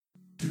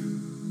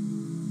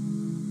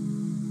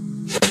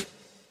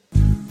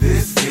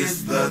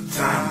is the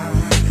time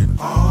when it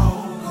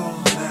all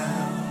goes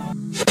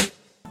down.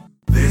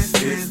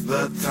 This is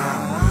the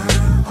time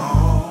when it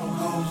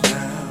all goes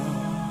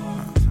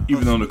down.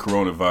 Even though the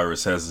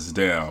coronavirus has us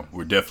down,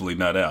 we're definitely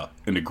not out,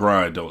 and the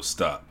grind don't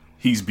stop.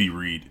 He's B.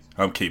 Reed.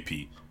 I'm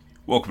KP.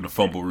 Welcome to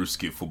Fumble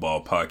Rooski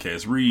Football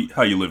Podcast. Reed,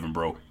 how you living,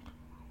 bro?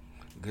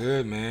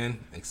 Good, man.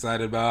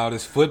 Excited about all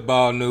this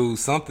football news.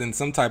 Some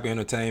type of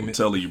entertainment.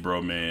 I'm telling you,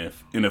 bro, man.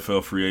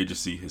 NFL free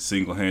agency has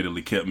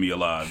single-handedly kept me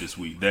alive this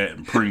week. That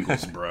and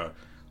Pringles, bro.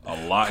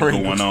 A lot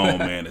going on,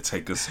 man, to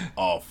take us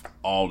off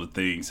all the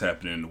things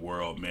happening in the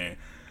world, man.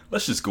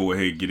 Let's just go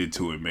ahead and get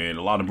into it, man.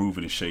 A lot of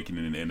moving and shaking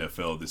in the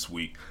NFL this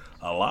week.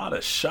 A lot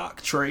of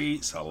shock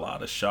trades, a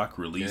lot of shock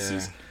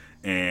releases,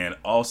 and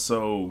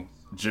also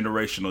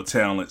generational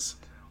talents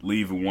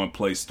leaving one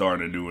place,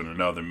 starting anew in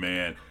another,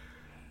 man.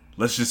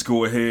 Let's just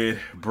go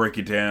ahead, break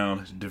it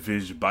down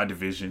division by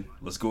division.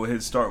 Let's go ahead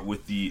and start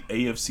with the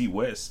AFC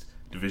West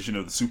division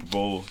of the Super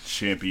Bowl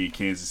champion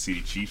Kansas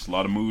City Chiefs. A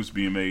lot of moves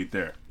being made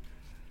there.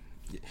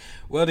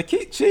 Well, the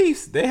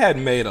Chiefs, they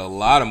hadn't made a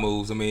lot of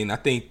moves. I mean, I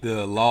think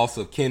the loss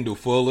of Kendall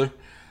Fuller,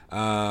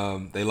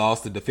 they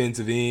lost the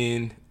defensive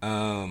end.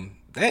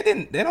 They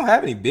don't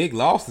have any big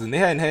losses, and they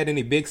hadn't had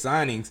any big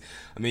signings.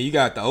 I mean, you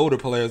got the older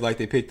players like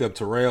they picked up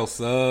Terrell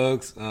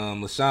Suggs,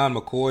 LaShawn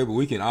McCoy, but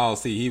we can all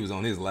see he was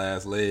on his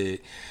last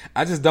leg.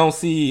 I just don't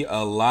see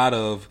a lot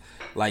of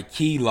like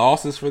key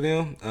losses for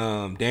them.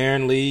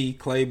 Darren Lee,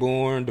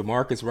 Claiborne,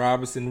 DeMarcus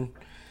Robinson,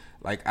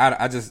 like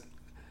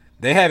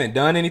they haven't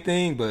done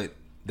anything, but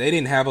they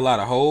didn't have a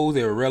lot of holes.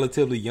 They were a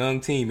relatively young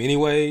team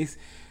anyways,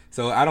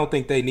 so I don't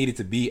think they needed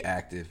to be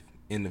active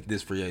in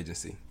this free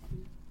agency.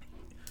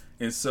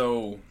 And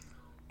so,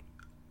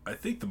 I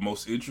think the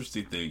most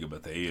interesting thing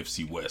about the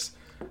AFC West,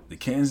 the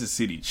Kansas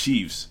City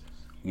Chiefs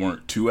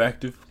weren't too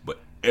active, but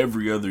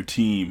every other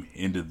team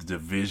in the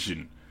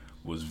division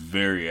was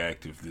very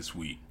active this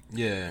week.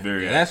 Yeah,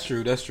 very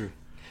active. That's true.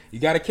 You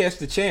got to catch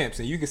the champs,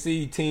 and you can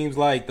see teams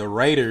like the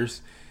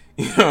Raiders.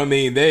 You know what I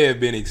mean? They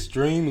have been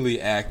extremely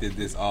active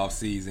this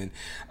offseason.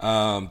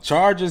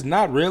 Chargers,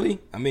 not really.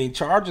 I mean,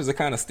 Chargers are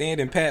kind of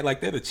standing pat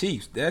like they're the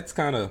Chiefs. That's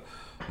kind of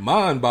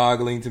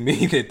mind-boggling to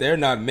me that they're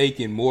not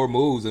making more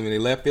moves. I mean, they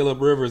let Phillip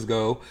Rivers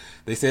go.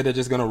 They said they're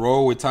just going to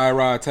roll with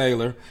Tyrod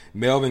Taylor.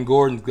 Melvin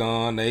Gordon's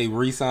gone. They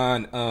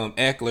re-signed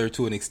Eckler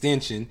to an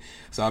extension.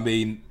 So, I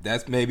mean,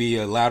 that's maybe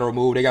a lateral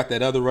move. They got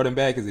that other running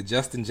back. Is it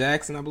Justin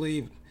Jackson, I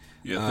believe?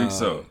 Yeah, I think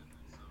so.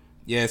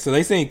 Yeah, so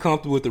they seem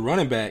comfortable with the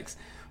running backs.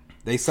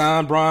 They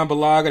signed Brian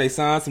Bulaga. They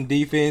signed some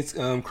defense,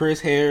 Chris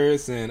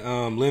Harris and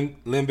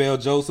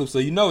Linval Joseph. So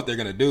you know what they're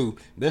going to do.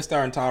 They're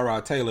starting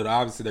Tyrod Taylor.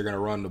 Obviously, they're going to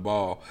run the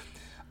ball.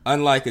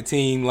 Unlike a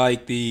team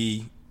like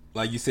you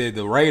said,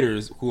 the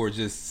Raiders, who are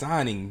just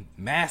signing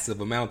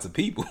massive amounts of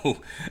people.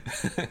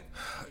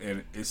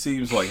 And it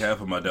seems like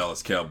half of my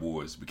Dallas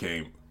Cowboys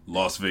became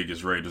Las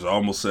Vegas Raiders. I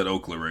almost said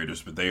Oakland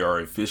Raiders, but they are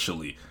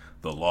officially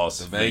the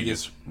Las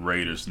Vegas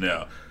Raiders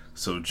now.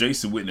 So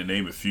Jason Witten, to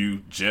name a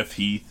few, Jeff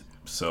Heath.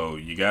 So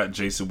you got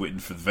Jason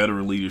Witten for the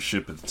veteran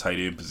leadership at the tight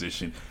end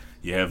position.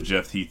 You have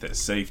Jeff Heath at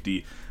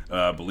safety.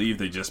 I believe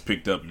they just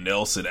picked up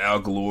Nelson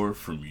Agholor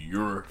from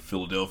your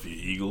Philadelphia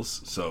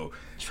Eagles. So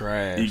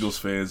trash. Eagles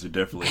fans are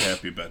definitely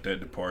happy about that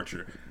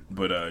departure.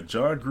 But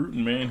John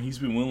Gruden, man, he's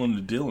been willing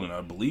to deal, and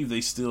I believe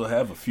they still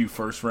have a few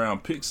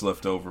first-round picks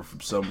left over from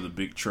some of the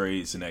big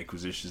trades and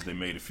acquisitions they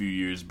made a few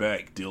years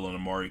back. Dylan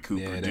Amari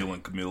Cooper,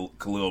 Dylan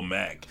Khalil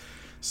Mack.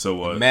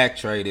 So the Mack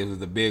trade, it was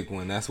the big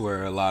one. That's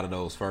where a lot of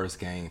those first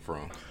came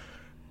from.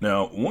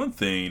 Now, one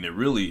thing that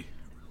really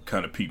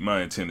kind of piqued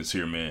my antennas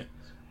here, man,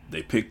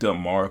 they picked up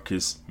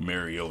Marcus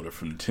Mariota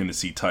from the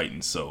Tennessee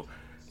Titans. So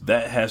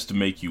that has to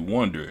make you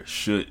wonder,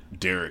 should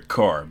Derek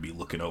Carr be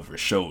looking over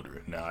his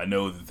shoulder? Now, I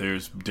know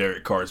that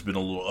Derek Carr's been a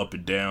little up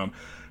and down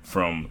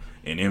from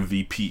an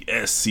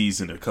MVP-esque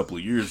season a couple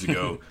of years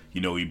ago.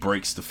 You know, he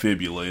breaks the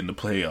fibula in the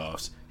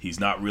playoffs. He's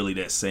not really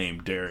that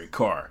same Derek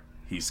Carr.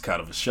 He's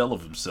kind of a shell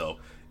of himself.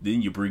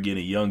 Then you bring in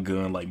a young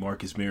gun like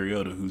Marcus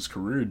Mariota, whose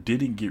career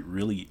didn't get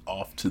really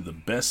off to the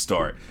best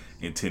start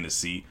in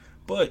Tennessee.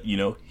 But, you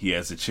know, he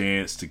has a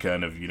chance to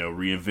kind of,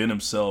 reinvent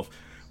himself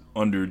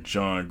under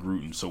John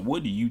Gruden. So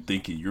what do you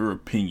think, in your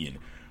opinion,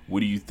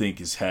 what do you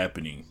think is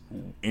happening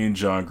in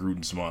John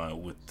Gruden's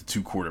mind with the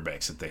two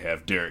quarterbacks that they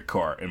have, Derek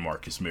Carr and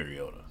Marcus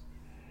Mariota?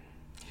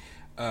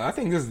 I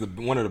think this is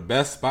one of the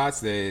best spots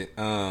that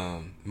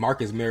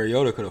Marcus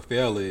Mariota could have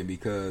fell in,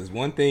 because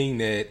one thing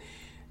that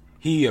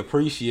he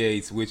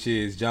appreciates, which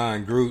is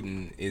John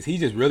Gruden, is he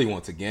just really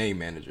wants a game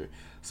manager.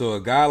 So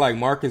a guy like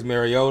Marcus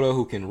Mariota,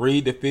 who can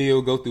read the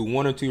field, go through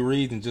one or two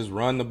reads and just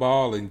run the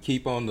ball and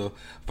keep on the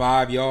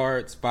 5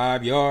 yards,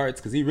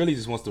 because he really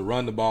just wants to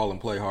run the ball and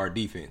play hard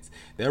defense.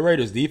 That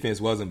Raiders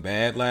defense wasn't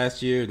bad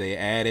last year. They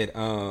added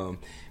Carl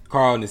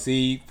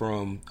Nassib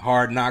from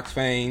Hard Knocks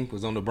fame,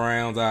 was on the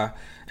Browns. I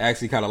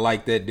actually kind of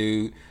like that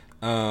dude.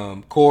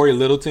 Corey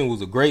Littleton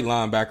was a great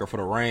linebacker for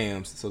the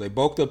Rams. So they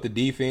bulked up the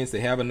defense. They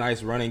have a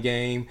nice running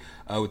game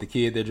with the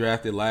kid they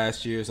drafted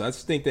last year. So I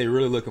just think they're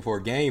really looking for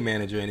a game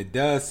manager. And it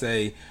does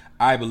say,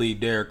 I believe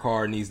Derek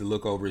Carr needs to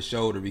look over his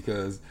shoulder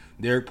because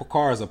Derek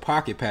Carr is a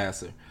pocket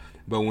passer.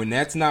 But when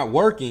that's not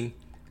working,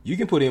 you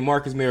can put in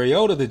Marcus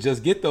Mariota to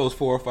just get those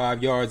 4 or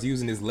 5 yards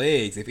using his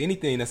legs. If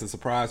anything, that's a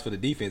surprise for the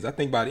defense. I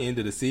think by the end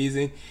of the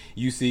season,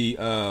 you see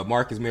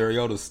Marcus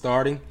Mariota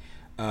starting.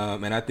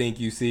 And I think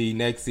you see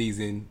next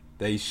season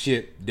they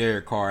ship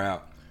Derek Carr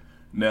out.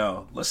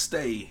 Now, let's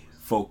stay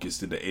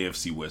focused in the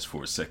AFC West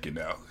for a second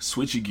now.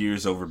 Switching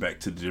gears over back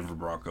to the Denver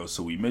Broncos.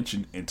 So we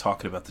mentioned in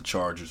talking about the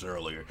Chargers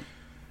earlier.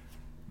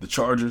 The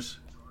Chargers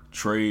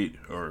trade,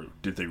 or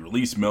did they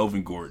release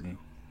Melvin Gordon?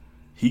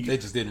 They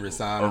just didn't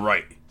resign him. All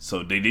right.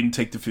 So they didn't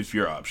take the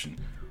 5th-year option.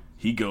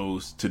 He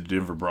goes to the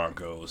Denver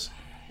Broncos.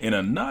 In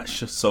a not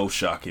so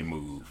shocking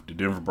move, the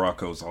Denver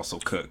Broncos also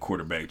cut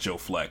quarterback Joe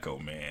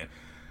Flacco, man.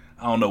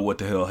 I don't know what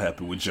the hell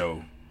happened with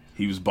Joe.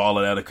 He was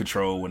balling out of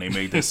control when they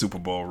made that Super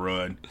Bowl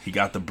run. He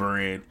got the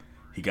bread.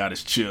 He got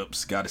his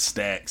chips, got his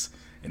stacks,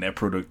 and that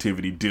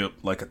productivity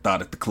dipped like a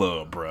thought at the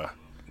club, bruh.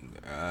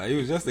 He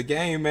was just a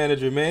game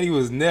manager, man. He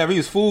was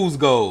fool's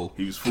gold.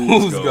 He was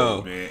fool's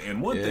gold, man.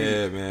 And one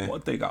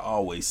thing I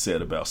always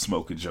said about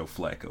smoking Joe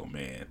Flacco,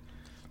 man,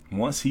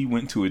 once he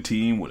went to a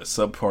team with a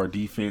subpar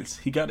defense,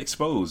 he got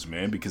exposed,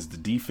 man, because the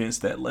defense,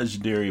 that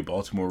legendary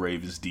Baltimore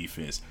Ravens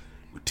defense,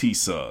 with T.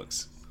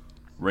 Suggs,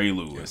 Ray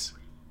Lewis,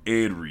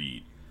 Ed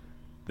Reed,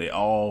 they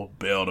all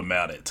bailed him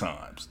out at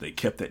times. They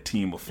kept that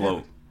team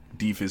afloat. Yeah.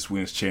 Defense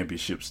wins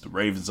championships. The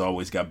Ravens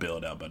always got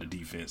bailed out by the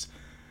defense.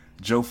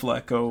 Joe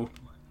Flacco,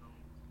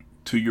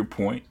 to your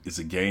point, is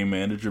a game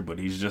manager, but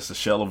he's just a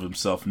shell of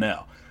himself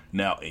now.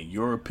 Now, in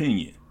your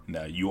opinion,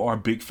 now you are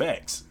Big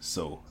Facts,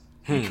 so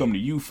we come to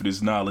you for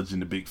this knowledge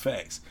and the big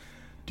facts.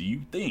 Do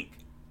you think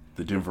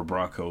the Denver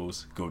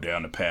Broncos go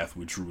down the path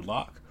with Drew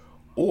Lock,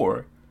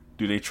 or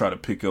do they try to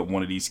pick up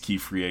one of these key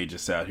free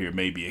agents out here,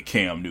 maybe a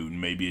Cam Newton,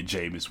 maybe a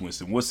Jameis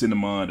Winston? What's in the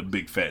mind of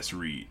Big Fats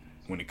Reed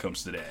when it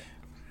comes to that?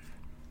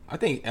 I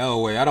think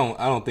Elway, I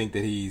don't think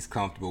that he's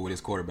comfortable with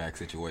his quarterback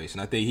situation.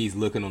 I think he's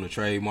looking on the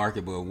trade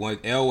market, but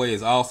what Elway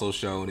has also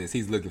shown is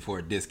he's looking for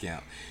a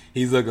discount.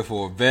 He's looking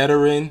for a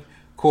veteran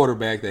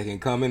quarterback that can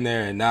come in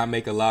there and not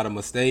make a lot of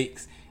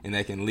mistakes and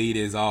that can lead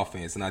his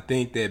offense. And I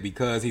think that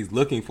because he's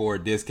looking for a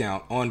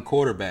discount on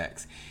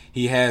quarterbacks,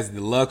 he has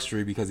the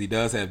luxury because he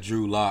does have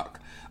Drew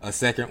Lock, he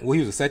was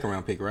a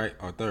second-round pick, right?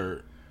 Or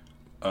third?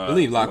 I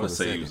believe Lock was a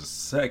second. He was a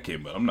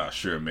second, but I'm not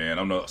sure, man.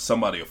 I know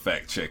somebody will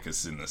fact check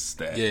us in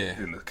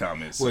the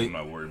comments, so I'm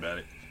not worried about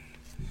it.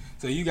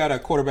 So you got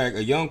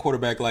a young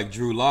quarterback like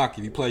Drew Lock.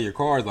 If you play your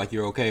cards like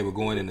you're okay with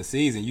going in the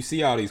season, you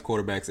see all these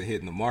quarterbacks are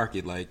hitting the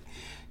market. Like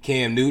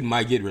Cam Newton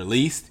might get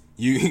released.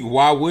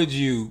 Why would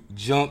you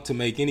jump to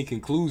make any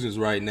conclusions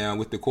right now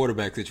with the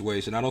quarterback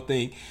situation? I don't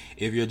think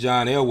if you're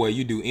John Elway,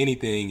 you do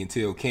anything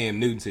until Cam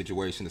Newton's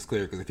situation is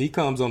clear. Because if he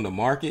comes on the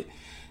market,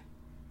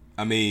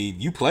 I mean,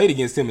 you played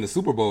against him in the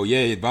Super Bowl.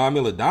 Yeah, Von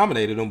Miller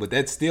dominated him, but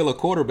that's still a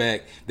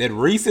quarterback that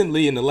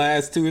recently in the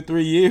last 2 or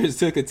 3 years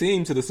took a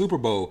team to the Super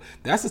Bowl.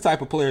 That's the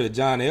type of player that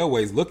John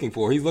Elway is looking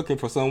for. He's looking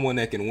for someone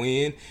that can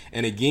win.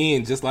 And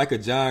again, just like a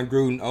John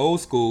Gruden old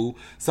school,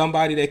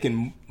 somebody that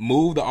can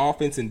move the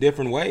offense in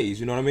different ways.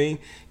 You know what I mean?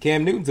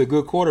 Cam Newton's a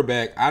good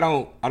quarterback. I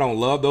don't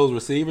love those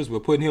receivers,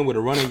 but putting him with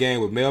a running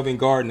game with Melvin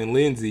Gordon and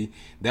Lindsey,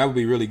 that would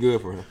be really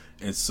good for him.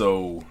 And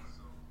so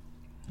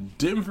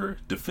Denver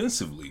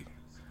defensively,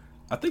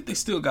 I think they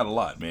still got a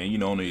lot, man. You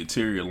know, on the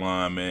interior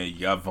line, man, you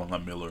got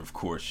Von Miller, of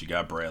course. You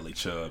got Bradley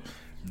Chubb.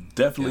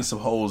 Definitely some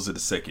holes in the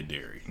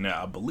secondary.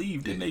 Now, I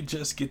believe, didn't they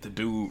just get the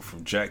dude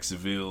from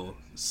Jacksonville,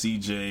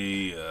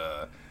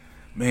 CJ?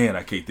 Man,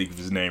 I can't think of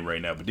his name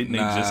right now, but didn't they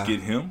just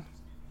get him?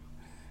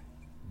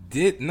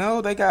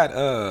 No, they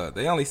got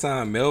they only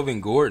signed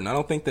Melvin Gordon. I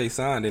don't think they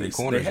signed any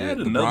corners. They had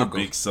another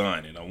big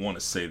signing. I want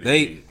to say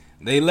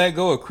they let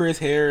go of Chris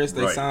Harris.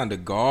 They right. signed a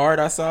guard,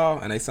 I saw,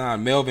 and they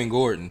signed Melvin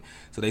Gordon.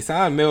 So they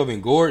signed Melvin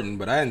Gordon,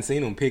 but I hadn't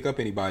seen them pick up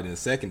anybody in the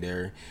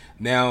secondary.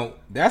 Now,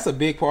 that's a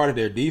big part of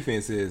their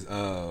defense is,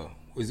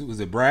 was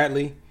it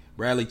Bradley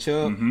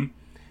Chubb? Mm-hmm.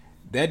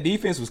 That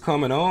defense was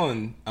coming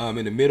on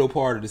in the middle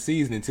part of the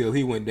season until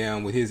he went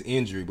down with his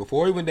injury.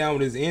 Before he went down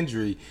with his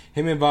injury,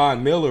 him and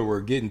Von Miller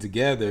were getting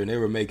together and they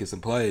were making some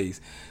plays.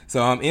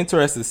 So I'm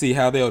interested to see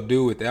how they'll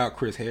do without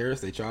Chris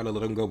Harris. They tried to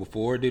let him go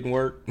before, it didn't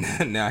work.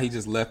 Now he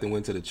just left and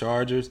went to the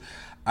Chargers.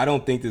 I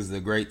don't think this is a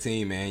great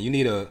team, man. You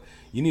need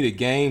a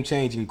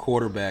game-changing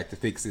quarterback to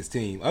fix this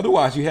team.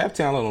 Otherwise, you have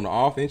talent on the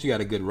offense. You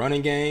got a good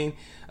running game,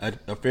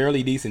 a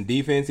fairly decent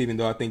defense, even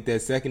though I think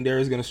that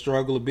secondary is going to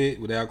struggle a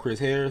bit without Chris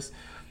Harris.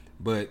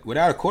 But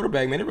without a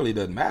quarterback, man, it really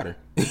doesn't matter.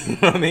 You know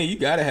what I mean? You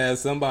got to have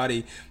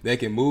somebody that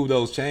can move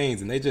those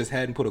chains, and they just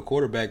hadn't put a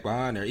quarterback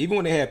behind there. Even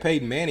when they had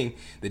Peyton Manning,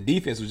 the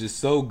defense was just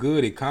so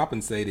good it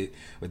compensated.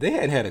 But they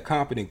hadn't had a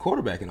competent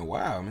quarterback in a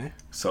while, man.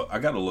 So I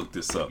got to look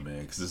this up,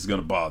 man, because it's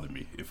going to bother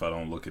me if I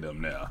don't look it up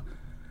now.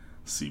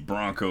 See,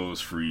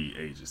 Broncos free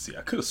agency.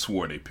 I could have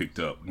swore they picked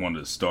up one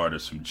of the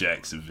starters from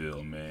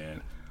Jacksonville,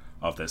 man.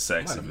 off that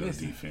Saxonville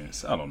missed it.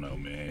 defense. I don't know,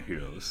 man.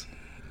 Here,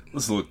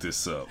 let's look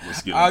this up.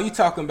 Let's get. Oh, you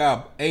talking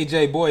about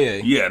AJ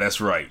Boye? Yeah, that's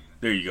right.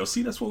 There you go.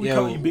 See, that's what we Yeah,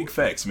 call you, big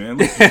facts, man.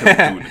 Look, you coming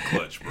through in the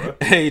clutch, bro.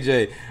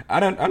 AJ, I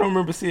don't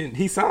remember seeing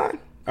he signed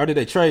or did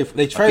they trade?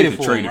 They I think traded they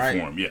for traded him, right?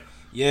 for him. Yeah.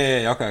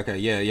 Yeah. Okay.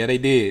 Yeah. They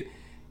did.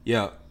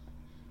 Yeah.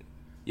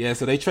 Yeah.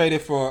 So they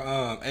traded for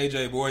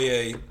AJ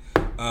Boye.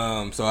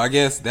 So I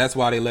guess that's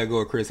why they let go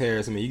of Chris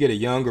Harris. I mean, you get a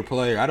younger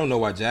player. I don't know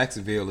why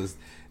Jacksonville is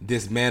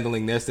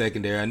dismantling their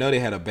secondary. I know they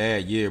had a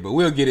bad year, but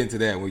we'll get into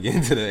that when we get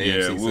into the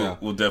AFC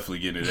South. We'll definitely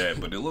get into that.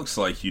 But it looks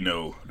like,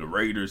 the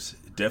Raiders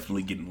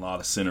definitely getting a lot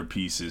of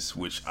centerpieces,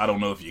 which I don't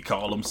know if you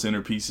call them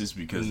centerpieces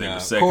because they were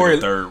second or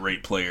third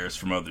rate players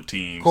from other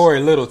teams.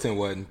 Corey Littleton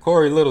wasn't.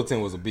 Corey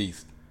Littleton was a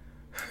beast.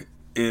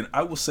 And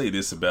I will say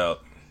this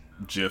about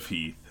Jeff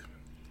Heath.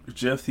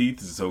 Jeff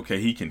Heath is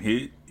okay. He can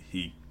hit.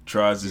 He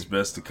tries his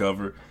best to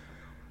cover.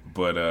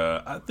 But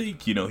I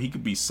think, he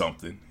could be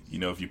something.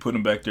 If you put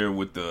him back there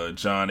with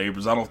John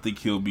Abrams, I don't think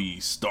he'll be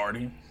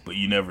starting, but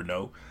you never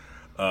know.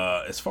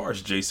 As far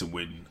as Jason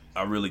Witten,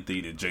 I really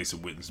think that Jason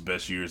Witten's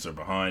best years are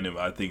behind him.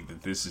 I think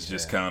that this is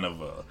just kind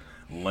of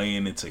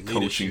laying into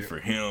coaching for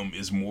him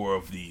is more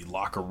of the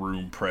locker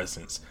room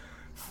presence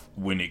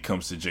when it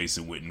comes to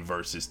Jason Witten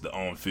versus the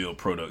on-field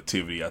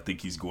productivity. I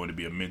think he's going to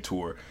be a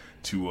mentor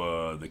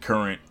to the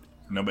current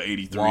number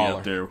 83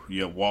 out there.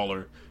 Yeah,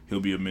 Waller. He'll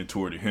be a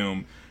mentor to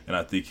him, and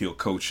I think he'll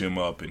coach him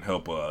up and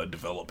help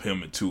develop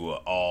him into an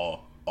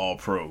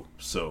all-pro.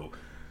 So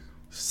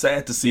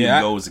sad to see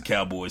him go as a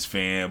Cowboys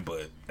fan,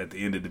 but at the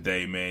end of the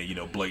day, man,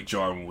 Blake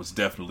Jarwin was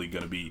definitely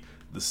going to be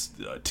the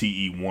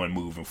TE1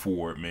 moving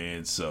forward,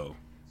 man. So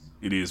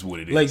it is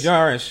what it is. Blake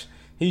Jarwin,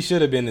 he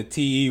should have been the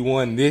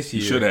TE1 this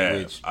year. He should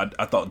have.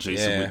 I thought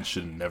Jason Witten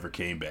should have never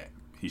came back.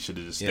 He should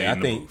have just stayed in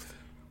the booth.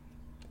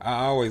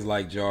 I always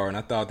liked Jarwin.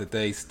 I thought that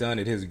they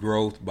stunted his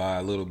growth by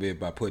a little bit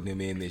by putting him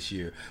in this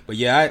year. But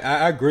yeah,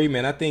 I agree,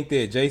 man. I think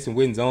that Jason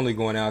Witten's only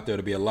going out there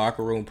to be a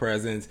locker room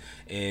presence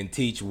and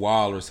teach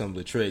Waller some of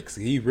the tricks.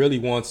 He really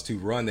wants to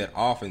run that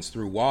offense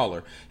through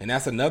Waller. And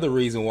that's another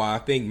reason why I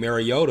think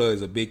Mariota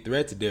is a big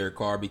threat to Derek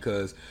Carr,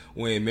 because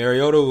when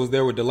Mariota was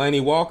there with Delaney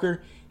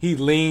Walker, he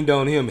leaned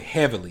on him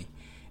heavily.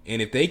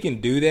 And if they can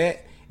do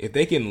that, if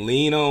they can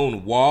lean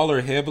on Waller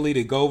heavily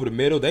to go over the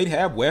middle, they'd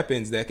have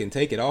weapons that can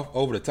take it off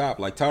over the top.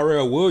 Like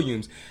Tyrell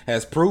Williams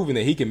has proven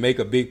that he can make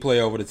a big play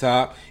over the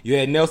top. You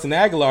had Nelson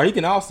Aguilar. He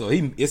can also,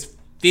 it's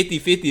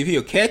 50-50 if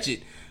he'll catch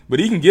it, but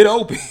he can get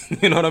open.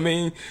 You know what I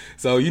mean?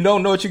 So you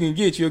don't know what you can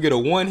get. You'll get a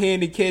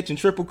one-handed catch in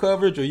triple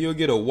coverage, or you'll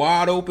get a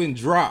wide open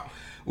drop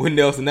with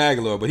Nelson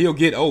Aguilar, but he'll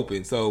get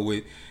open.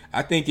 So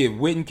I think if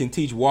Witten can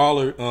teach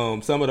Waller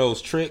some of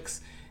those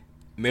tricks,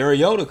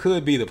 Mariota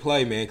could be the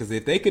play, man, because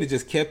if they could have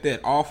just kept that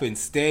offense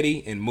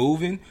steady and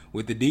moving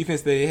with the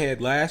defense they had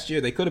last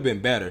year, they could have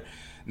been better.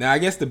 Now, I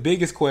guess the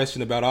biggest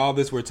question about all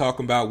this we're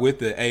talking about with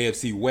the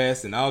AFC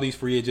West and all these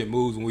free agent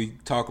moves when we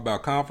talk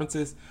about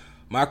conferences,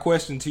 my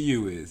question to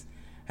you is,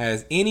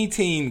 has any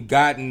team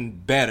gotten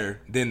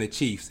better than the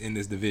Chiefs in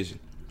this division?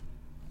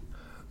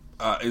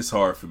 It's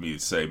hard for me to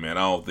say, man.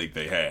 I don't think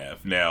they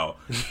have. Now,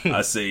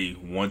 I say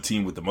one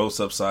team with the most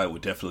upside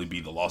would definitely be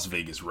the Las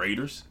Vegas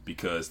Raiders,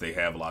 because they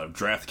have a lot of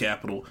draft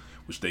capital,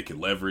 which they can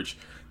leverage.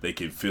 They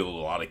can fill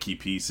a lot of key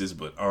pieces.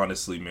 But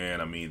honestly,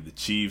 man, I mean, the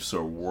Chiefs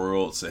are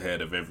worlds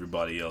ahead of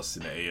everybody else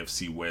in the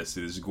AFC West.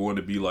 It is going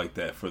to be like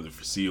that for the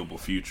foreseeable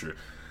future,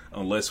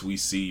 unless we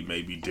see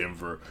maybe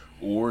Denver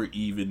or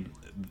even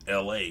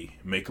LA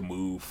make a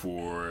move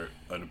for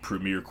a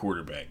premier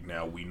quarterback.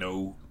 Now, we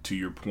know, to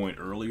your point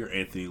earlier,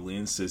 Anthony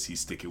Lynn says he's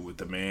sticking with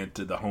the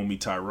homie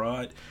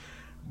Tyrod.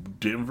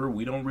 Denver,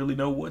 we don't really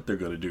know what they're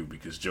going to do,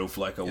 because Joe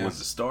Flacco was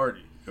the starter,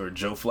 or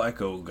Joe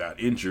Flacco got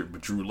injured, but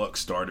Drew Luck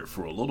started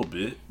for a little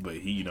bit, but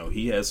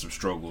he has some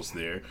struggles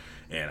there,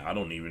 and I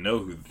don't even know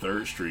who the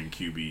third string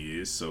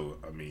QB is. So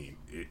I mean,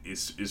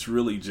 it's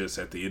really just,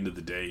 at the end of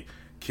the day,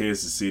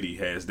 Kansas City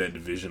has that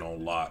division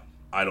on lock.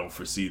 I don't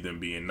foresee them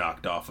being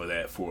knocked off of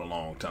that for a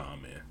long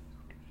time, man.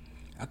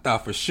 I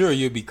thought for sure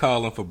you'd be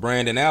calling for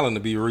Brandon Allen to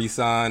be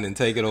re-signed and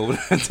take it over.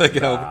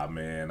 Nah,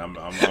 man, I'm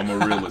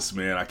a realist,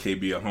 man. I can't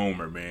be a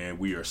homer, man.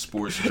 We are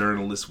sports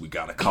journalists. We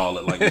gotta call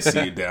it like we see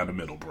it down the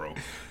middle, bro.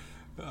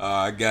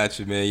 I got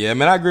you, man. Yeah,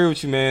 man, I agree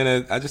with you,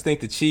 man. I just think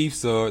the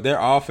Chiefs, their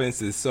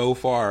offense is so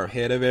far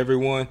ahead of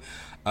everyone.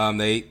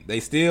 They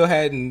still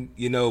hadn't,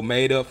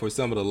 made up for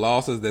some of the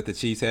losses that the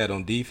Chiefs had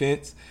on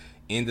defense.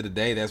 End of the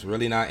day, that's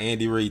really not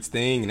Andy Reid's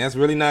thing, and that's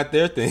really not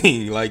their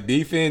thing. Like,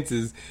 defense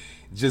is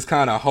just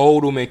kind of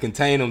hold them and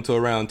contain them to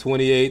around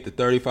 28 to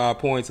 35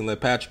 points and let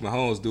Patrick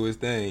Mahomes do his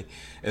thing.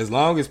 As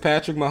long as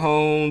Patrick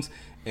Mahomes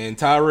and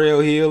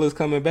Tyrell Hill is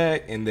coming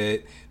back, and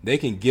that they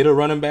can get a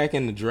running back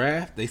in the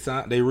draft,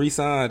 they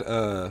re-signed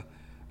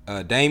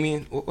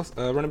Damian. What's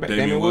running back?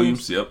 Damian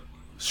Williams. Yep.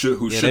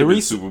 Who should have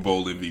been Super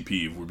Bowl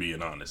MVP, if we're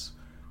being honest.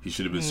 He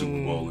should have been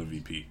Super Bowl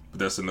MVP. But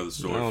that's another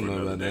story. I don't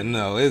know about that.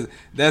 No,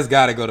 that's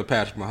got to go to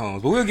Patrick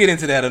Mahomes. But we'll get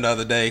into that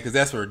another day, because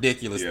that's a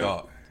ridiculous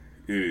thought.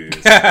 It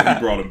is. He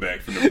brought him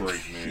back from the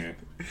break, man.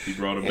 He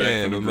brought him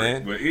back from the break.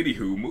 Man. But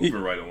anywho, moving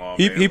right along,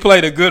 He man.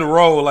 played a good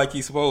role like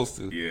he's supposed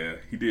to. Yeah,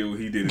 he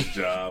did his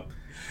job.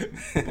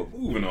 But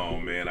moving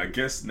on, man. I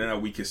guess now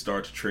we can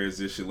start to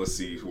transition. Let's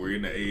see. We're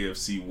in the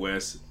AFC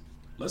West.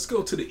 Let's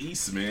go to the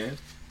East, man.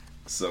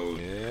 So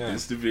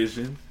this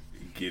division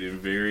getting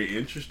very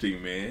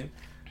interesting, man.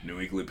 New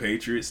England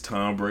Patriots,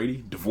 Tom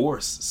Brady,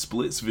 divorce,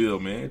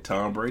 Splitsville, man.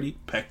 Tom Brady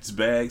packed his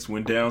bags,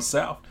 went down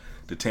south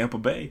to Tampa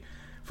Bay.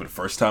 For the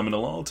first time in a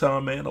long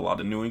time, man, a lot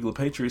of New England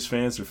Patriots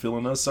fans are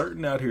feeling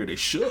uncertain out here. They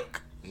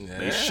shook.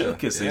 They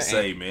shook, as they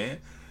say, man.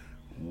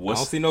 I don't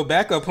see no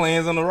backup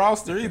plans on the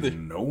roster either.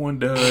 No one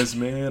does,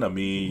 man. I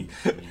mean,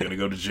 you're going to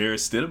go to Jarrett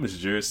Stidham. Is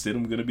Jarrett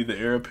Stidham going to be the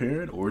heir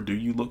apparent? Or do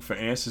you look for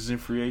answers in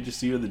free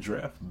agency or the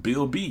draft?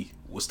 Bill B,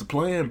 what's the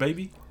plan,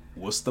 baby?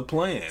 What's the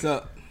plan?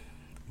 So,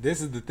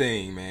 this is the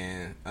thing,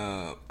 man.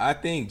 I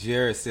think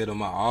Jarrett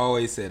Stidham, I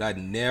always said I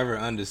never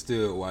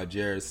understood why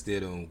Jarrett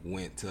Stidham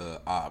went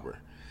to Auburn.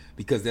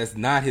 Because that's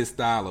not his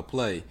style of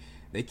play.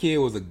 That kid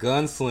was a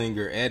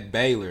gunslinger at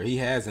Baylor. He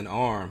has an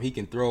arm. He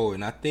can throw it.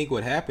 And I think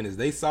what happened is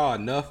they saw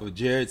enough of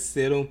Jarrett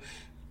Stidham,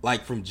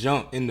 like from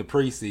jump in the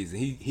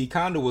preseason. He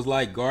kind of was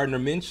like Gardner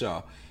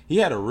Minshew. He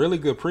had a really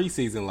good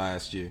preseason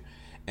last year.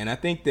 And I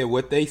think that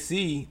what they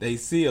see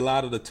a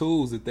lot of the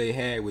tools that they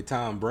had with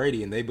Tom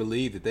Brady, and they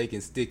believe that they can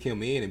stick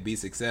him in and be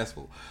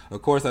successful.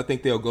 Of course, I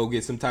think they'll go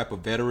get some type of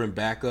veteran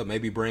backup,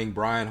 maybe bring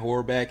Brian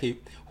Hoyer back.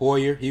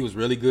 Hoyer, he was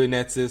really good in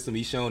that system.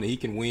 He's shown that he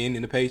can win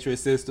in the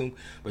Patriots system.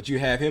 But you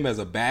have him as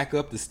a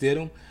backup to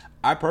Stidham.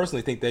 I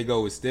personally think they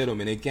go with Stidham.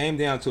 And it came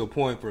down to a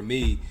point for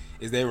me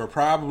is they were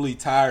probably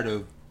tired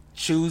of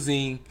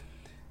choosing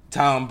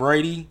Tom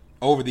Brady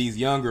over these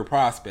younger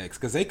prospects,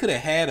 because they could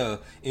have had a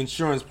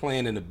insurance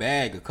plan in the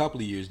bag a couple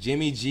of years.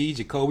 Jimmy G,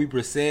 Jacoby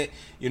Brissett,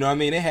 you know what I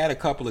mean? They had a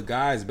couple of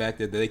guys back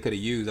there that they could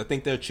have used. I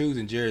think they're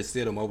choosing Jarrett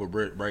Stidham over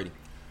Brady.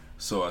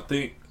 So I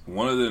think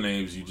one of the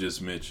names you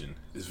just mentioned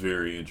is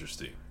very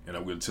interesting, and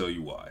I'm going to tell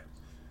you why.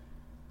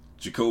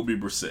 Jacoby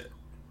Brissett.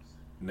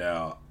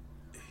 Now,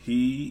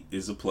 he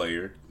is a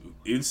player,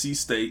 NC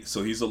State,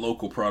 so he's a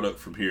local product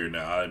from here.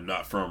 Now, I'm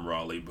not from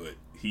Raleigh, but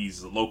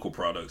he's a local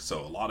product,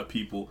 so a lot of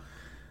people...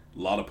 A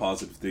lot of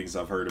positive things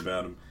I've heard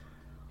about him.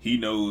 He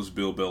knows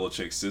Bill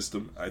Belichick's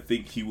system. I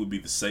think he would be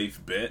the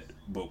safe bet.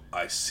 But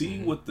I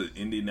see what the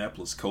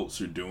Indianapolis Colts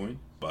are doing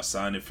by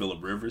signing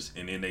Phillip Rivers.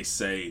 And then they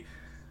say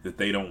that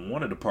they don't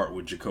want to depart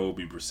with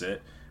Jacoby Brissett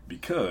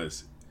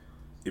because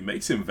it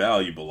makes him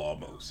valuable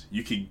almost.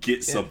 You can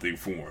get something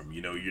for him.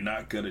 You know, you're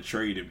not going to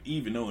trade him.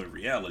 Even though in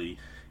reality,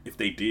 if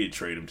they did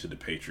trade him to the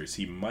Patriots,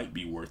 he might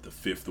be worth a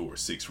 5th or a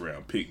 6th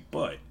round pick.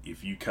 But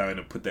if you kind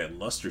of put that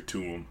luster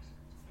to him,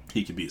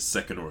 he could be a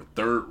 2nd or a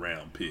 3rd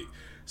round pick.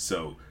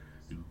 So,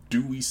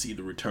 do we see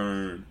the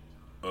return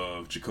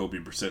of Jacoby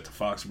Brissett to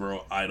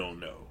Foxborough? I don't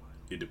know.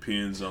 It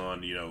depends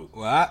on, you know.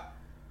 Well,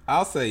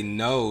 I'll say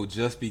no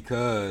just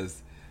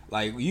because,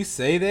 like, you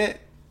say that,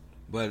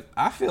 but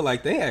I feel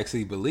like they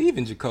actually believe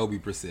in Jacoby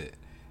Brissett.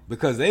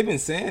 Because they've been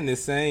saying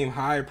this same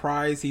high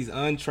price, he's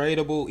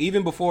untradeable.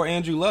 Even before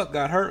Andrew Luck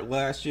got hurt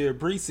last year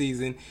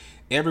preseason,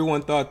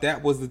 everyone thought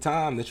that was the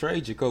time to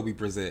trade Jacoby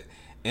Brissett.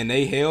 And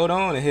they held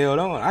on and held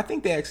on. I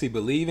think they actually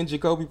believe in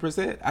Jacoby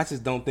Brissett. I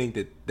just don't think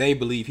that they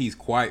believe he's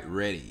quite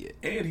ready yet.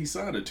 And he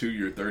signed a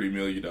 2-year, $30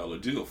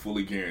 million deal,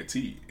 fully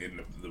guaranteed. And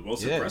the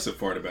most impressive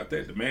part about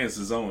that, the man's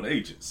his own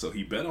agent. So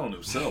he bet on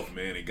himself,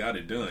 man, and got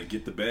it done.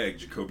 Get the bag,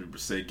 Jacoby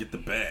Brissett, get the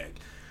bag.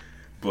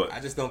 But I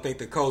just don't think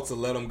the Colts will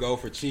let him go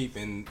for cheap,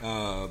 and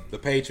the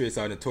Patriots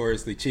are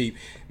notoriously cheap.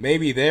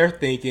 Maybe they're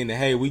thinking that,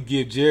 hey, we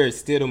give Jarrett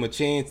Stidham a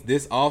chance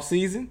this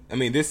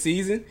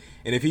season,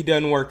 and if he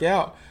doesn't work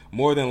out,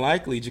 more than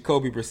likely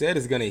Jacoby Brissett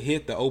is going to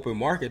hit the open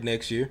market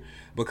next year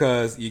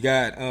because you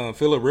got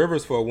Phillip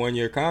Rivers for a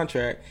 1-year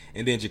contract,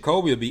 and then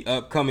Jacoby will be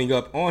coming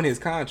up on his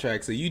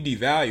contract, so you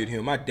devalued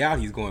him. I doubt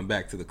he's going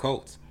back to the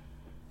Colts.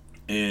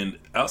 And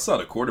outside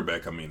of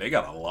quarterback, I mean, they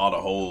got a lot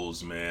of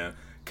holes, man.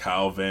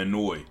 Kyle Van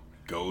Noy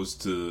goes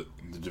to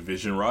the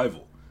division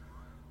rival.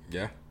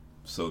 Yeah.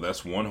 So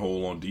that's one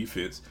hole on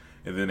defense.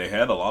 And then they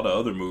had a lot of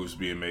other moves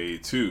being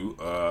made, too.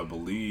 I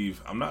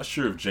believe, I'm not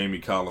sure if Jamie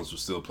Collins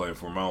was still playing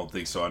for him. I don't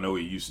think so. I know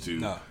he used to.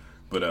 No.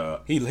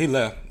 But he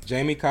left.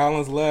 Jamie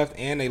Collins left,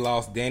 and they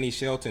lost Danny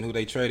Shelton, who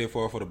they traded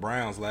for the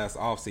Browns last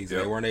offseason.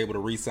 Yep. They weren't able to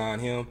re-sign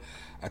him.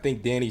 I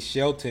think Danny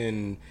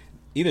Shelton,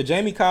 either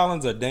Jamie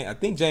Collins or I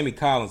think Jamie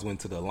Collins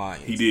went to the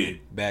Lions. He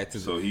did. Back to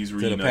so he's to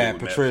the Matt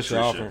Patricia Patricia.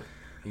 offer.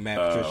 Matt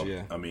Patricia,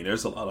 yeah. I mean,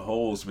 there's a lot of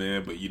holes,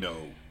 man. But, you know,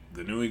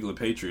 the New England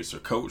Patriots are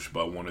coached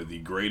by one of the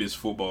greatest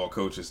football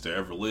coaches to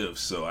ever live.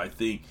 So I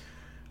think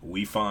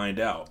we find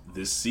out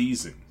this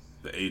season,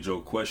 the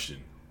age-old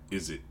question,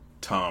 is it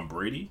Tom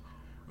Brady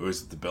or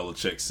is it the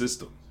Belichick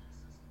system?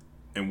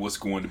 And what's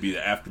going to be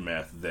the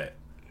aftermath of that?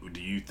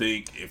 Do you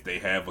think if they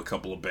have a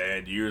couple of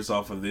bad years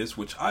off of this,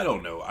 which I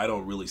don't know, I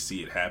don't really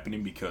see it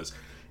happening, because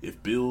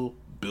if Bill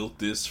built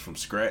this from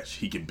scratch,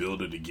 he can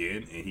build it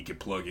again and he can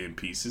plug in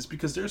pieces,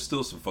 because there's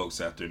still some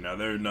folks out there. Now,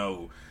 there are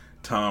no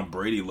Tom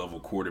Brady level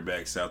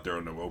quarterbacks out there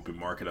on the open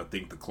market. I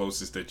think the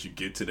closest that you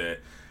get to that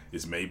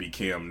is maybe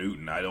Cam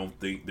Newton. I don't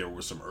think there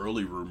were some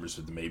early rumors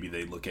that maybe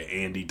they look at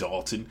Andy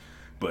Dalton,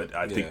 but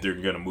I think they're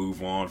going to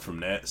move on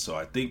from that. So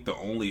I think the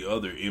only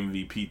other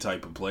MVP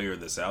type of player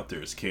that's out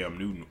there is Cam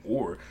Newton.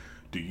 Or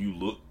do you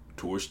look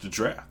towards the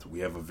draft? We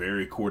have a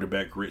very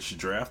quarterback-rich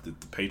draft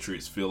that the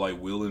Patriots feel like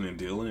wheeling and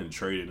dealing and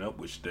trading up,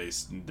 which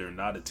they're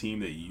not a team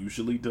that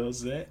usually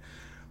does that.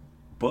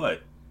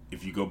 But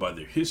if you go by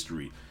their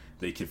history,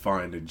 they can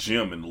find a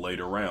gem in the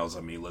later rounds.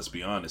 I mean, let's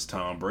be honest,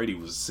 Tom Brady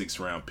was a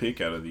 6th-round pick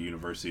out of the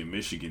University of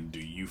Michigan. Do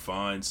you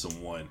find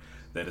someone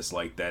that is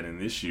like that in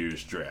this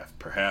year's draft?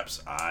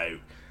 Perhaps, I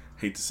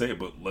hate to say it,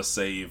 but let's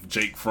say if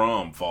Jake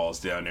Fromm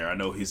falls down there. I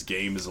know his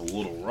game is a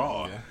little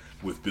raw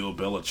with Bill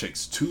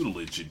Belichick's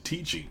tutelage and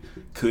teaching.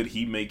 Could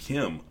he make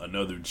him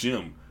another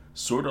gem,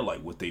 sort of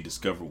like what they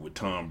discovered with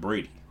Tom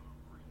Brady?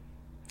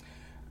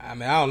 I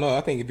mean, I don't know.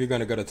 I think if you're going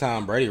to go the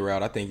Tom Brady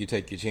route, I think you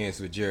take your chance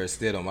with Jarrett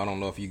Stidham. I don't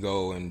know if you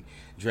go and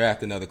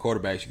draft another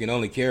quarterback. You can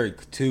only carry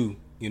 2,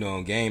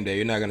 on game day.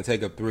 You're not going to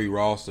take up 3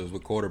 rosters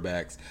with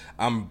quarterbacks.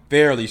 I'm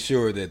fairly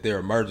sure that their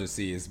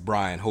emergency is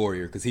Brian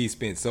Hoyer because he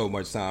spent so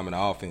much time in the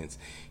offense.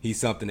 He's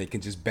something that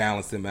can just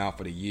balance them out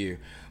for the year.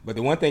 But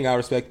the one thing I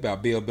respect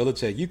about Bill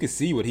Belichick, you can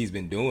see what he's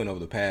been doing over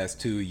the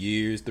past 2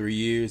 years, 3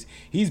 years.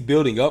 He's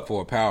building up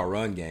for a power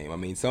run game. I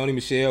mean, Sony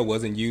Michel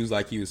wasn't used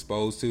like he was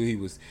supposed to. He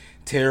was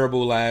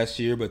terrible last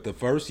year, but the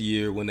first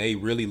year when they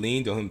really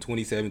leaned on him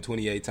 27,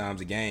 28 times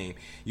a game,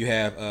 you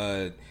have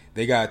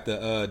they got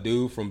the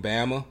dude from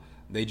Bama.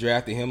 They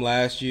drafted him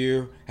last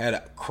year, had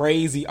a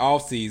crazy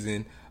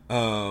offseason,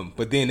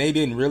 but then they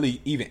didn't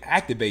really even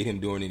activate him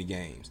during any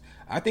games.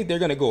 I think they're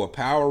going to go a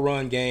power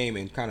run game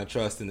and kind of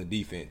trust in the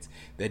defense.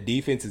 That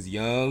defense is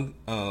young.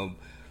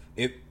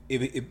 If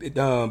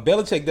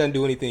Belichick doesn't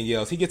do anything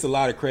else, he gets a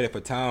lot of credit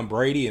for Tom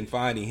Brady and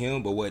finding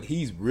him, but what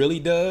he really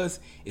does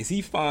is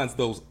he finds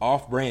those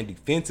off-brand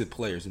defensive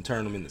players and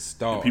turn them into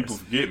stars. And people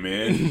forget,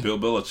 man, Bill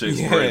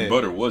Belichick's bread and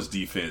butter was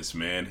defense,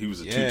 man. He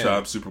was a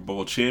 2-time Super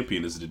Bowl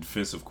champion as the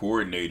defensive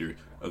coordinator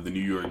of the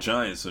New York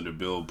Giants under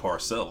Bill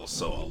Parcells.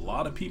 So a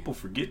lot of people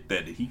forget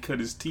that he cut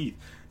his teeth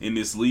in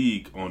this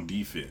league on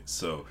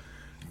defense.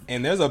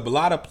 And there's a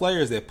lot of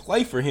players that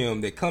play for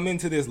him that come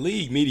into this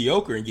league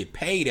mediocre and get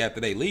paid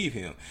after they leave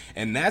him.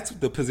 And that's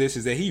the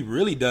positions that he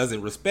really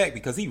doesn't respect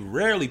because he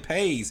rarely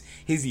pays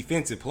his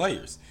defensive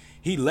players.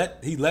 He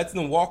lets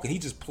them walk and he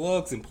just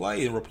plugs and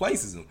plays and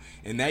replaces them.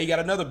 And now you got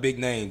another big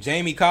name,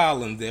 Jamie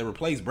Collins, that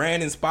replaced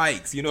Brandon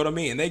Spikes. You know what I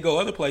mean? And they go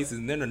other places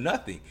and then they're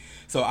nothing.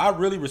 So I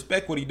really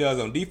respect what he does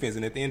on defense.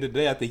 And at the end of the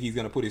day, I think he's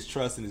going to put his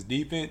trust in his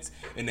defense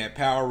and that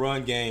power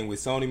run game with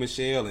Sony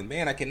Michel. And,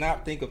 man, I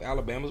cannot think of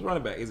Alabama's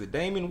running back. Is it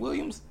Damian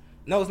Williams?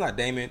 No, it's not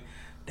Damian.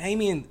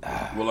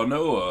 Well, I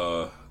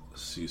know,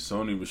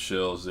 Sony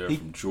Michel's there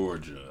from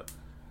Georgia.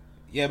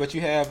 Yeah, but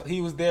he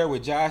was there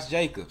with Josh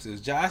Jacobs. It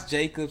was Josh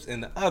Jacobs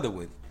and the other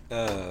one.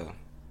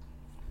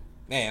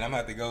 Man, I'm gonna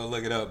have to go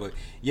look it up. But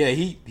yeah,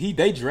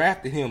 they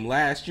drafted him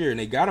last year and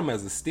they got him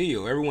as a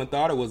steal. Everyone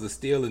thought it was a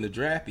steal in the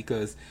draft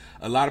because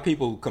a lot of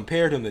people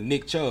compared him to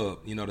Nick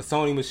Chubb. The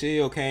Sony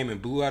Michel came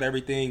and blew out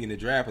everything in the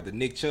draft, but the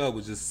Nick Chubb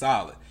was just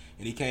solid.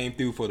 And he came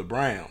through for the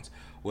Browns.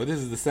 Well, this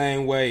is the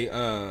same way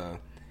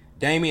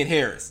Damian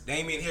Harris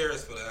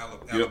for the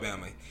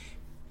Alabama. Yep.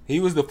 He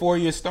was the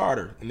 4-year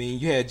starter. I mean,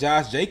 you had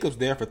Josh Jacobs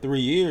there for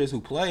 3 years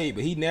who played,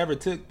 but he never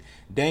took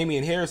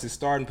Damian Harris's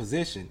starting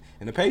position.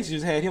 And the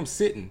Patriots had him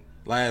sitting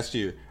last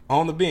year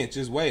on the bench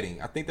just waiting.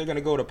 I think they're going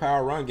to go to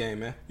power run game,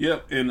 man.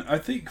 Yep, and I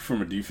think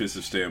from a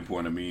defensive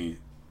standpoint, I mean,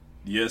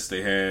 yes,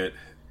 they had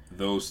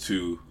those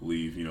two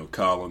leave,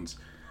 Collins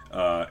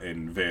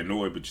and Van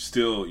Noy, but you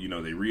still,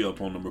 they re-up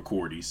on the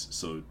McCourties.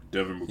 So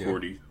Devin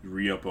McCourty,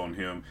 re-up on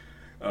him.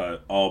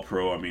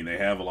 All-Pro. I mean, they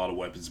have a lot of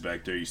weapons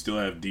back there. You still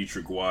have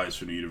Dietrich Wise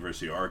from the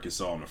University of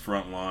Arkansas on the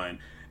front line,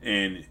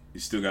 and you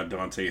still got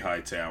Dante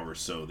Hightower.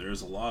 So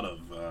there's a lot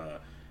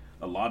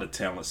of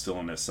talent still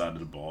on that side of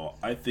the ball.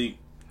 I think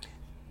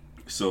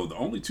so. The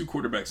only 2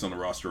 quarterbacks on the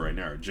roster right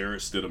now are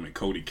Jarrett Stidham and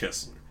Cody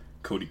Kessler.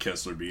 Cody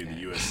Kessler being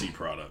the USC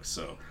product.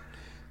 So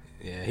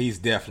yeah, he's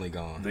definitely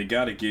gone. They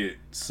got to get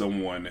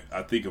someone.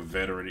 I think a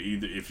veteran.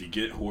 Either if you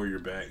get Hoyer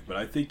back, but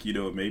I think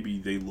maybe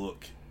they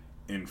look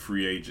in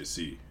free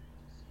agency.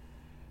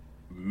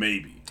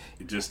 Maybe.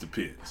 It just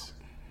depends.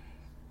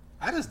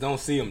 I just don't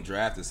see them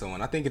drafting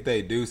someone. I think if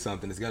they do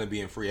something, it's going to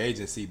be in free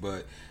agency,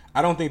 but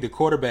I don't think the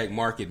quarterback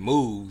market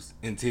moves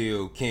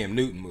until Cam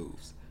Newton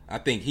moves. I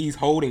think he's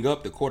holding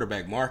up the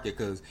quarterback market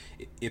because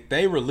if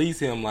they release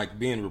him like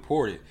being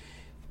reported,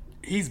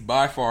 he's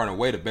by far and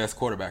away the best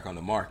quarterback on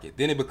the market.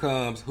 Then it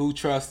becomes who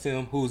trusts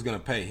him, who's going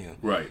to pay him.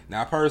 Right.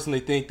 Now, I personally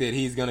think that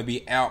he's going to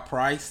be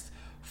outpriced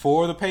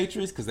for the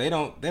Patriots because they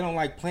don't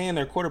like paying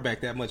their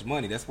quarterback that much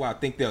money. That's why I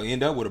think they'll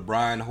end up with a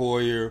Brian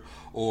Hoyer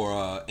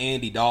or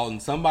Andy Dalton,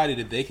 somebody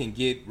that they can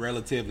get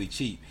relatively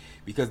cheap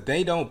because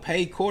they don't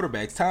pay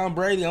quarterbacks. Tom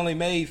Brady only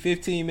made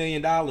 $15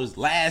 million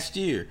last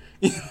year.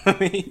 You know what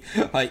I mean?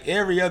 Like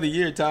every other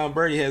year, Tom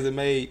Brady hasn't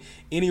made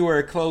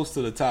anywhere close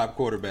to the top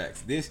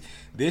quarterbacks.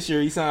 This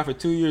year he signed for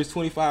 2 years,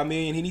 $25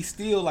 million, and he's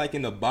still like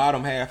in the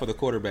bottom half of the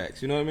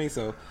quarterbacks. You know what I mean?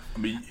 So I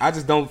mean, I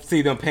just don't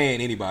see them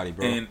paying anybody,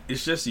 bro. and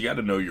it's just you got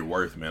to know your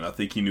worth, man. I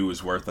think he knew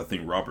his worth. I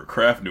think Robert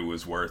Kraft knew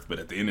his worth. But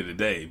at the end of the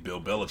day,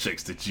 Bill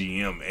Belichick's the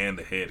GM and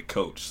the head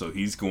coach, so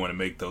he's going to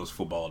make those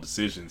football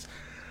decisions.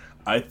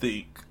 I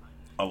think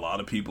a lot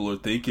of people are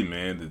thinking,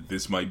 man, that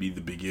this might be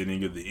the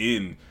beginning of the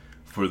end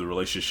for the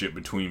relationship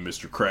between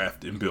Mr.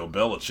 Kraft and Bill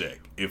Belichick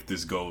if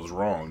this goes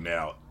wrong.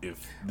 Now,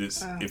 if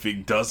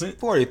it doesn't,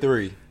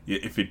 43. yeah,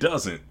 if it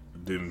doesn't,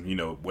 then,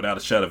 without a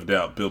shadow of a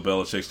doubt, Bill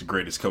Belichick's the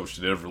greatest coach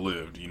that ever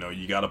lived.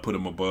 You got to put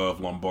him above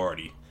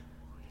Lombardi.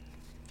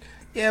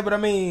 Yeah, but I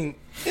mean,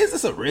 is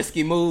this a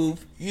risky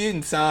move? You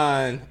didn't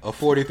sign a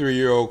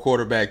 43-year-old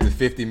quarterback to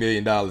 $50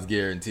 million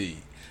guaranteed.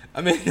 I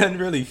mean, it doesn't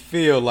really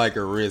feel like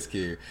a risk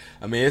here.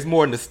 I mean, it's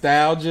more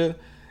nostalgia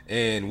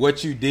and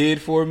what you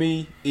did for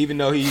me, even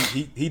though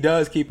he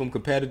does keep them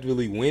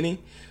competitively winning.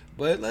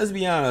 But let's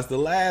be honest, the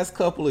last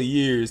couple of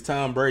years,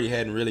 Tom Brady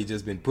hadn't really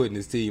just been putting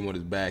his team on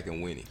his back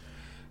and winning.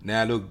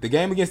 Now, the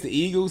game against the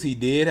Eagles, he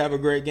did have a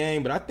great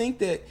game, but I think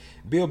that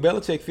Bill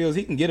Belichick feels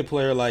he can get a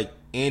player like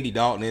Andy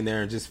Dalton in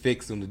there and just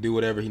fix him to do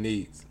whatever he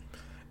needs.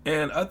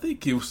 And I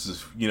think it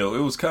was, it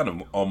was kind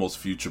of almost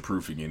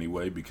future-proofing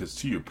anyway, because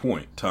to your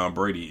point, Tom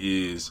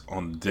Brady is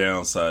on the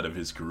downside of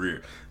his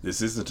career.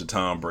 This isn't a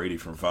Tom Brady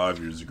from 5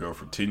 years ago,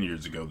 from 10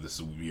 years ago. This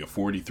will be a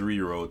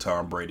 43-year-old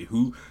Tom Brady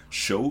who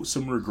showed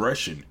some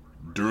regression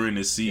during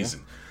this season.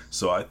 Yeah.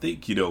 So I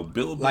think,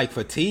 Bill... Like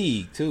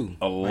fatigue, too.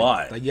 A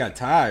lot. Like he got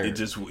tired.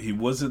 He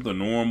wasn't the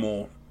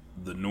normal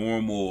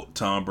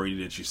Tom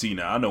Brady that you see.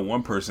 Now, I know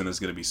one person that's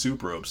going to be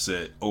super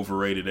upset,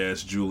 overrated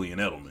as Julian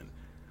Edelman.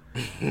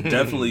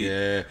 Definitely.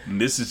 Yeah.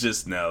 This is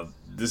just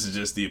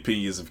the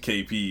opinions of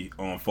KP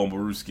on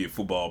Fumblerooski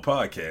Football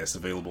Podcast,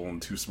 available on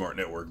Too Smart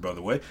Network, by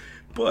the way.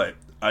 But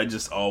I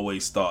just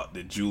always thought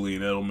that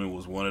Julian Edelman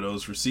was one of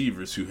those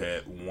receivers who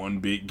had one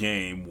big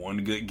game,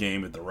 one good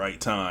game at the right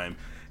time.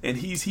 And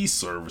he's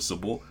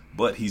serviceable,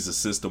 but he's a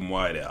system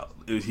wideout.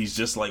 He's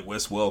just like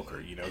Wes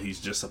Welker,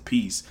 he's just a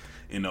piece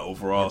in the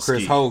overall Chris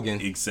scheme. Hogan.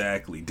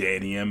 Exactly.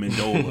 Danny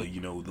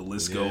Amendola, the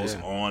list goes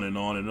on and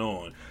on and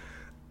on.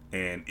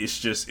 And it's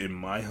just, in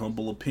my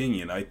humble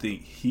opinion, I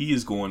think he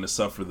is going to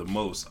suffer the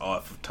most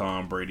off of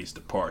Tom Brady's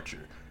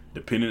departure,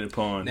 depending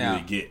upon who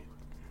they get.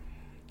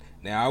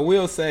 Now, I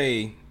will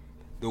say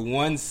the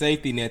one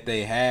safety net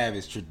they have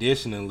is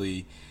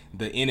traditionally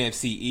the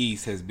NFC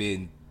East has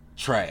been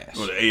trash.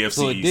 Well, the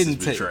AFC East has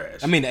been trash.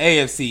 I mean, the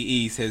AFC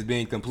East has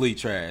been complete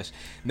trash.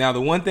 Now,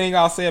 the one thing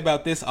I'll say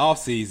about this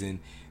offseason,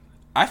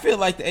 I feel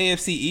like the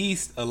AFC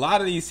East, a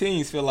lot of these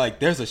teams feel like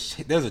there's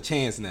a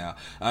chance now.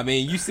 I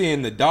mean, you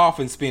seeing the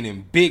Dolphins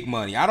spending big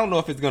money. I don't know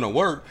if it's going to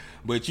work,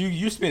 but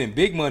you're spending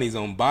big monies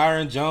on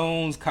Byron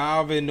Jones,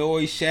 Kyle Van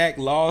Noy, Shaq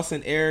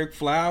Lawson, Eric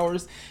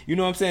Flowers. You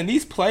know what I'm saying?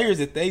 These players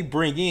that they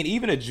bring in,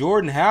 even a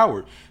Jordan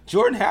Howard.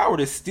 Jordan Howard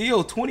is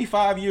still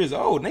 25 years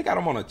old, and they got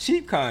him on a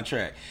cheap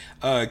contract.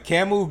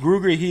 Camu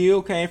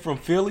Grugier-Hill came from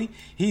Philly.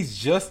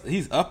 He's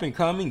up and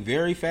coming,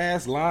 very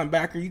fast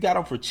linebacker. You got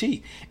him for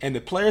cheap. And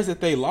the players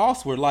that they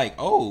lost were like,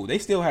 oh, they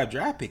still have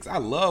draft picks. I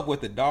love what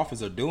the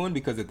Dolphins are doing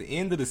because at the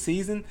end of the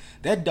season,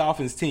 that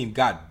Dolphins team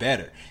got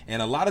better.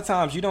 And a lot of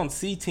times you don't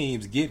see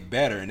teams get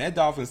better. And that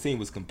Dolphins team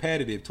was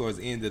competitive towards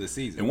the end of the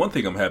season. And one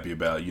thing I'm happy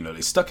about,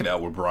 they stuck it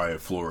out with Brian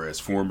Flores,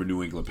 former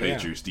New England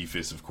Patriots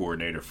defensive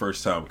coordinator,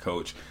 first-time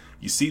coach.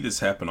 You see this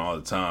happen all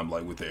the time,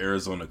 like with the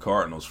Arizona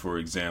Cardinals, for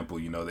example.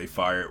 They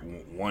fired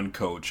one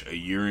coach a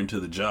year into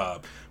the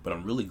job, but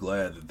I'm really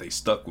glad that they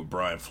stuck with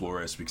Brian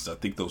Flores because I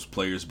think those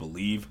players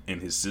believe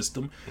in his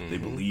system. Mm-hmm. They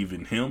believe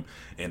in him,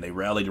 and they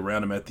rallied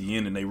around him at the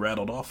end, and they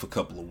rattled off a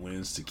couple of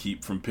wins to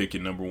keep from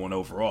picking number one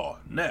overall.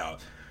 Now,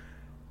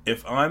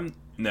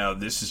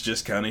 this is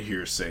just kind of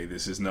hearsay.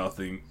 This is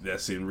nothing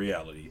that's in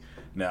reality.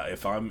 Now,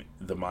 if I'm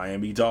the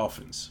Miami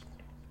Dolphins,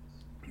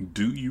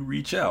 do you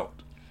reach out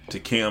to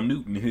Cam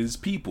Newton and his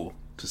people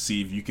to see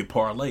if you could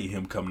parlay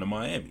him come to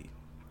Miami?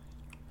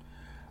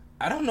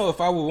 I don't know if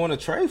I would want to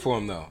trade for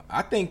him though.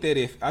 I think that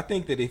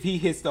if he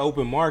hits the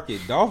open market,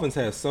 Dolphins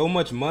have so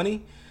much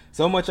money,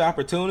 so much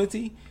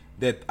opportunity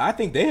that I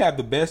think they have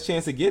the best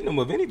chance of getting him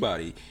of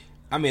anybody.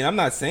 I mean, I'm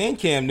not saying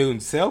Cam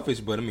Newton's selfish,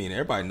 but I mean,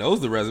 everybody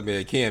knows the resume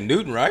of Cam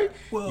Newton, right?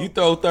 Well, you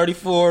throw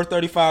 34,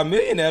 35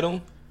 million at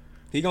him,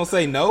 he gonna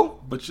say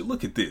no? But you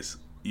look at this.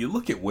 You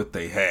look at what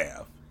they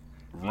have.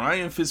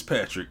 Ryan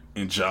Fitzpatrick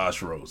and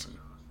Josh Rosen.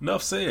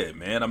 Enough said,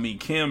 man. I mean,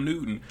 Cam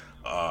Newton,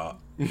 a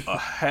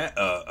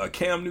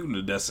Cam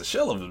Newton that's a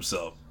shell of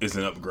himself is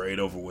an upgrade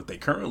over what they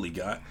currently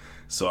got.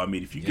 So, I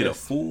mean, if you get a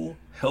full,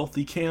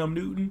 healthy Cam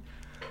Newton,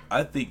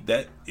 I think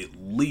that at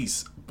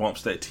least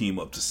bumps that team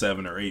up to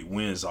 7 or 8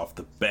 wins off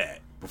the bat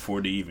before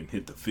they even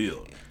hit the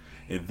field.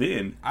 And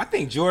then I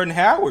think Jordan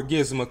Howard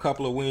gives them a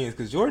couple of wins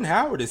because Jordan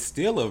Howard is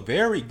still a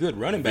very good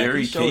running back.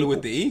 He showed it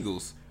with the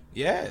Eagles.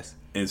 Yes.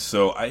 And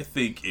so I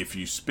think if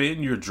you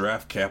spend your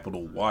draft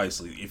capital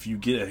wisely, if you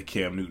get a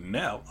Cam Newton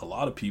now, a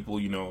lot of people,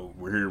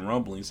 we're hearing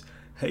rumblings,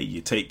 hey,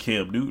 you take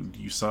Cam Newton,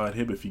 you sign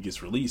him if he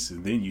gets released,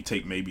 and then you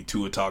take maybe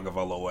Tua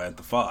Tagovailoa at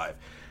the 5.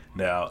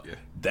 Now,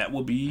 that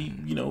will be,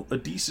 a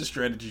decent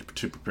strategy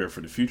to prepare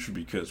for the future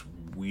because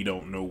we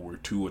don't know where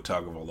Tua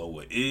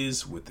Tagovailoa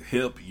is with the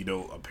hip.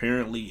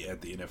 Apparently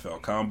at the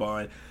NFL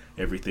Combine,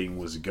 everything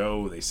was a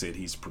go. They said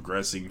he's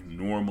progressing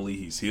normally,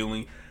 he's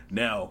healing.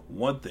 Now,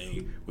 one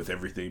thing, with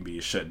everything being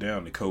shut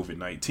down to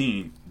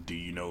COVID-19, do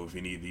you know if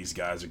any of these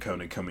guys are going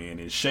to come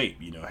in shape?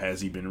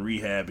 Has he been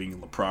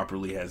rehabbing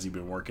properly? Has he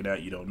been working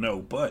out? You don't know.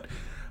 But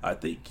I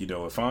think,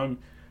 if I'm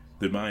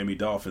the Miami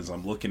Dolphins,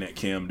 I'm looking at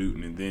Cam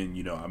Newton, and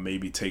then, I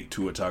maybe take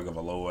Tua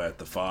Tagovailoa at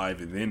the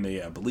 5, and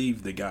then I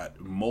believe they got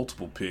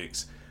multiple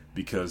picks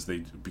because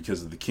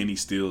of the Kenny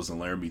Stills and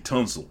Laramie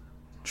Tunsil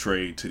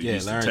trade to the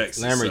Houston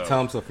Texans. Laramie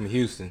Tunsil from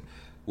Houston.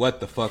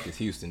 What the fuck is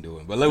Houston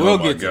doing? But we'll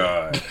get to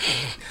that.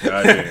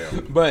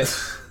 Goddamn.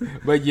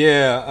 but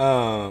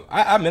yeah,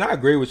 I mean, I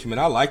agree with you, man.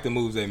 I like the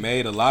moves they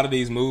made. A lot of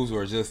these moves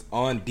were just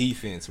on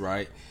defense,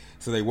 right?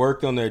 So they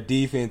worked on their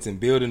defense and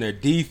building their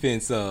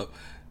defense up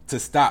to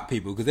stop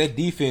people because that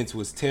defense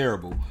was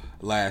terrible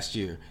last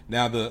year.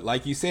 Now,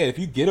 like you said, if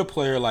you get a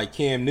player like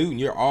Cam Newton,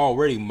 you're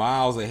already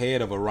miles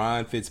ahead of a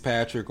Ryan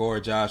Fitzpatrick or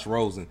a Josh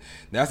Rosen.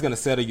 That's going to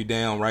settle you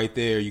down right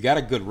there. You got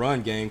a good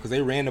run game because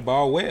they ran the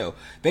ball well.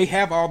 They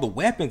have all the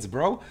weapons,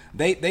 bro.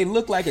 They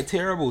look like a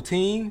terrible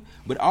team,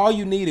 but all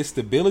you need is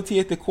stability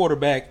at the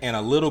quarterback and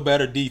a little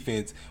better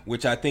defense,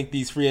 which I think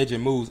these free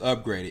agent moves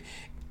upgraded.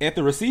 At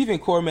the receiving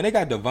corps, man, they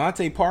got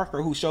Devontae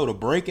Parker, who showed a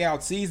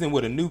breakout season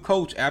with a new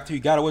coach after he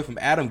got away from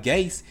Adam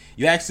Gase.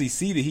 You actually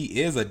see that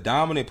he is a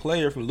dominant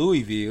player from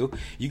Louisville.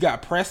 You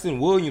got Preston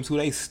Williams, who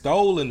they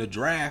stole in the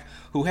draft,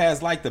 who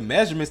has, like, the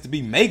measurements to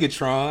be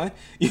Megatron.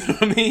 You know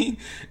what I mean?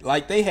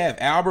 Like, they have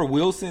Albert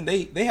Wilson.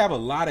 They have a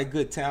lot of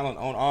good talent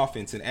on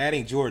offense, and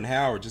adding Jordan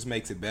Howard just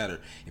makes it better.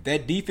 If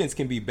that defense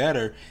can be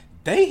better,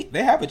 they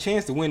have a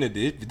chance to win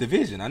the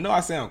division. I know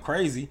I sound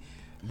crazy,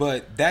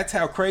 but that's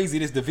how crazy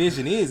this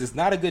division is. It's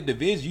not a good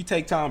division. You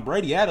take Tom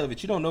Brady out of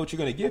it, you don't know what you're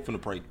going to get from the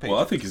Patriots. Well,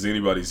 I think it's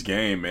anybody's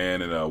game,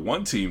 man. And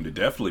one team that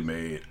definitely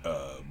made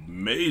a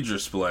major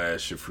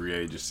splash of free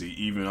agency,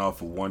 even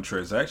off of one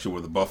transaction, were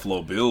the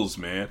Buffalo Bills,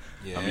 man.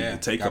 Yeah, I mean, to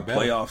take a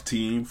playoff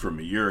team from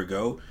a year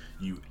ago,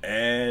 you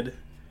add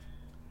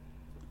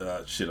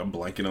I'm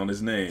blanking on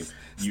his name.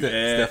 You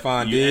add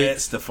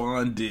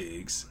Stephon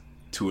Diggs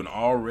to an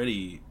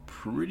already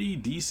pretty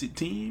decent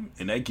team,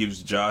 and that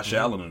gives Josh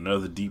Allen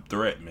another deep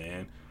threat,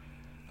 man.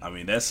 I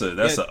mean, that's an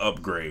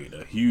upgrade,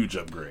 a huge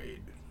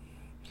upgrade.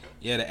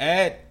 Yeah, to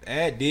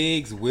add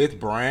Diggs with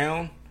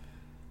Brown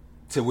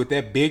with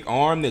that big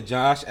arm that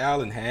Josh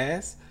Allen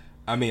has,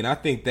 I mean, I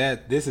think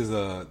that this is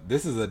a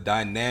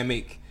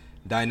dynamic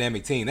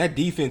team. That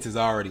defense is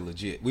already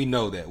legit. We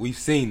know that. We've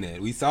seen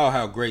that. We saw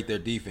how great their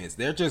defense.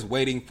 They're just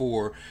waiting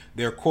for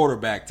their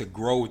quarterback to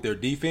grow with their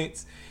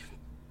defense.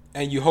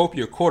 And you hope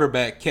your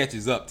quarterback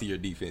catches up to your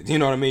defense. You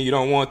know what I mean? You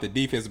don't want the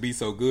defense to be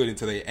so good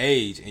until they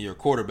age and your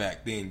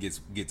quarterback then gets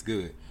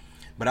good.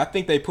 But I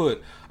think they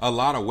put a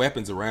lot of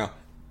weapons around.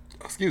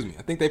 I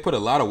think they put a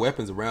lot of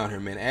weapons around here,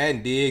 man.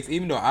 Adding Diggs,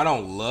 even though I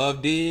don't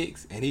love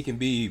Diggs and he can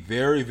be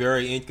very,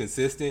 very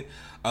inconsistent,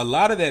 a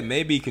lot of that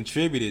may be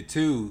contributed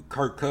to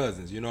Kirk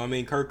Cousins. You know what I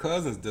mean? Kirk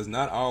Cousins does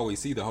not always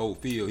see the whole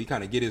field. He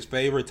kind of get his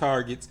favorite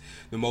targets,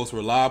 the most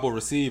reliable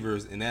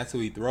receivers, and that's who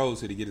he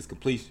throws to get his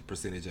completion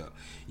percentage up.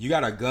 You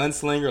got a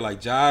gunslinger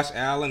like Josh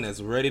Allen that's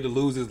ready to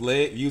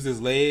use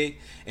his leg,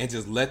 and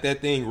just let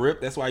that thing rip.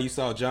 That's why you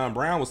saw John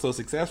Brown was so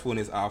successful in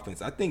his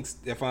offense. I think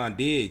Stephon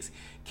Diggs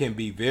can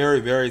be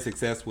very, very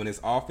successful in his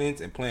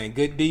offense and playing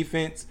good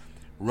defense,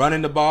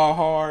 running the ball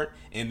hard,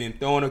 and then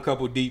throwing a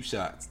couple deep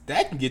shots.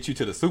 That can get you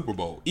to the Super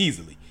Bowl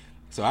easily.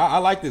 So I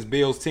like this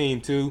Bills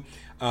team too.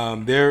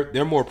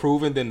 They're more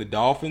proven than the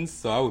Dolphins,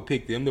 so I would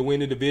pick them to win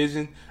the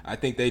division. I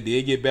think they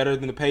did get better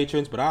than the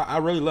Patriots, but I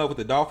really love what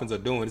the Dolphins are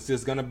doing. It's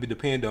just going to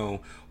depend on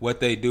what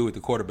they do with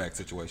the quarterback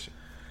situation.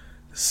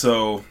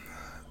 So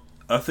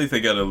I think they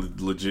got a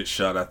legit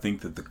shot. I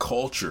think that the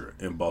culture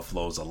in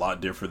Buffalo is a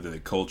lot different than the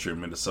culture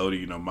in Minnesota.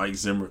 You know, Mike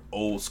Zimmer,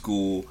 old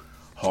school,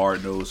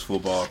 hard-nosed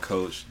football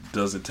coach,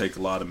 doesn't take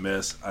a lot of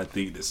mess. I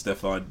think that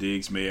Stephon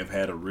Diggs may have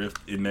had a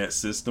rift in that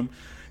system.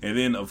 And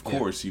then, of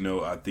course, you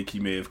know, I think he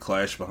may have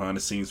clashed behind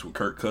the scenes with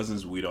Kirk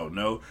Cousins. We don't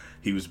know.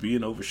 He was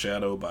being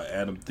overshadowed by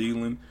Adam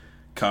Thielen,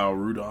 Kyle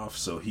Rudolph,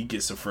 so he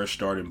gets a fresh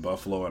start in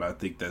Buffalo, and I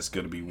think that's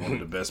going to be one of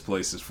the best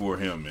places for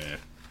him, man.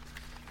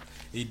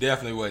 He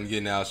definitely wasn't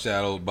getting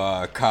outshadowed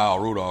by Kyle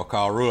Rudolph.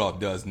 Kyle Rudolph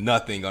does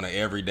nothing on an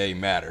everyday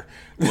matter.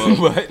 Well,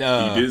 but,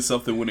 he did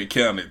something when it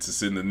counted to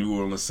send the New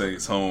Orleans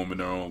Saints home in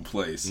their own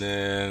place.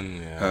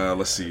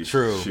 Let's see.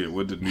 True. Shit,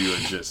 what did New York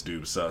Jets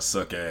do besides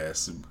suck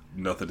ass?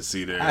 Nothing to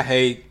see there. I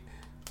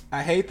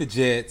hate the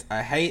Jets.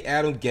 I hate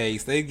Adam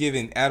Gase. They've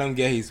given Adam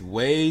Gase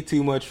way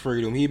too much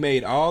freedom. He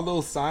made all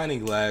those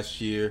signings last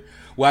year.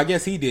 Well, I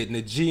guess he didn't,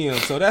 the GM.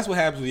 So that's what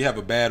happens when you have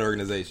a bad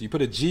organization. You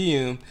put a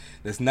GM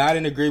that's not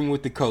in agreement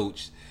with the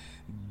coach.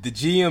 The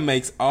GM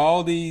makes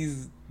all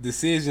these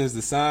decisions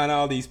to sign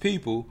all these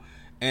people,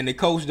 and the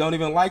coach don't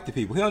even like the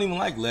people. He don't even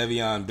like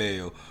Le'Veon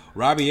Bell.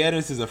 Robbie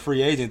Anderson is a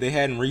free agent. They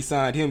hadn't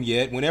re-signed him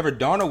yet. Whenever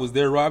Darnold was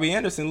there, Robbie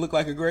Anderson looked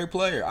like a great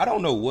player. I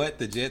don't know what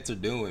the Jets are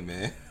doing,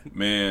 man.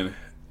 Man,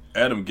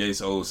 Adam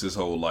Gase owes his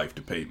whole life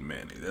to Peyton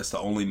Manning. That's the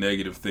only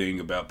negative thing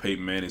about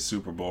Peyton Manning's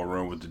Super Bowl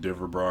run with the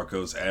Denver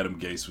Broncos. Adam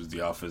Gase was the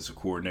offensive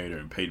coordinator,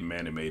 and Peyton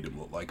Manning made him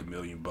look like $1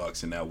 million,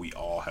 and now we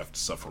all have to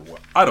suffer. Well,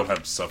 I don't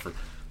have to suffer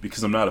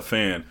because I'm not a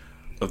fan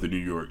of the New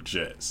York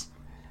Jets.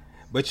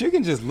 But you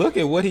can just look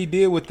at what he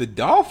did with the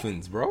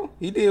Dolphins, bro.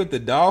 He did with the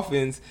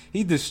Dolphins.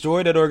 He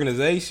destroyed that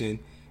organization.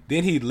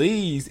 Then he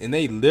leaves, and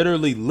they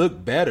literally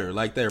look better.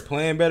 Like, they're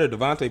playing better.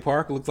 Devontae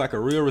Parker looks like a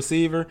real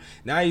receiver.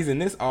 Now he's in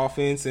this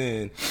offense,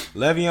 and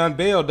Le'Veon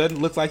Bell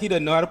looks like he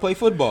doesn't know how to play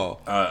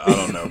football. I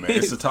don't know, man.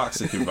 It's a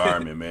toxic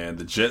environment, man.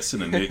 The Jets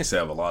and the Knicks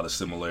have a lot of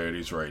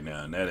similarities right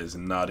now, and that is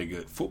not a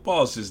good –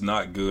 football is just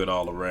not good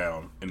all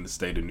around in the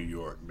state of New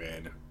York,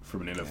 man,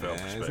 from an NFL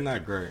perspective. It's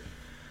not great.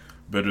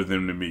 Better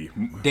than to me.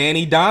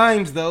 Danny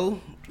Dimes,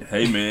 though.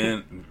 Hey,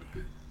 man.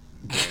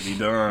 Danny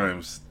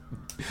Dimes.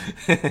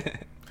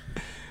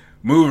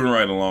 Moving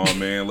right along,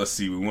 man. Let's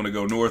see. We want to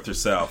go north or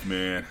south,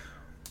 man?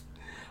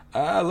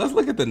 Let's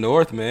look at the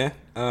north, man.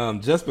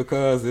 Just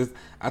because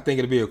I think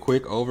it'll be a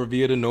quick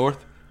overview of the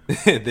north.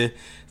 There's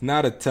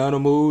not a ton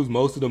of moves.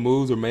 Most of the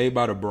moves were made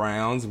by the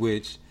Browns,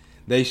 which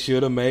they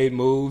should have made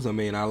moves. I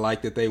mean, I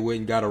like that they went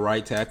and got a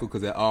right tackle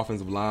because that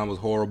offensive line was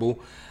horrible.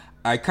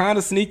 I kind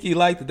of sneaky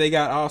like that they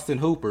got Austin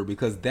Hooper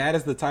because that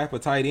is the type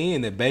of tight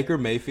end that Baker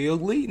Mayfield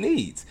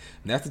needs.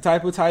 And that's the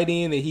type of tight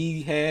end that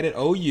he had at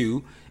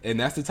OU, and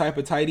that's the type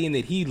of tight end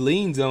that he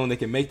leans on that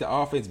can make the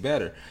offense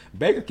better.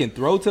 Baker can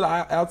throw to the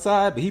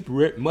outside, but he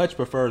much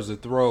prefers to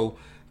throw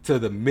to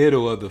the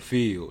middle of the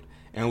field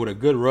and with a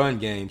good run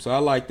game. So I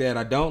like that.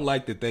 I don't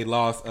like that they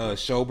lost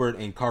Schobert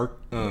and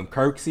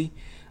Kirksey.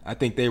 I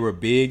think they were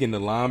big in the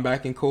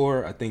linebacking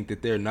core. I think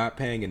that they're not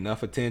paying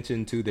enough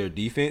attention to their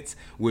defense,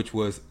 which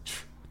was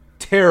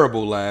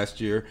terrible last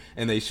year,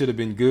 and they should have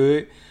been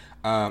good.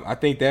 I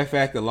think that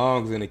fact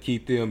alone is going to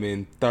keep them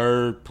in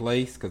third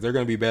place because they're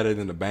going to be better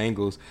than the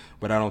Bengals,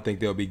 but I don't think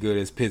they'll be good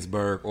as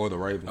Pittsburgh or the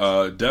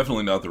Ravens.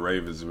 Definitely not the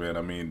Ravens, man.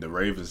 I mean, the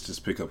Ravens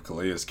just pick up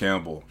Calais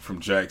Campbell from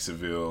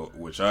Jacksonville,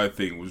 which I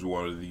think was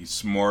one of the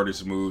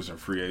smartest moves in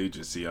free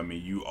agency. I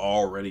mean, you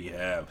already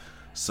have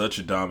such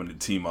a dominant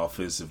team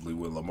offensively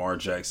with Lamar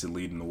Jackson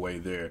leading the way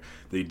there.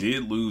 They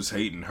did lose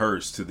Hayden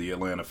Hurst to the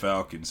Atlanta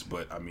Falcons,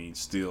 but, I mean,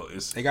 still,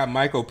 they got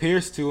Michael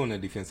Pierce, too, on the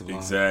defensive line.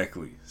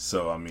 Exactly.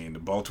 So, I mean, the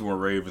Baltimore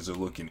Ravens are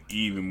looking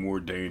even more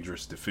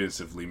dangerous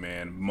defensively,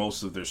 man.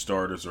 Most of their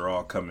starters are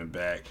all coming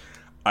back.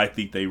 I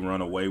think they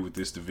run away with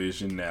this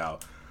division. Now,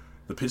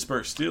 the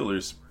Pittsburgh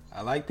Steelers,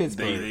 I like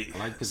Pittsburgh.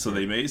 So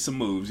they made some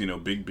moves. You know,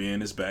 Big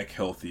Ben is back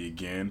healthy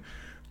again.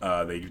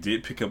 They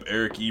did pick up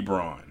Eric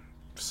Ebron.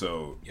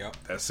 So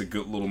That's a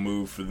good little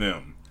move for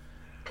them.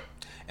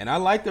 And I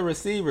like the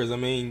receivers. I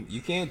mean, you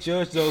can't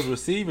judge those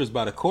receivers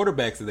by the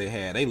quarterbacks that they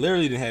had. They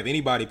literally didn't have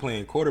anybody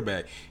playing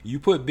quarterback. You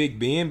put Big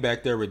Ben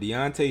back there with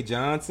Deontay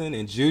Johnson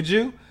and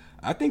Juju,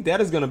 I think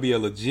that is going to be a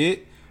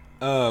legit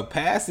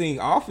passing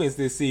offense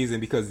this season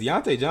because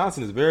Deontay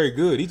Johnson is very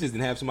good. He just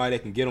didn't have somebody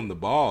that can get him the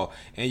ball.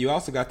 And you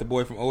also got the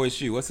boy from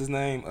OSU. What's his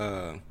name?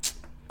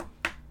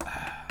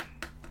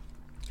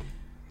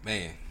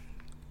 Man.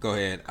 Go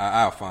ahead.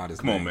 I'll find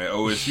his name. Come on, man.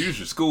 OSU's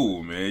your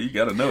school, man. You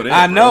got to know that.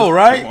 I know,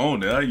 right? Come on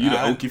now. You the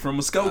Okie from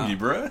Muskogee,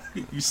 bro.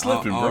 You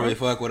slipping, bro. I don't really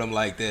fuck with him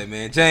like that,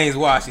 man. James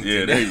Washington.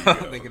 Yeah, there you go.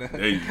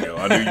 There you go.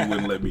 I knew you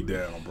wouldn't let me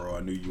down, bro.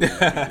 I knew you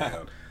wouldn't let me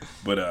down.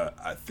 But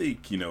I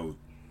think,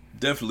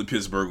 definitely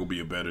Pittsburgh will be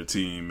a better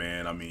team,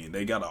 man. I mean,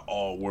 they got an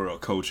all-world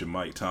coach in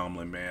Mike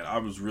Tomlin, man. I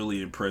was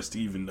really impressed,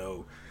 even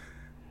though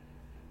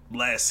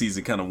last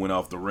season kind of went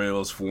off the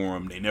rails for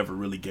them. They never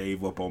really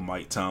gave up on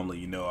Mike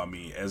Tomlin. I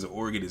mean, as an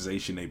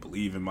organization, they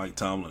believe in Mike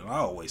Tomlin. I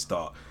always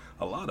thought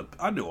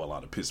I know a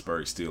lot of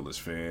Pittsburgh Steelers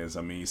fans.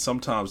 I mean,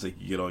 sometimes they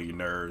can get on your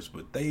nerves,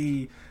 but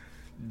they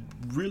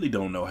really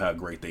don't know how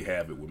great they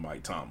have it with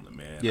Mike Tomlin,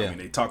 man. Yeah, I mean,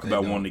 they talk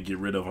about wanting to get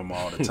rid of him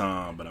all the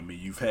time, but I mean,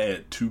 you've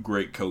had two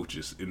great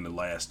coaches in the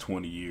last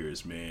 20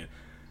 years, man.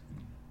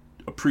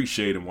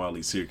 Appreciate him while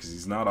he's here because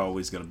he's not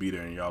always going to be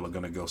there and y'all are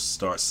going to go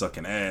start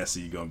sucking ass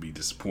and you're going to be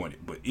disappointed.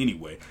 But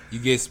anyway. You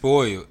get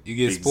spoiled.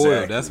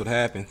 Spoiled. That's what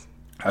happens.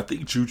 I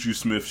think Juju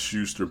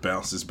Smith-Schuster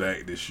bounces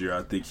back this year.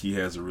 I think he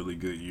has a really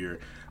good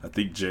year. I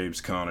think James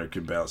Conner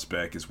can bounce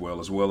back as well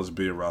as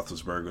Ben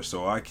Roethlisberger.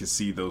 So I can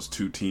see those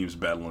two teams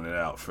battling it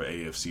out for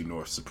AFC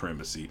North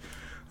supremacy.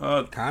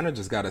 Conner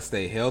just got to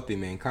stay healthy,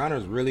 man.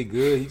 Conner's really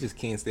good. He just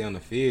can't stay on the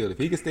field. If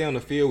he could stay on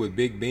the field with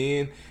Big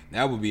Ben,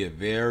 that would be a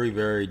very,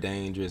 very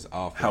dangerous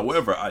offense.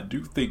 However, I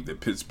do think that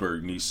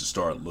Pittsburgh needs to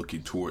start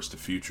looking towards the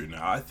future.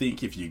 Now, I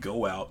think if you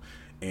go out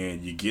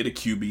and you get a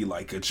QB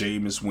like a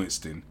Jameis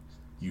Winston,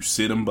 you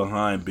sit him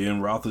behind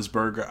Ben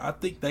Roethlisberger, I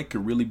think that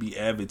could really be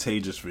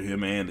advantageous for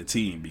him and the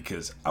team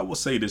because I will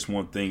say this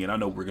one thing, and I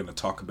know we're going to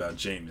talk about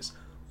Jameis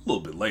a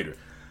little bit later,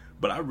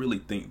 But I really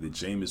think that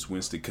Jameis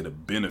Winston could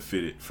have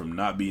benefited from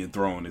not being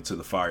thrown into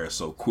the fire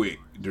so quick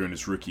during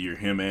his rookie year,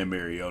 him and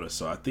Mariota.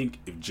 So I think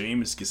if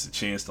Jameis gets a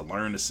chance to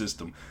learn the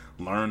system,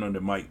 learn under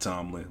Mike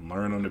Tomlin,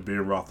 learn under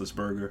Ben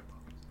Roethlisberger,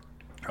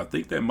 I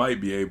think that might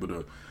be able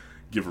to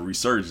give a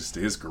resurgence to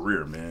his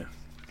career, man.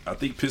 I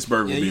think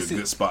Pittsburgh will be a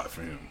good spot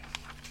for him.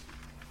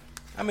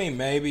 I mean,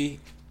 maybe.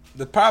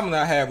 The problem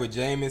I have with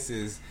Jameis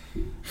is,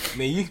 I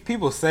mean,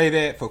 people say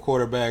that for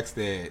quarterbacks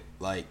that,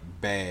 like,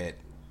 bad.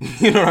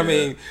 You know what I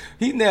mean?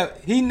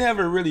 He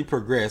never really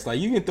progressed. Like,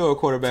 you can throw a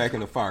quarterback in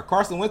the fire.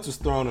 Carson Wentz was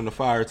thrown in the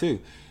fire too.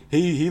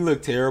 He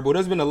looked terrible.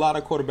 There's been a lot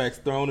of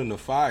quarterbacks thrown in the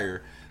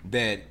fire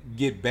that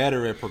get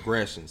better at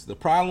progressions. The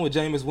problem with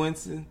Jameis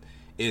Winston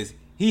is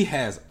he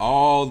has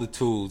all the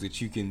tools that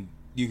you can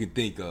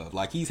think of.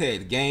 Like, he's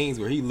had games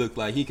where he looked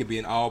like he could be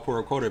an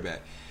all-pro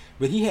quarterback,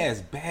 but he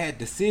has bad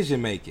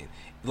decision making.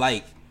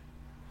 Like,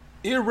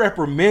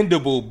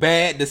 irrepressible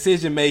bad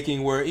decision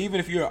making where even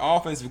if you're an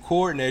offensive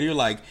coordinator, you're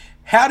like,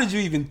 how did you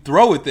even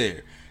throw it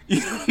there?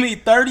 You know what I mean?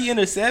 30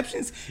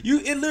 interceptions?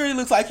 It literally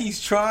looks like he's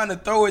trying to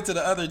throw it to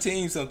the other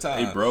team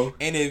sometimes. Hey, bro.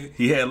 And if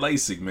he had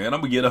LASIK, man.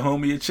 I'm going to get a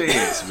homie a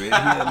chance, man. He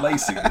had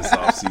LASIK this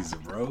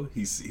offseason, bro.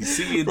 He's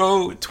seeing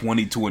with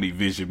 20/20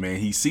 vision, man.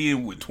 He's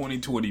seeing with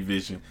 20/20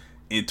 vision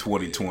in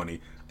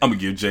 2020. I'm going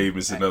to give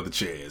Jameis another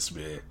chance,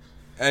 man.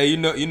 Hey, you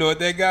know what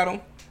that got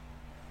him?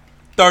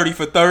 30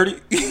 for 30.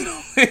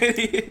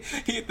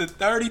 He hit the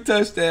 30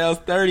 touchdowns,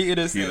 30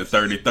 interceptions. He hit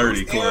the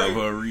 30-30 club,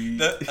 huh, Reed?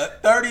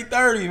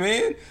 30-30,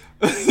 man.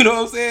 You know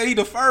what I'm saying? He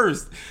the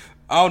first.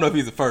 I don't know if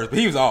he's the first, but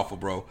he was awful,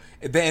 bro.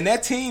 And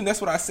that team, that's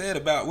what I said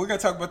about, we're going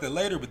to talk about that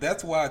later, but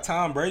that's why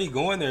Tom Brady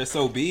going there is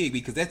so big,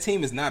 because that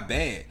team is not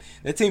bad.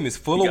 That team is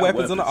full of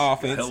weapons on the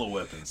offense. Hella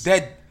weapons.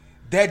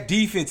 That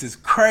defense is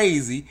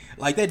crazy.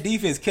 Like, that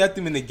defense kept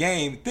them in the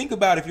game. Think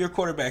about if your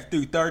quarterback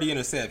threw 30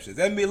 interceptions.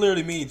 That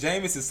literally means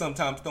Jameis is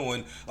sometimes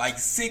throwing like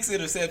 6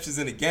 interceptions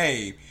in a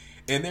game,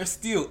 and they're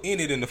still in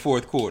it in the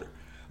fourth quarter.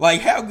 Like,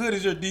 how good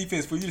is your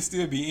defense for you to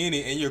still be in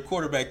it and your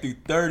quarterback threw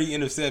 30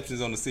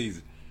 interceptions on the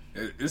season?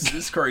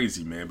 It's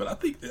crazy, man. But I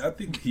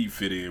think he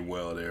fit in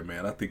well there,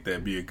 man. I think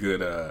that'd be a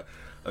good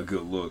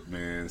look,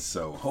 man.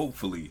 So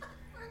hopefully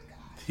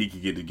he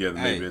can get together.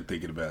 Maybe they're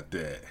thinking about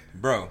that,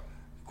 bro.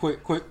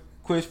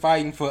 Quit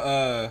fighting for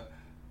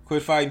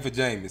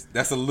Jameis.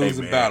 That's a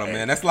losing battle,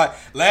 man. That's like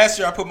last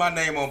year I put my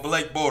name on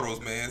Blake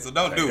Bortles, man. So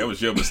don't do it. That was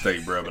your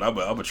mistake, bro. But I'm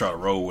gonna try to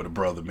roll with a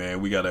brother,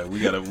 man. We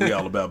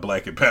all about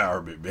black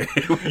empowerment, man.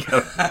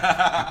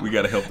 we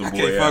gotta help the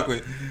boy out.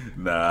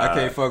 I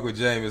can't fuck with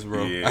Jameis,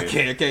 bro. Yeah.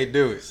 I can't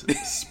do it.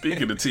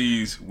 Speaking of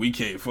teams, we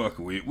can't fuck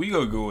with. We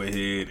gonna go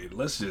ahead and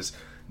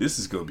this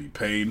is gonna be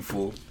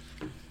painful.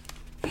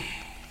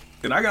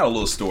 And I got a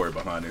little story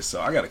behind this.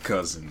 So I got a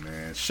cousin,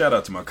 man. Shout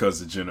out to my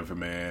cousin Jennifer,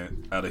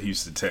 man, out of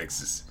Houston,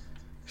 Texas.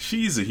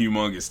 She's a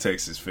humongous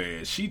Texas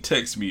fan. She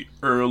texted me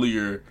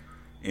earlier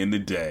in the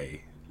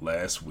day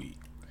last week,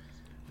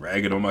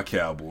 ragging on my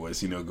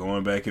Cowboys,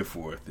 going back and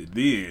forth. And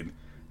then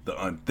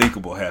the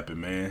unthinkable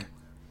happened, man.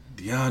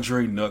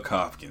 DeAndre Nuck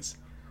Hopkins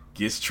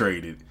gets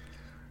traded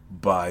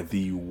by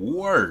the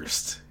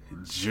worst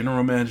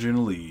general manager in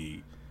the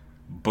league,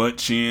 butt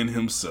chin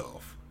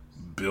himself,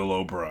 Bill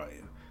O'Brien.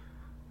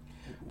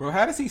 Bro,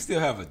 how does he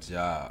still have a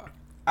job?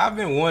 I've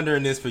been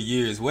wondering this for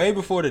years. Way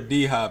before the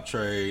D-Hop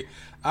trade,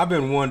 I've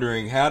been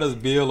wondering, how does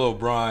Bill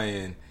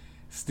O'Brien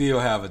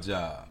still have a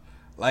job?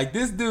 Like,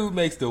 this dude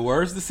makes the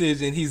worst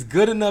decision. He's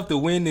good enough to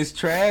win this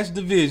trash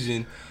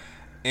division,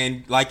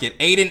 and like at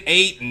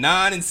 8-8,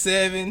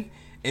 9-7,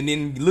 and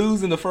then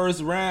lose in the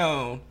first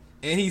round,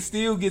 and he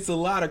still gets a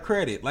lot of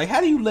credit. Like,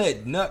 how do you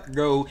let Nuck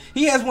go?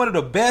 He has one of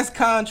the best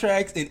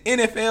contracts in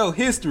NFL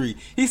history.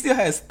 He still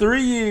has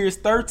 3 years,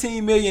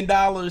 $13 million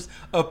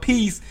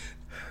apiece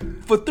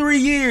for 3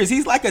 years.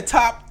 He's like a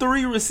top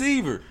 3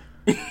 receiver.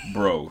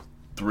 Bro,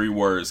 3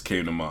 words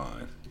came to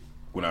mind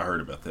when I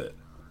heard about that.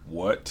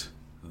 What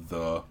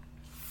the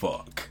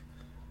fuck?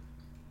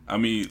 I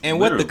mean, and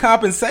what the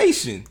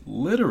compensation?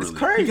 Literally. It's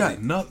crazy. You got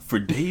Nuck for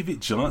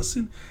David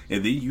Johnson,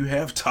 and then you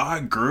have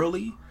Todd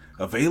Gurley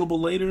available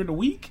later in the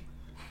week.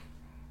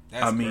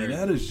 That's crazy.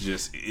 That is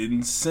just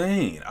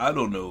insane. I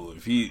don't know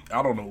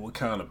what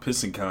kind of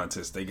pissing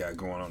contest they got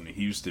going on in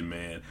Houston,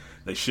 man.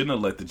 They shouldn't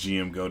have let the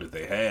GM go that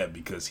they had,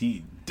 because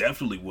he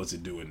definitely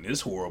wasn't doing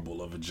this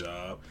horrible of a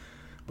job.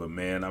 But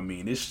man,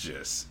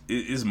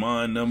 it's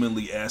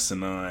mind-numbingly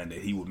asinine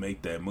that he would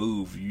make that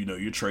move.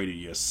 You're trading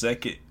your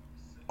second,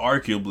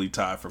 arguably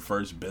tied for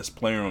first best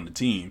player on the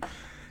team.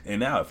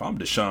 And now, if I'm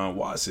Deshaun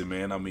Watson,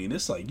 man,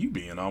 it's like you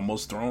being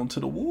almost thrown to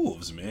the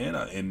wolves, man.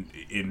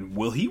 And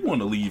will he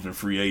want to leave in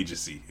free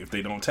agency if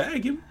they don't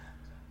tag him?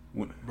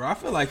 Bro, I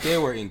feel like they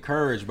were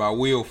encouraged by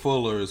Will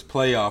Fuller's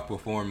playoff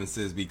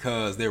performances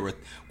because there were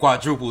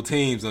quadruple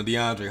teams on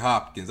DeAndre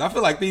Hopkins. I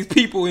feel like these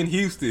people in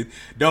Houston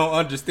don't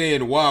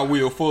understand why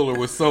Will Fuller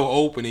was so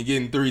open and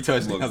getting 3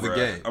 touchdowns a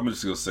game. I'm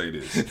just going to say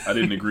this. I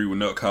didn't agree with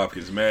Nuck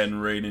Hopkins' Madden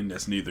rating.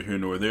 That's neither here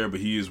nor there, but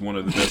he is one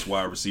of the best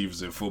wide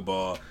receivers in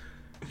football.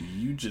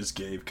 You just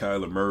gave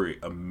Kyler Murray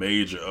a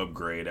major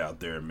upgrade out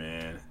there,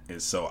 man.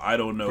 And so I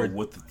don't know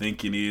what the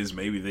thinking is.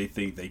 Maybe they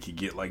think they could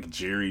get like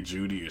Jerry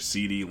Jeudy or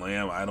CeeDee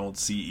Lamb. I don't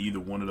see either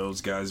one of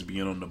those guys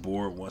being on the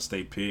board once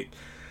they pick.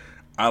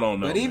 I don't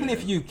know. But even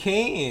if you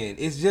can,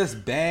 it's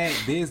just bad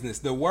business.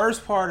 The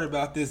worst part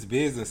about this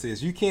business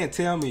is you can't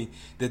tell me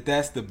that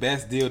that's the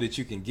best deal that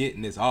you can get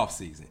in this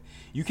offseason.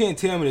 You can't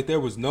tell me that there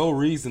was no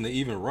reason to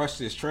even rush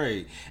this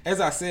trade. As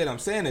I said, I'm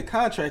saying the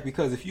contract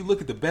because if you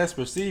look at the best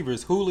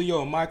receivers,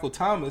 Julio and Michael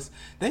Thomas,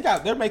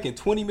 they're making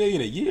 $20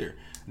 million a year.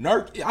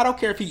 Nurk, I don't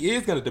care if he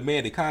is going to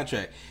demand a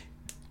contract.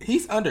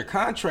 He's under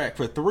contract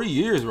for 3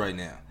 years right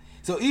now.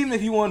 So even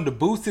if you wanted to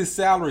boost his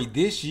salary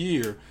this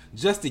year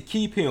just to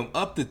keep him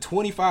up to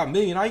 $25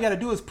 million, all you got to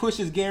do is push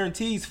his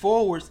guarantees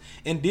forwards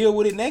and deal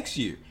with it next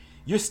year.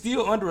 You're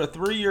still under a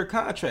 3-year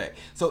contract.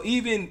 So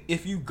even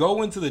if you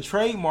go into the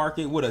trade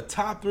market with a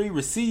top 3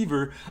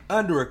 receiver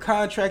under a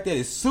contract that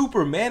is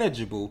super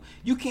manageable,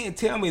 you can't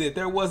tell me that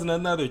there wasn't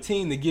another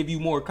team to give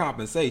you more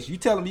compensation. You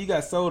telling me you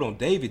got sold on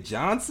David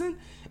Johnson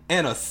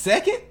and a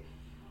second?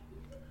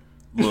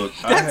 Look,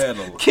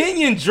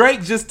 Kenyon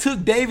Drake just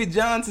took David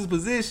Johnson's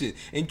position,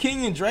 and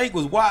Kenyon Drake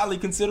was widely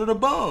considered a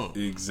bum.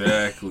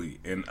 Exactly.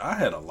 And I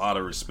had a lot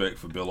of respect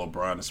for Bill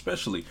O'Brien,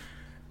 especially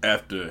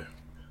after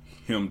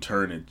him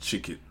turning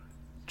chicken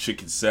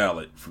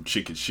salad from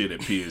chicken shit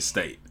at Penn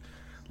State.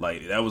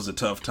 Like, that was a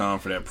tough time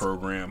for that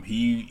program.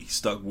 He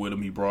stuck with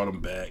him. He brought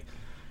him back.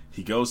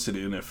 He goes to the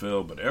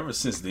NFL, but ever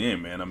since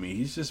then, man, I mean,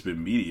 he's just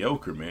been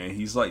mediocre, man.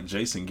 He's like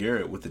Jason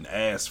Garrett with an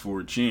ass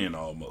for a chin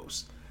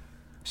almost.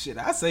 Shit,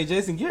 I say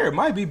Jason Garrett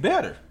might be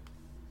better.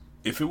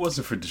 If it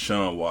wasn't for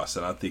Deshaun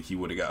Watson, I think he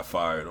would have got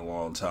fired a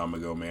long time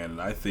ago, man.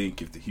 And I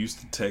think if the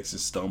Houston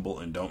Texans stumble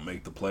and don't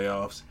make the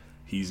playoffs,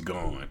 he's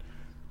gone.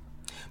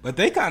 But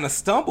they kind of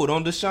stumbled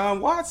on Deshaun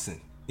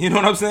Watson. You know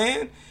what I'm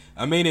saying?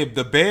 I mean, if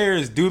the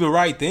Bears do the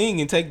right thing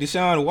and take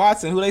Deshaun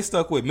Watson, who they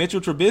stuck with?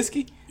 Mitchell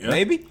Trubisky? Yeah.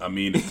 Maybe? I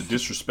mean, if the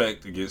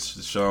disrespect against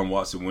Deshaun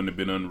Watson wouldn't have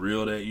been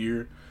unreal that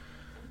year.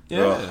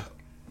 Yeah.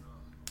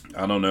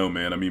 I don't know,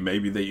 man. I mean,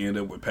 maybe they end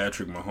up with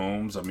Patrick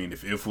Mahomes. I mean,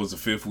 if was a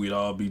fifth, we'd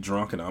all be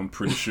drunk, and I'm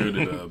pretty sure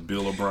that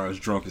Bill O'Brien's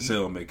drunk as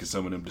hell making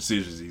some of them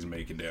decisions he's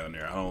making down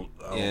there. I don't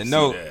see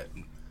that.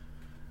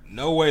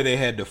 No way they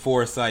had the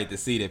foresight to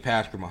see that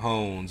Patrick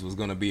Mahomes was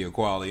going to be a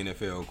quality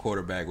NFL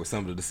quarterback with some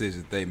of the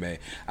decisions they made.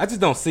 I just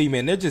don't see,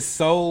 man. They're just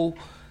so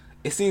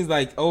 – it seems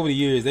like over the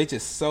years they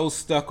just so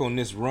stuck on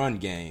this run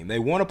game. They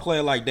want to play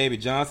like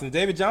David Johnson.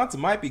 David Johnson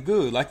might be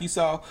good. Like you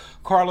saw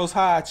Carlos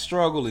Hyde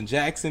struggle in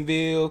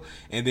Jacksonville,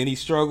 and then he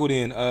struggled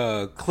in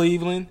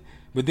Cleveland.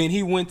 But then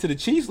he went to the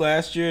Chiefs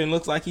last year and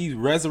looks like he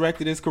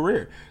resurrected his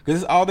career.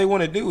 Because all they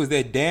want to do is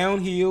that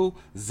downhill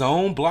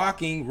zone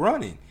blocking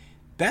running.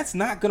 That's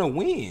not gonna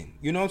win.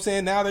 You know what I'm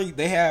saying? Now they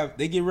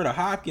get rid of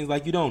Hopkins,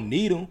 like you don't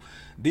need them.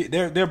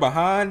 They're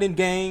behind in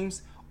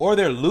games or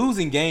they're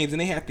losing games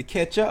and they have to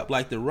catch up.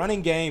 Like the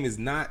running game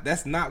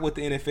that's not what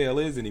the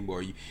NFL is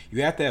anymore.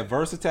 You have to have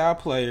versatile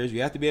players.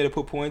 You have to be able to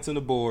put points on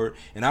the board.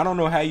 And I don't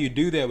know how you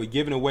do that with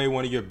giving away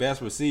one of your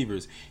best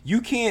receivers. You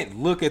can't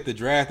look at the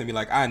draft and be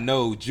like, I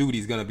know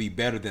Judy's gonna be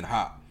better than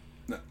Hop.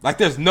 Like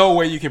there's no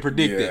way you can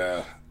predict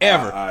it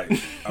ever.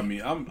 I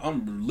mean,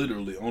 I'm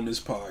literally on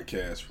this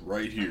podcast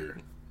right here.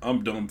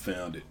 I'm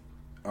dumbfounded.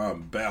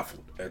 I'm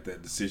baffled at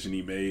that decision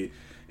he made.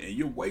 And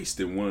you're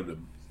wasting one of the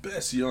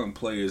best young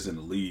players in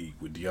the league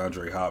with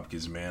DeAndre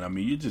Hopkins, man. I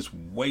mean, you're just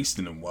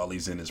wasting him while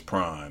he's in his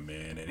prime,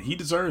 man. And he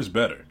deserves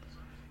better.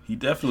 He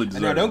definitely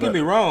deserves better. Now, don't get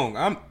me wrong.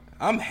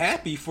 I'm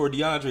happy for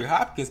DeAndre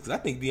Hopkins because I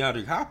think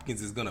DeAndre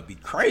Hopkins is going to be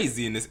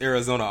crazy in this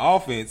Arizona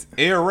offense.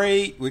 Air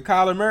raid with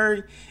Kyler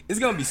Murray, it's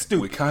going to be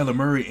stupid. With Kyler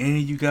Murray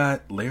and you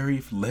got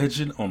Larry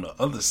Legend on the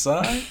other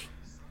side?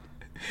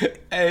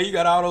 Hey, you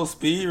got all those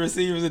speed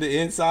receivers at the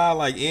inside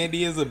like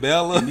Andy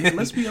Isabella. And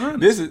let's be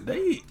honest,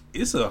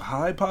 it's a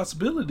high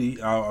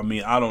possibility. I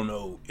mean, I don't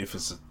know if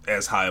it's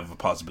as high of a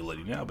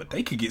possibility now, but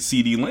they could get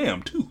CeeDee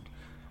Lamb too.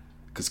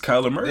 Because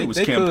Kyler Murray was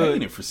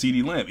campaigning for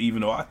CeeDee Lamb,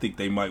 even though I think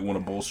they might want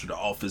to bolster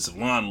the offensive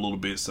line a little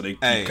bit so they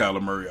keep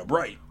Kyler Murray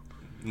upright.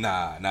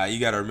 Nah, you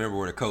got to remember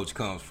where the coach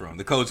comes from.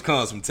 The coach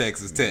comes from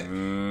Texas Tech. You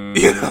know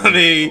what I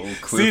mean?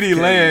 CeeDee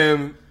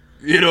Lamb,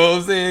 you know what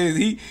I'm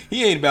saying?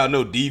 He ain't about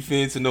no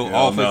defense and no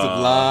offensive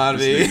line.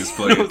 This nigga's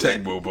playing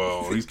Tecmo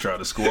Ball. He's trying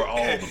to score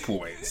all the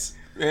points.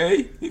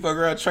 Hey, he fucking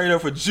around trade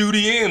up for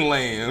Judy and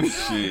Lamb.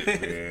 Shit,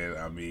 man.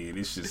 I mean,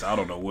 it's just, I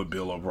don't know what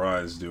Bill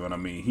O'Brien's doing. I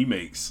mean, he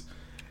makes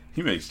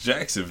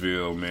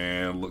Jacksonville,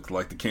 man, look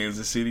like the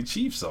Kansas City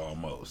Chiefs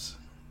almost.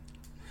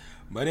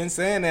 But in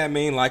saying that, I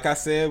mean, like I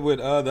said with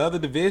the other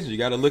division, you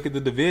got to look at the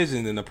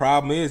division. And the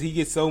problem is he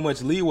gets so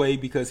much leeway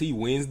because he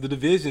wins the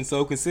division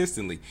so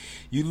consistently.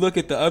 You look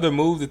at the other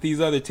moves that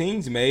these other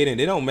teams made, and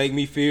they don't make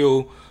me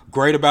feel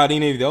great about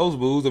any of those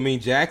moves. I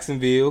mean,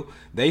 Jacksonville,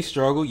 they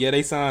struggled. Yeah,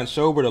 they signed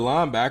Schobert, a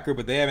linebacker,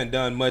 but they haven't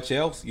done much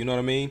else. You know what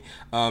I mean?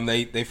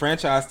 They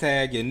franchise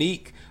tag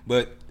Yannick,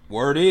 but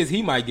word is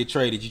he might get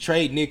traded. You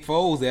trade Nick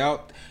Foles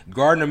out.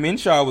 Gardner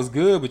Minshew was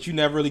good, but you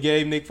never really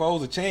gave Nick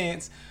Foles a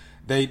chance.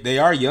 They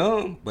are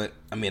young, but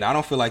I mean, I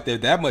don't feel like they're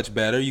that much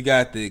better. You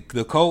got the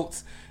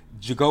Colts.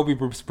 Jacoby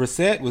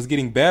Brissett was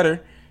getting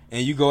better,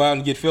 and you go out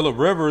and get Phillip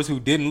Rivers, who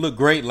didn't look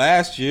great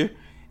last year,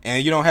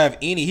 and you don't have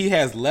any. He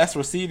has less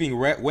receiving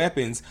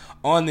weapons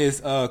on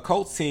this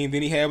Colts team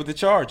than he had with the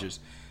Chargers.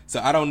 So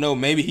I don't know.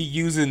 Maybe he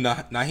using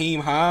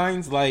Nyheim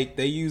Hines like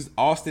they used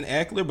Austin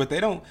Eckler, but they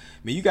don't. I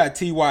mean, you got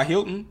T.Y.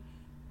 Hilton.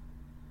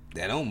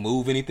 That don't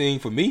move anything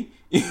for me.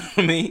 You know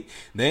what I mean?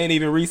 They ain't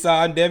even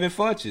re-signed Devin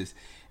Funchess.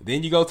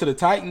 Then you go to the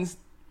Titans.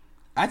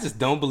 I just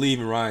don't believe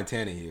in Ryan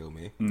Tannehill,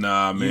 man.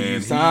 Nah, man.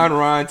 You signed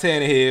Ryan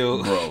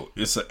Tannehill. Bro,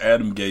 it's an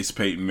Adam Gase,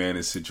 Peyton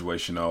Manning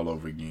situation all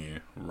over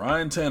again.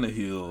 Ryan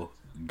Tannehill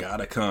got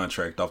a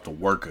contract off the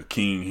work of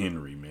King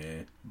Henry,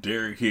 man.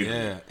 Derrick Henry.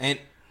 Yeah,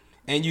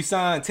 and you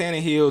signed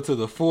Tannehill to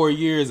the 4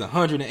 years,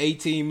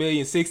 $118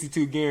 million,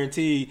 62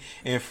 guaranteed,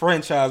 and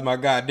franchise my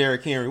guy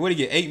Derrick Henry. What did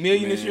he get, $8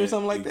 million this year or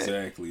something like that?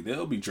 Exactly.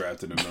 They'll be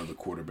drafting another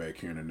quarterback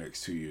here in the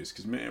next 2 years.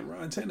 Because, man,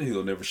 Ryan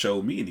Tannehill never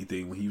showed me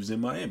anything when he was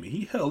in Miami.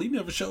 He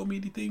never showed me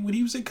anything when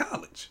he was in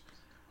college.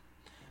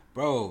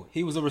 Bro,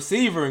 he was a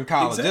receiver in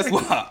college.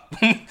 Exactly. That's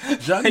why.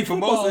 Johnny for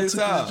Football most of his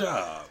took time. his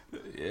job.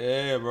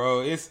 Yeah,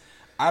 bro.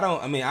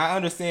 I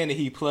understand that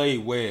he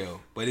played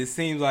well, but it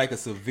seems like a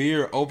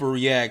severe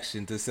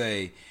overreaction to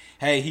say,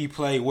 hey, he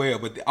played well.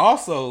 But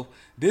also,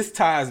 this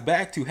ties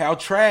back to how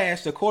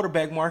trash the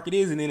quarterback market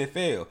is in the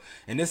NFL.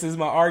 And this is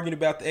my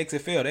argument about the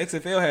XFL. The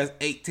XFL has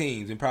 8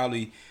 teams and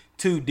probably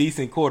 2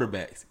 decent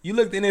quarterbacks. You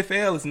look at the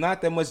NFL, it's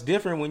not that much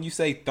different when you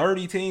say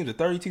 30 teams or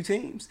 32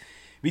 teams.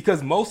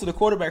 Because most of the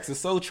quarterbacks are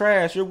so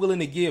trash, you're willing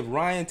to give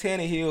Ryan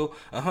Tannehill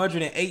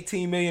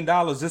 $118 million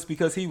just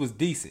because he was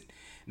decent.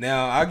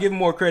 Now, I'll give him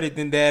more credit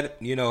than that.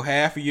 You know,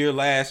 half a year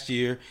last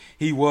year,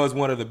 he was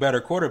one of the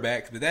better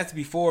quarterbacks, but that's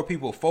before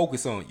people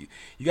focus on you.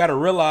 You got to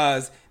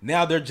realize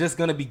now they're just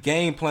going to be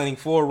game planning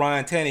for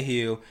Ryan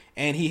Tannehill,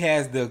 and he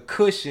has the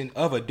cushion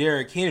of a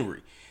Derrick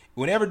Henry.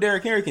 Whenever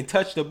Derrick Henry can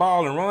touch the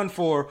ball and run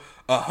for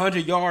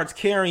 100 yards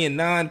carrying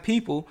 9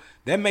 people,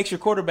 that makes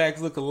your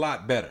quarterbacks look a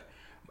lot better.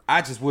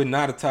 I just would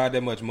not have tied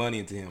that much money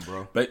into him,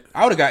 bro. But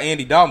I would have got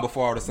Andy Dalton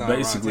before I would have signed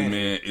basically, Ryan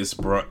man, it's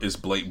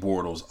Blake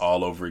Bortles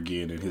all over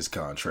again in his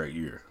contract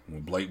year.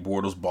 When Blake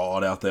Bortles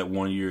balled out that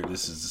 1 year,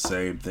 this is the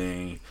same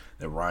thing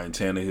that Ryan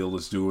Tannehill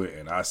is doing,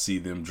 and I see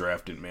them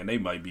drafting. Man, they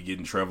might be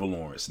getting Trevor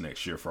Lawrence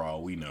next year for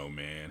all we know,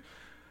 man.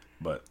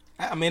 But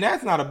I mean,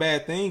 that's not a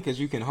bad thing because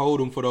you can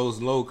hold them for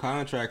those low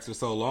contracts for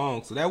so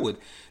long. So that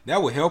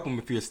would help them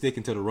if you're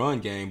sticking to the run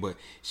game. But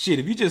shit,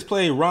 if you just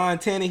play Ryan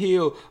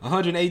Tannehill,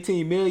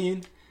 $118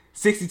 million.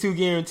 62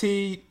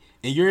 guaranteed,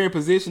 and you're in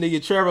position to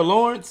get Trevor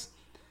Lawrence,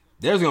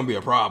 there's going to be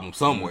a problem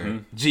somewhere.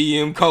 Mm-hmm.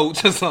 GM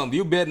coach or something.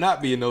 You better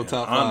not be in no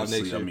top 5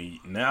 next year. I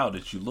mean, now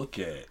that you look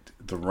at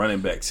the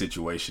running back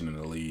situation in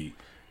the league,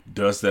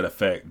 does that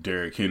affect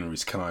Derrick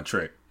Henry's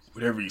contract?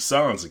 Whenever he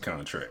signs a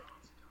contract.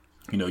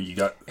 You know, you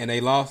got... And they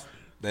lost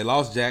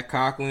Jack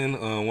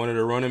Conklin, one of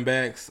the running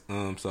backs.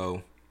 One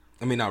of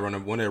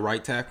their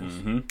right tackles.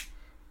 Mm-hmm.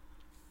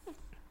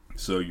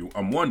 So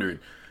I'm wondering...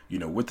 You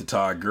know, with the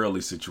Todd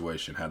Gurley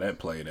situation, how that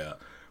played out,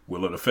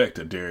 will it affect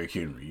a Derrick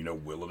Henry? You know,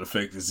 will it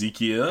affect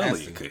Ezekiel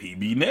Elliott? Could he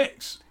be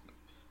next?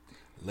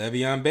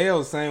 Le'Veon Bell,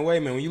 the same way,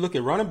 man. When you look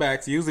at running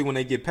backs, usually when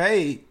they get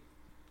paid,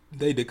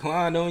 they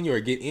decline on you or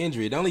get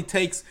injured. It only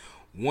takes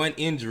one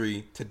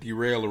injury to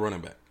derail a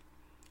running back.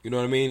 You know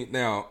what I mean?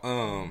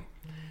 Now,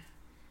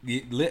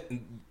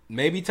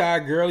 maybe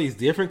Todd Gurley is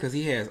different because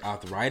he has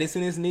arthritis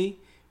in his knee.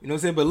 You know what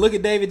I'm saying? But look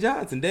at David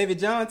Johnson. David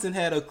Johnson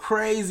had a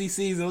crazy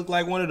season. Looked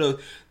like one of the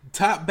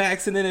top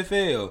backs in the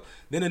NFL.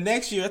 Then the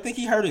next year, I think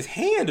he hurt his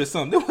hand or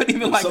something. It wasn't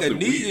even like a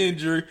knee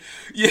injury.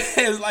 Yeah,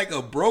 it's like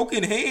a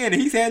broken hand.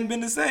 He hadn't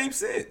been the same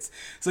since.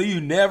 So you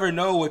never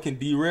know what can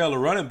derail a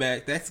running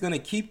back. That's going to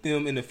keep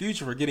them in the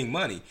future for getting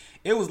money.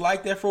 It was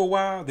like that for a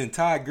while. Then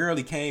Todd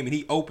Gurley came and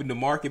he opened the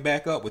market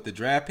back up with the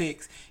draft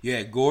picks. You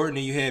had Gordon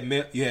and you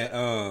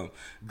had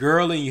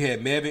Gurley and you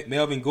had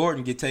Melvin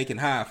Gordon get taken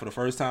high for the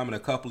first time in a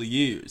couple of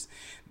years.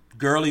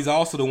 Gurley's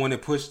also the one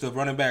that pushed the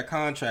running back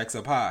contracts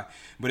up high.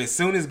 But as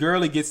soon as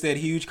Gurley gets that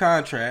huge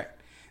contract,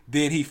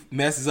 then he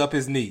messes up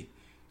his knee.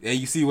 And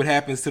you see what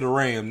happens to the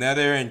Rams. Now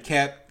they're in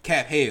cap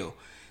hell.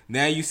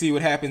 Now you see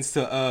what happens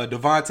to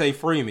Devontae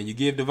Freeman. You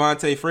give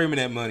Devontae Freeman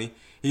that money,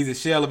 he's a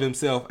shell of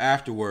himself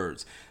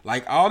afterwards.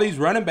 Like all these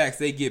running backs,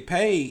 they get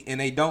paid and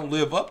they don't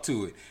live up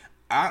to it.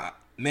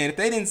 Man, if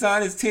they didn't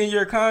sign his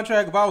 10-year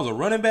contract, if I was a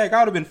running back, I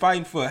would have been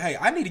fighting for, hey,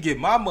 I need to get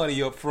my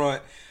money up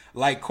front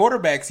like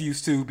quarterbacks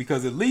used to,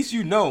 because at least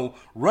you know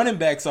running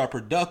backs are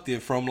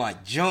productive from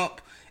like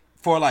jump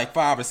for like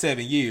 5 or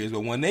 7 years.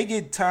 But when they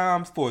get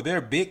times for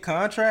their big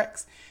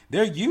contracts,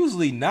 they're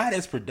usually not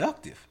as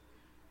productive.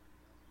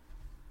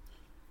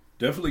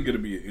 Definitely going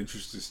to be an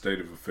interesting state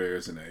of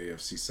affairs in the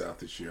AFC South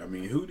this year. I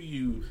mean, who do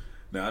you...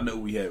 Now, I know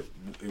we have...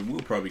 And we'll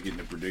probably get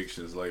into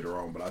predictions later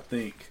on, but I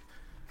think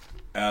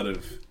out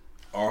of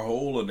our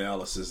whole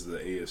analysis of the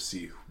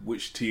AFC,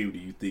 which team do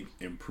you think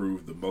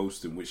improved the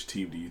most and which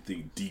team do you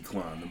think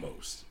declined the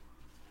most?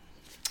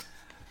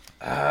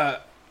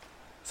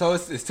 So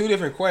it's two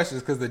different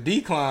questions, because the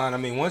decline, I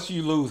mean, once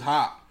you lose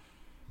Hop,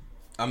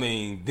 I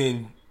mean,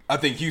 then I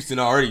think Houston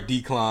already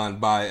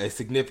declined by a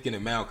significant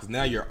amount because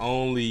now you're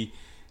only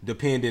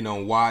dependent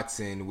on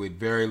Watson with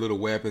very little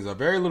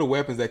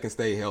weapons that can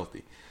stay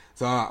healthy.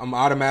 So I'm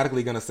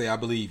automatically going to say I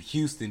believe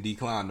Houston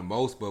declined the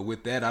most, but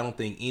with that, I don't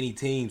think any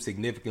team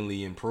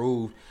significantly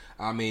improved.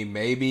 I mean,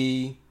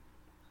 maybe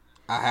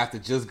I have to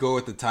just go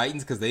with the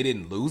Titans because they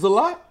didn't lose a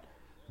lot,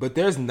 but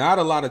there's not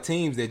a lot of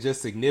teams that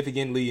just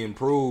significantly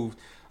improved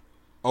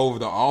over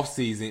the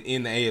offseason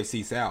in the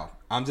AFC South.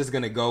 I'm just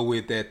going to go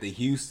with that the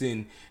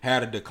Houston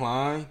had a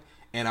decline,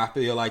 and I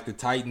feel like the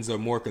Titans are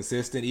more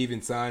consistent,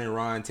 even signing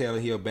Ryan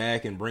Tannehill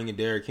back and bringing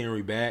Derrick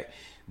Henry back.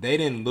 They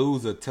didn't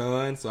lose a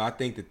ton, so I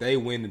think that they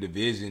win the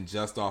division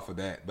just off of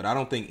that. But I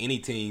don't think any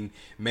team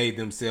made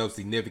themselves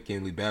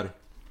significantly better.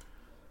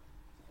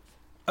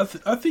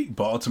 I think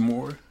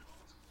Baltimore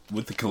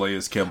with the Calais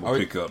Campbell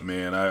pickup,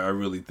 man, I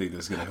really think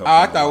that's going to help.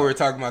 I thought we were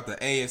talking about the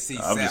AFC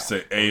South. I'm just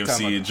saying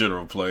AFC in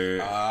general,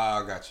 player.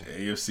 I got you.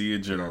 AFC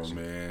in general,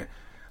 man.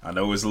 I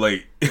know it's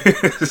late.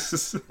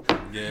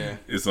 Yeah.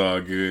 It's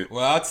all good.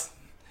 Well,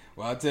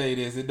 I'll tell you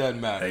this. It doesn't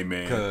matter. Hey,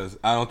 man. Because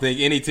I don't think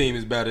any team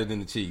is better than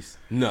the Chiefs.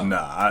 No.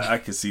 Nah, I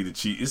can see the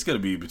Chiefs. It's going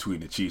to be between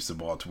the Chiefs and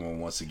Baltimore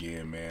once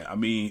again, man. I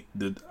mean,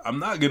 I'm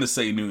not going to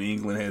say New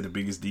England had the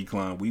biggest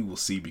decline. We will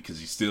see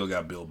because you still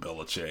got Bill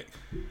Belichick.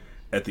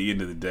 At the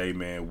end of the day,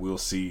 man, we'll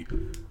see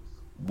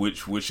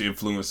which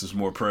influence is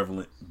more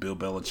prevalent, Bill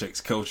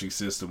Belichick's coaching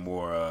system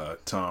or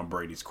Tom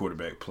Brady's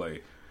quarterback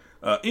play.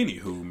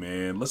 Anywho,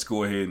 man, let's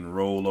go ahead and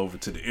roll over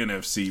to the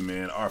NFC,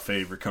 man. Our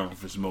favorite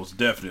conference, most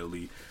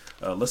definitely.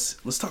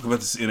 Let's talk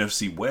about this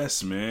NFC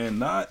West, man.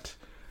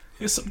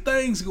 There's some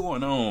things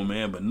going on,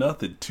 man, but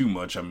nothing too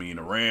much. I mean,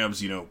 the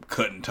Rams,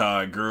 cutting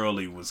Todd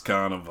Gurley was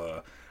kind of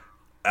a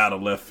out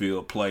of left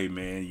field play,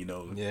 man.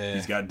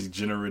 He's got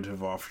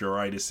degenerative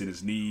arthritis in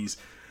his knees.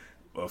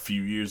 A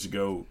few years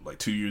ago, like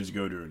 2 years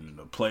ago, during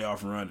the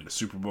playoff run and the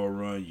Super Bowl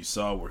run, you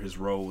saw where his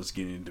role was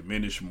getting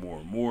diminished more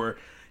and more.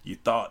 You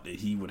thought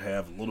that he would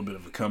have a little bit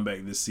of a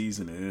comeback this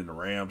season, and then the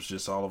Rams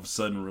just all of a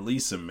sudden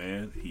release him,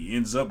 man. He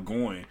ends up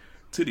going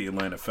to the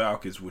Atlanta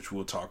Falcons, which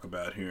we'll talk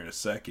about here in a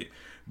second.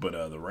 But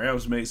the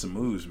Rams made some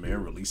moves,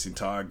 man, releasing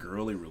Todd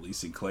Gurley,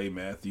 releasing Clay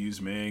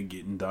Matthews, man,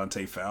 getting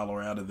Dante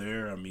Fowler out of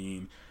there. I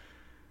mean,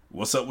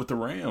 what's up with the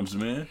Rams,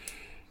 man?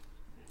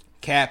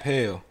 Cap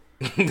hell.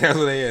 That's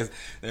what they is.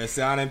 They're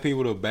signing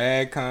people to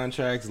bad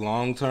contracts,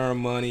 long-term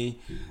money,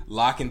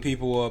 locking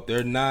people up.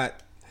 They're not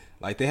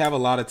like they have a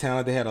lot of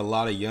talent. They had a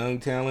lot of young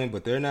talent,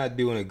 but they're not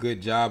doing a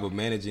good job of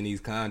managing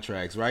these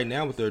contracts. Right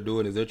now what they're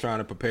doing is they're trying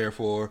to prepare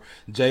for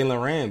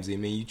Jalen Ramsey. I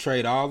mean, you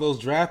trade all those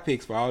draft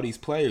picks for all these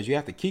players. You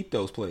have to keep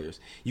those players.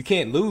 You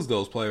can't lose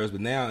those players, but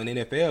now in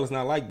NFL it's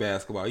not like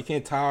basketball. You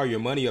can't tie all your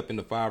money up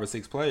into 5 or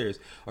 6 players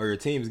or your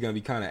team is going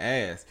to be kind of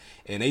ass.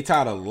 And they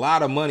tied a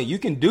lot of money. You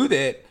can do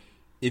that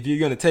if you're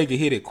going to take a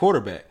hit at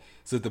quarterback.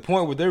 So at the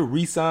point where they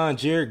re-signed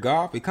Jared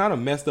Goff, it kind of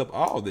messed up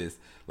all this.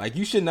 Like,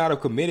 you should not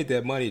have committed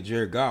that money to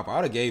Jared Goff. I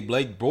would have gave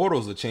Blake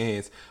Bortles a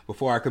chance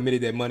before I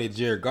committed that money to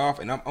Jared Goff.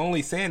 And I'm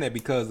only saying that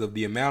because of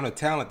the amount of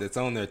talent that's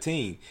on their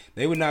team.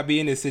 They would not be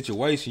in this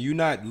situation. You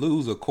not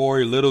lose a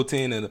Corey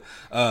Littleton and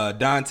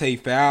Dante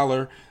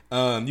Fowler.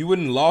 You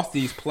wouldn't have lost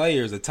these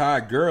players, a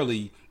Todd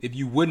Gurley, if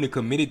you wouldn't have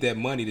committed that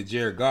money to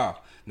Jared Goff.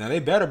 Now, they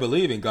better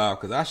believe in Goff,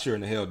 because I sure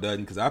in the hell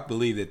doesn't, because I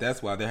believe that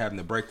that's why they're having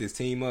to break this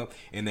team up,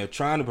 and they're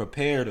trying to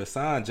prepare to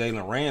sign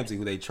Jalen Ramsey,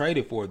 who they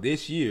traded for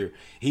this year.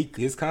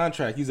 His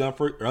contract, he's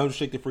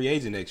unrestricted free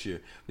agent next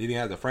year. They're going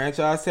to have to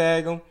franchise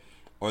tag him,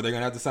 or they're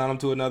going to have to sign him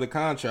to another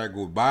contract.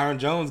 With Byron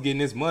Jones getting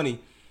this money,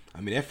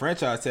 I mean, that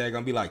franchise tag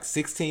going to be like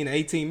 16 to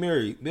 18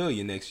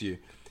 million next year.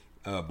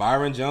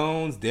 Byron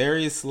Jones,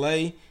 Darius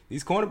Slay,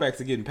 these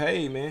cornerbacks are getting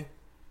paid, man.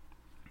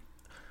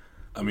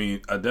 I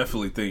mean, I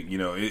definitely think,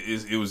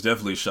 it was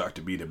definitely a shock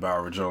to me that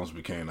Byron Jones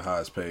became the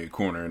highest paid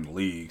corner in the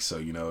league.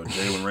 So,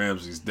 Jalen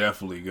Ramsey's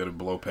definitely going to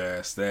blow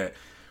past that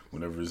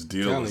whenever his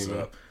deal is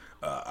up.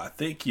 I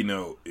think,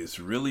 it's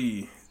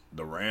really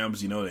the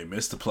Rams, they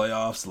missed the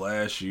playoffs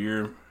last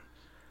year.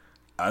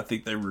 I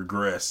think they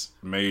regress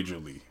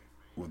majorly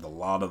with a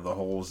lot of the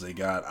holes they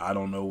got. I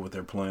don't know what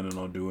they're planning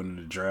on doing in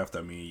the draft.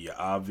 I mean, you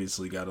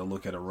obviously got to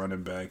look at a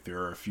running back. There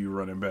are a few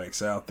running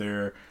backs out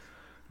there,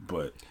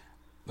 but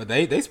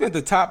they spent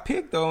the top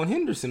pick, though, on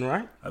Henderson,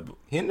 right?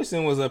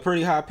 Henderson was a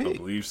pretty high pick. I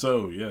believe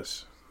so,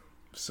 yes.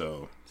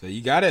 So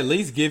you got to at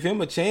least give him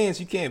a chance.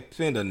 You can't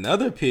spend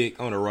another pick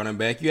on a running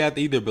back. You have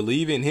to either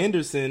believe in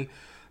Henderson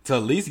to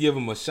at least give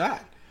him a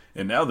shot.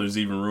 And now there's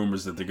even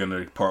rumors that they're going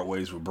to part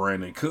ways with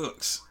Brandon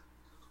Cooks.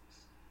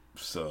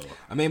 So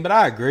I mean, but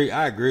I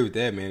agree with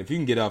that, man. If you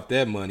can get off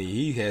that money,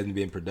 he hasn't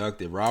been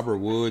productive. Robert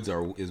Woods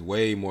is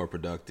way more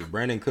productive.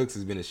 Brandon Cooks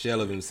has been a shell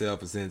of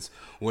himself since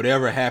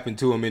whatever happened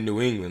to him in New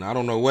England. I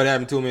don't know what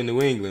happened to him in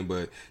New England,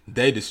 but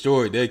they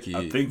destroyed that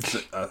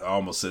kid. I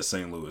almost said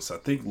St. Louis. I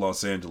think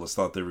Los Angeles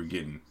thought they were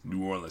getting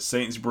New Orleans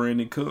Saints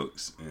Brandon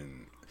Cooks,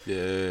 and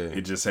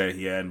it just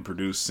he hadn't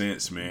produced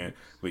since, man.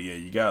 But yeah,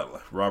 you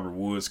got Robert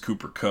Woods,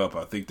 Cooper Kupp.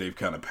 I think they've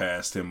kind of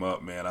passed him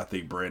up, man. I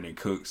think Brandon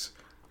Cooks'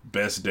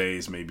 best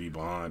days may be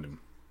behind him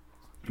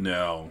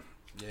now.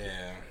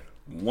 Yeah,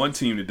 One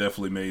team that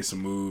definitely made some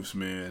moves,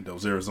 man,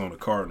 those Arizona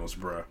Cardinals,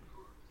 bro.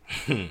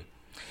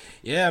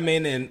 Yeah, I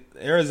mean, and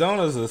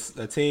Arizona's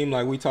a team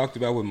like we talked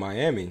about with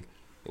Miami.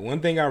 The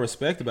one thing I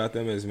respect about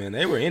them is, man,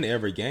 they were in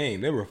every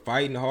game. They were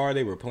fighting hard.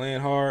 They were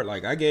playing hard.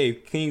 Like, I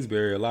gave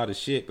Kingsbury a lot of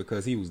shit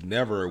because he was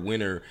never a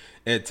winner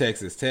at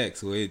Texas Tech.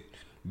 So it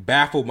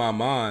baffled my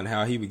mind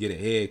how he would get a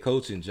head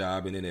coaching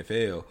job in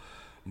NFL.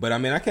 But, I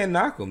mean, I can't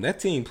knock them. That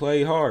team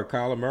played hard.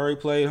 Kyler Murray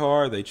played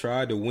hard. They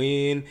tried to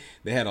win.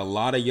 They had a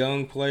lot of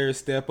young players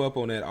step up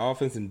on that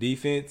offense and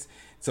defense.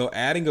 So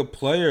adding a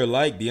player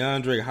like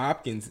DeAndre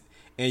Hopkins,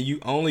 and you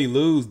only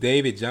lose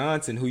David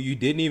Johnson, who you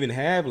didn't even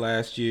have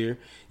last year.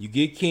 You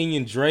get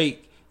Kenyon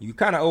Drake. You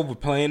kind of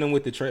overplaying him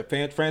with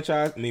the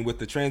franchise. I mean, with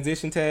the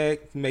transition tag,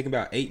 making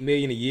about $8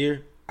 million a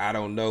year. I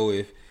don't know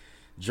if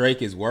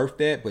Drake is worth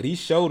that, but he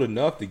showed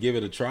enough to give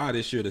it a try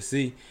this year to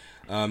see.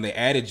 They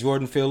added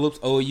Jordan Phillips,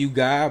 OU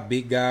guy,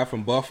 big guy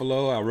from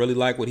Buffalo. I really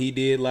like what he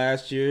did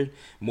last year.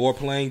 More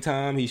playing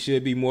time. He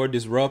should be more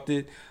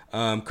disrupted.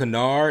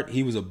 Kennard,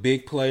 he was a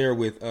big player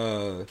with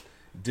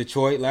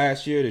Detroit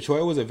last year.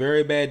 Detroit was a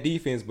very bad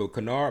defense, but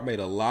Kennard made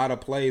a lot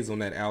of plays on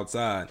that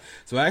outside.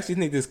 So I actually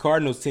think this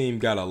Cardinals team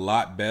got a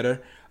lot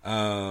better.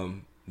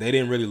 They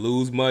didn't really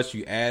lose much.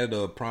 You added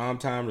a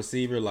primetime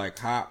receiver like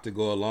Hop to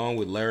go along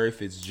with Larry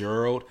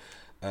Fitzgerald.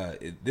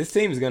 This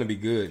team is going to be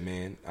good,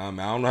 man. I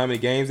don't know how many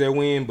games they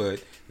win,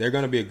 but they're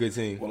going to be a good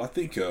team. Well, I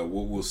think what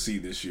we'll see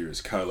this year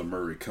is Kyler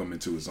Murray come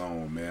into his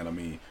own, man. I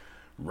mean,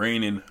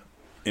 reigning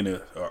in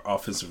a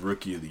offensive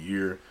rookie of the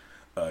year.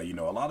 You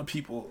know,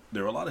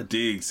 there were a lot of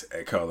digs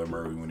at Kyler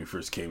Murray when he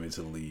first came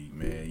into the league,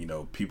 man. You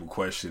know, people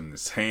questioned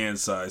his hand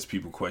size,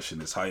 people questioned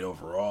his height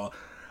overall.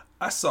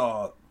 I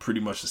saw pretty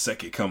much the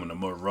second coming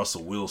of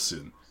Russell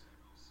Wilson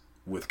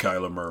with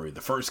Kyler Murray. The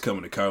first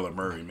coming to Kyler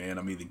Murray, man.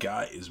 I mean, the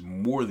guy is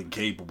more than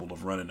capable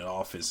of running an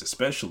offense,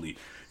 especially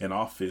an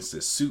offense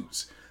that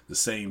suits the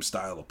same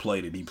style of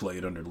play that he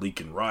played under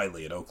Lincoln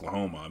Riley at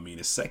Oklahoma. I mean,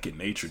 it's second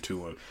nature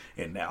to him.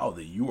 And now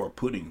that you are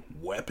putting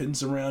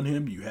weapons around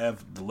him, you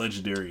have the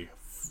legendary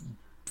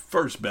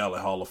first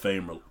ballot Hall of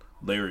Famer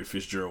Larry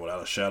Fitzgerald,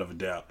 without a shadow of a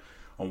doubt,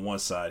 on one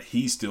side.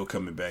 He's still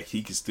coming back.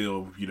 He can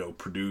still,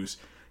 produce,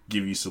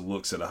 give you some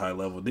looks at a high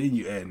level. Then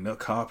you add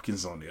Nuck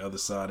Hopkins on the other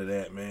side of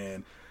that,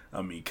 man.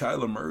 I mean,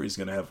 Kyler Murray's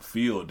going to have a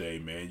field day,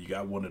 man. You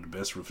got one of the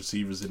best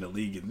receivers in the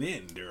league. And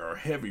then there are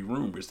heavy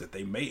rumors that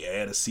they may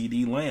add a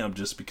CD Lamb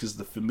just because of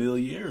the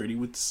familiarity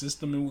with the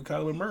system and with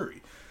Kyler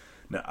Murray.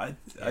 Now,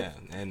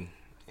 and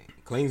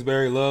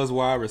Kingsbury loves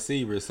wide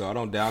receivers, so I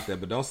don't doubt that.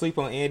 But don't sleep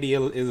on Andy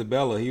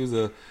Isabella. He was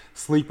a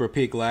sleeper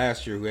pick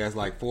last year who has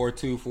like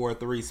 4.2,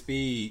 4.3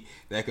 speed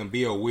that can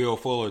be a Will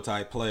Fuller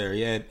type player.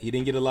 He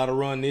didn't get a lot of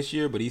run this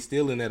year, but he's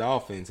still in that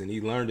offense, and he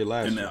learned it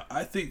last year. Now,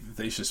 I think that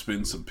they should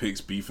spend some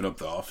picks beefing up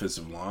the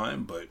offensive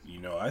line, but,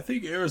 I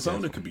think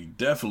Arizona could be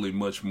definitely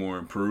much more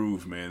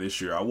improved, man,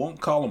 this year. I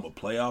won't call them a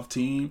playoff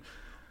team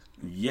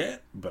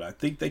yet, but I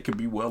think they could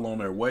be well on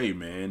their way,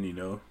 man,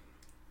 Well,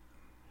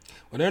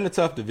 they're in a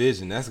tough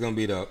division. That's going to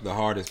be the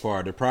hardest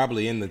part. They're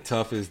probably in the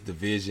toughest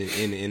division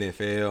in the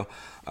NFL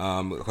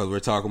because we're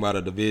talking about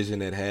a division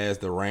that has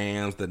the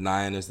Rams, the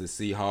Niners, the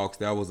Seahawks.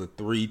 That was a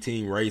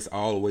 3-team race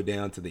all the way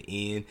down to the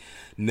end.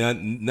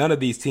 None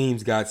of these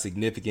teams got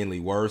significantly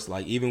worse.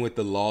 Like, even with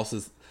the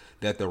losses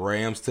that the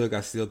Rams took,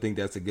 I still think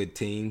that's a good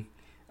team.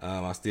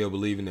 I still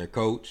believe in their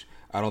coach.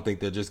 I don't think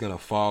they're just going to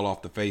fall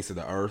off the face of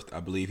the earth. I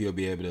believe he'll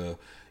be able to,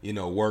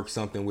 work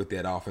something with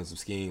that offensive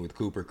scheme with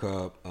Cooper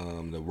Kupp,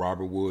 the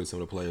Robert Woods,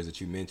 some of the players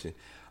that you mentioned.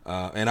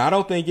 And I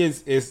don't think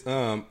it's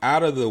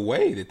out of the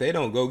way that they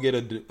don't go get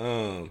a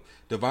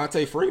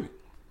Devontae Freeman.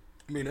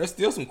 I mean, there's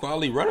still some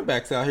quality running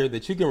backs out here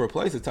that you can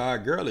replace a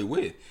Todd Gurley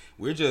with.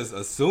 We're just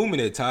assuming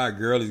that Todd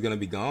Gurley's going to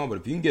be gone, but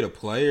if you can get a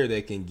player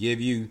that can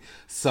give you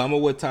some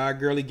of what Todd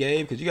Gurley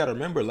gave, because you got to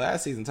remember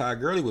last season Todd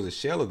Gurley was a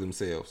shell of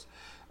themselves.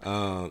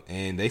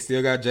 And they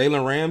still got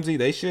Jalen Ramsey.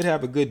 They should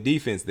have a good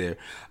defense there.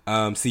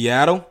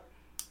 Seattle,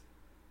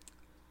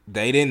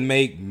 they didn't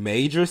make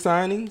major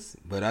signings,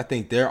 but I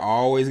think they're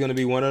always going to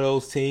be one of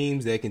those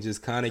teams that can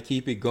just kind of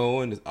keep it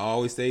going. It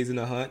always stays in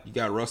the hunt. You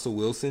got Russell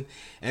Wilson.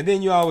 And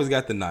then you always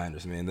got the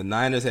Niners, man. The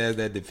Niners has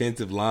that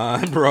defensive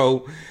line,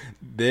 bro.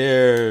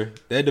 Their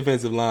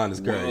defensive line is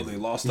crazy. Well, they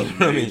lost a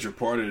major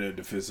part of their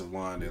defensive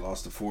line. They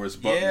lost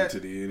DeForest Buckner to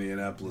the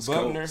Indianapolis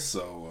Colts.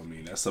 So, I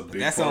mean, that's a big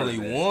that's part only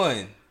of that.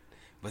 One.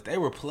 But they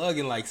were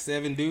plugging like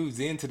 7 dudes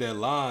into that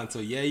line. So,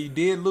 yeah, you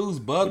did lose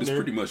Buckner. But it's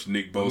pretty much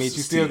Nick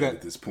Bosa's team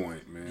at this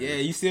point, man. Yeah,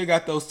 you still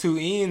got those 2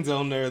 ends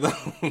on there,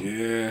 though.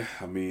 Yeah,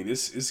 I mean,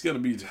 it's going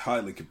to be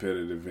highly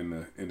competitive in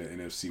the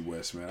NFC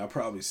West, man. I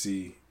probably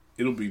see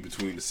it'll be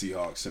between the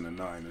Seahawks and the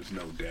Niners,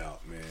 no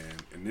doubt, man.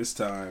 And this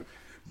time,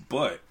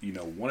 but,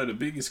 one of the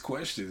biggest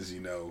questions,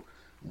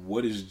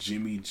 what is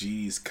Jimmy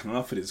G's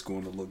confidence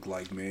going to look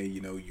like, man?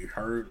 You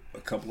heard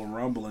a couple of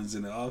rumblings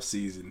in the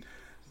offseason.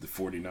 The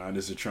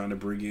 49ers are trying to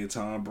bring in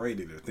Tom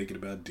Brady. They're thinking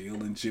about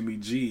dealing Jimmy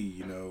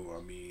G.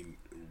 I mean,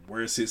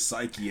 where's his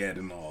psyche at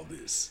in all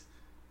this?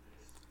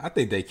 I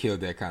think they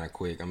killed that kind of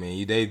quick. I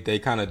mean, they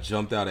kind of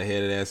jumped out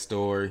ahead of that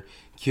story,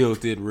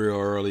 killed it real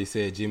early,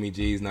 said Jimmy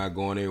G's not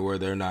going anywhere,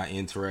 they're not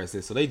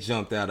interested. So they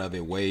jumped out of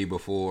it way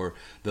before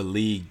the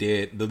league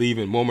did. The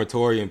leaving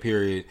moratorium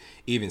period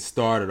even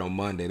started on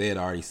Monday. They had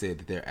already said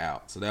that they're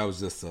out. So that was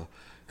just a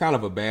kind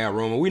of a bad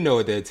rumor. We know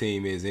what that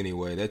team is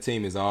anyway. That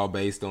team is all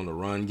based on the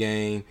run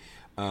game.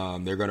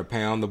 They're going to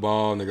pound the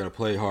ball, and they're going to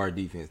play hard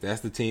defense.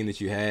 That's the team that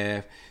you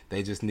have.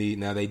 They just need –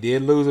 now, they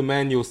did lose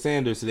Emmanuel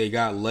Sanders, so they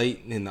got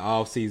late in the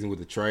offseason with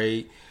the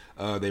trade.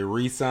 They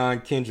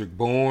re-signed Kendrick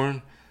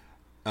Bourne.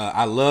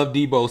 I love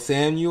Debo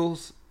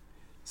Samuels,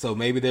 so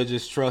maybe they're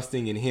just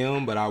trusting in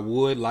him, but I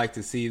would like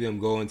to see them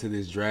go into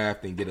this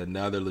draft and get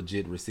another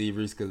legit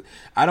receivers because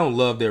I don't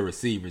love their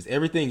receivers.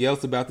 Everything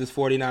else about this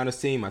 49ers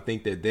team, I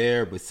think they're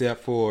there,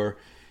 except for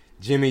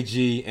Jimmy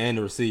G and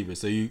the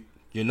receivers. So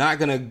you're not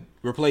going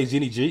to replace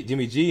Jimmy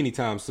G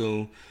anytime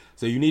soon.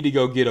 So you need to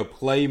go get a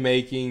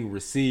playmaking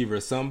receiver,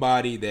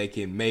 somebody that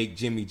can make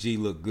Jimmy G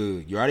look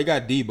good. You already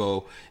got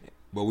Debo,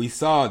 but we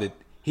saw that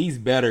he's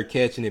better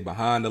catching it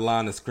behind the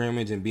line of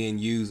scrimmage and being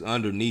used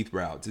underneath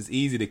routes. It's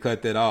easy to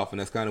cut that off, and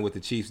that's kind of what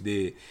the Chiefs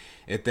did.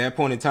 At that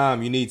point in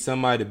time, you need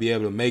somebody to be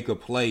able to make a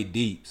play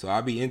deep. So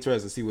I'll be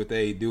interested to see what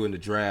they do in the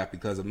draft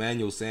because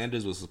Emmanuel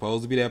Sanders was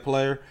supposed to be that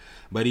player,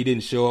 but he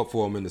didn't show up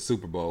for him in the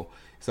Super Bowl.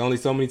 It's only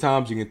so many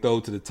times you can throw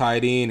to the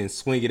tight end and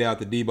swing it out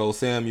to Debo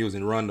Samuels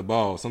and run the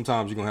ball.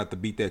 Sometimes you're going to have to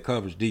beat that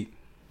coverage deep.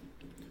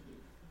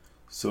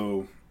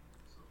 So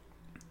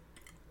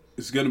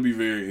it's going to be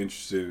very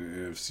interesting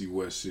in NFC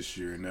West this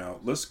year. Now,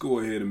 let's go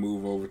ahead and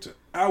move over to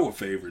our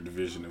favorite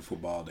division in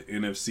football, the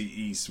NFC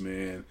East,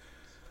 man.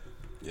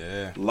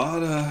 Yeah. A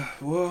lot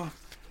of,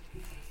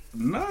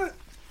 not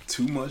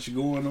too much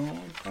going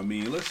on. I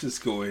mean, let's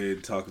just go ahead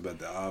and talk about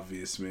the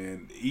obvious,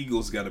 man. The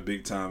Eagles got a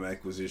big-time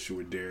acquisition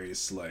with Darius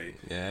Slay.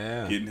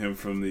 Yeah. Getting him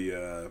from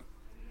the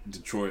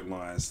Detroit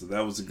Lions. So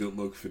that was a good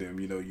look for them.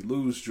 You know, you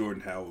lose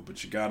Jordan Howard,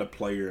 but you got a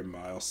player in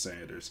Miles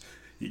Sanders.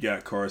 You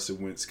got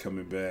Carson Wentz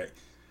coming back.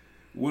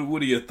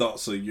 What are your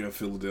thoughts on your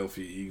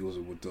Philadelphia Eagles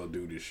and what they'll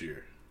do this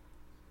year?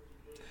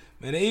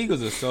 Man, the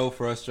Eagles are so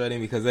frustrating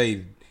because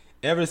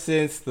ever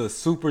since the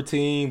super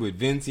team with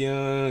Vince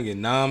Young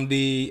and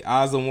Nnamdi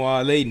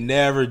Asomugha, they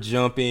never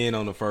jump in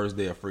on the first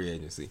day of free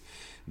agency.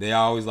 They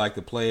always like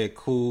to play it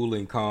cool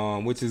and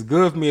calm, which is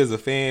good for me as a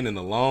fan in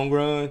the long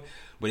run,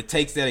 but it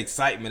takes that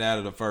excitement out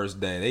of the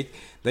first day.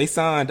 They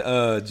signed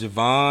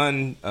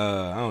Javon,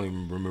 I don't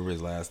even remember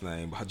his last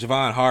name,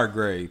 Javon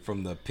Hargrave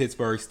from the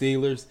Pittsburgh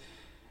Steelers.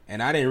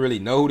 And I didn't really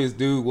know who this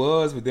dude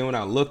was, but then when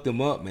I looked him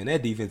up, man,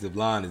 that defensive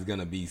line is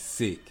gonna be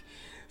sick.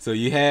 So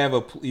you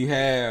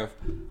have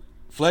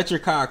Fletcher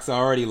Cox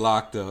already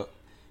locked up.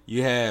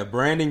 You have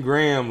Brandon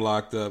Graham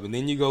locked up, and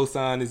then you go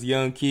sign this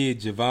young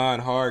kid, Javon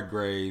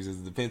Hargraves, as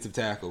a defensive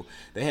tackle.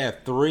 They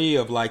have 3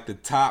 of like the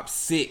top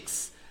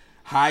 6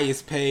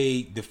 highest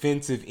paid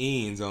defensive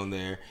ends on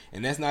there,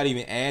 and that's not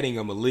even adding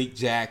a Malik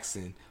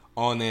Jackson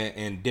on that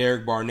and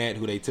Derek Barnett,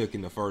 who they took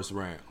in the first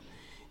round.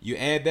 You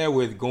add that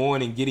with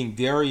going and getting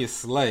Darius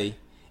Slay,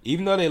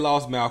 even though they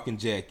lost Malcolm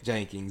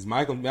Jenkins.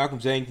 Malcolm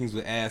Jenkins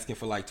was asking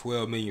for like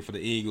 $12 million for the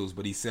Eagles,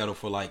 but he settled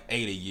for like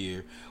 $8 a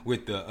year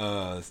with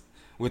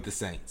the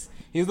Saints.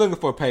 He was looking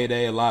for a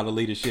payday, a lot of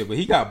leadership, but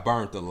he got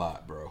burnt a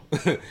lot, bro.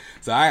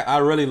 So I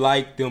really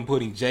like them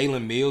putting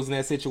Jalen Mills in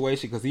that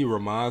situation because he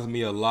reminds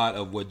me a lot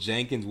of what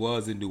Jenkins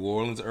was in New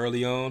Orleans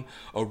early on.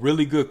 A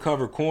really good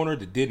cover corner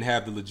that didn't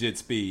have the legit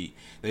speed.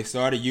 They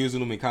started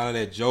using him in kind of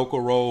that joker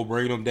role,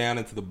 bringing him down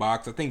into the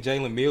box. I think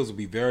Jalen Mills will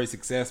be very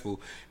successful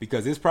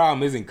because his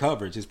problem isn't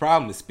coverage. His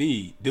problem is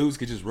speed. Dudes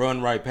could just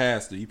run right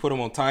past it. You put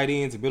him on tight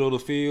ends, middle of the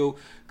field,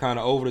 kind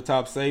of over the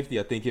top safety,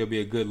 I think he'll be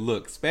a good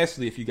look,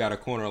 especially if you got a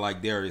corner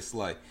like Darius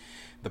Slay.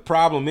 The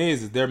problem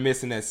is they're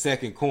missing that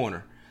second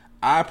corner.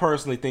 I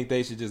personally think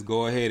they should just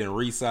go ahead and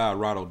re-sign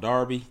Ronald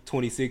Darby,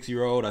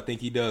 26-year-old. I think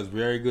he does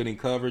very good in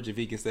coverage if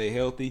he can stay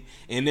healthy.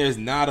 And there's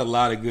not a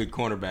lot of good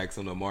cornerbacks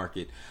on the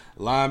market.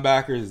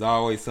 Linebackers is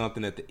always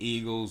something that the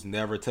Eagles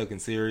never took in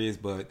serious,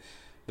 but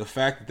the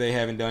fact that they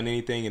haven't done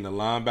anything in the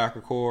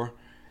linebacker core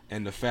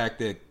and the fact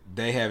that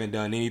they haven't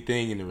done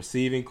anything in the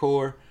receiving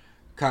core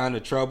kind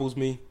of troubles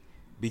me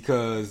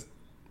because,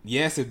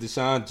 yes, if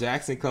Deshaun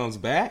Jackson comes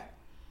back,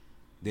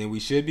 then we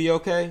should be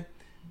okay.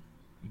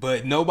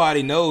 But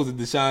nobody knows if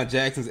Deshaun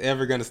Jackson's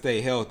ever going to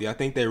stay healthy. I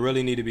think they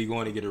really need to be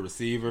going to get a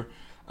receiver.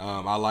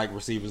 I like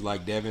receivers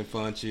like Devin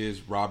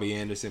Funchess, Robbie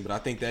Anderson, but I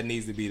think that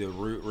needs to be the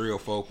real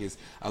focus.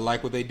 I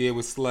like what they did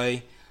with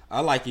Slay. I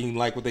like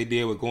what they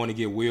did with going to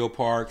get Will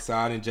Park,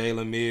 signing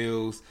Jalen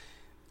Mills.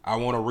 I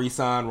want to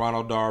re-sign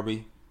Ronald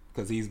Darby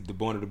because he's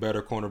one of the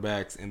better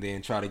cornerbacks, and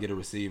then try to get a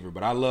receiver.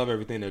 But I love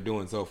everything they're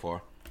doing so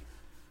far.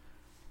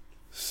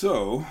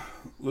 So,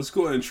 let's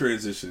go ahead and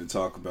transition and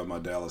talk about my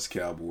Dallas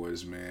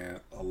Cowboys, man.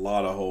 A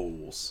lot of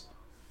holes.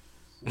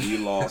 We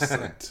lost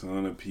a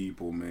ton of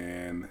people,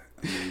 man.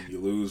 I mean, you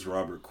lose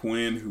Robert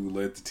Quinn, who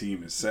led the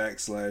team in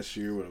sacks last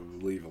year with, I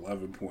believe,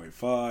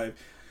 11.5.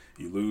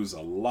 You lose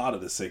a lot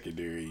of the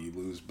secondary. You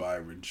lose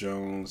Byron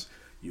Jones.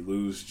 You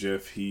lose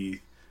Jeff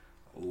Heath.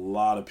 A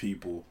lot of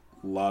people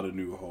A lot of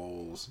new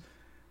holes.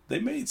 They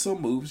made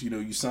some moves.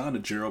 You signed a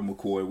Gerald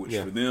McCoy, which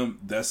for them,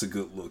 that's a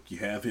good look. You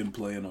have him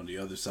playing on the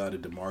other side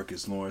of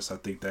DeMarcus Lawrence. I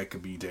think that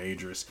could be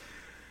dangerous.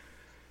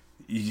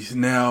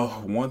 Now,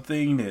 one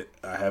thing that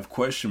I have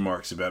question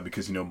marks about,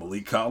 because,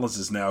 Malik Collins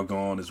is now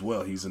gone as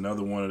well. He's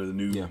another one of the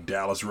new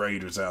Dallas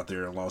Raiders out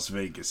there in Las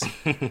Vegas.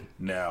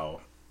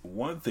 Now,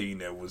 one thing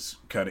that was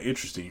kind of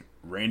interesting,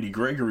 Randy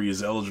Gregory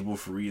is eligible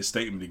for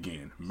reinstatement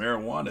again.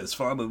 Marijuana is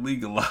finally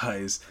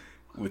legalized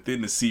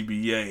within the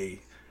CBA.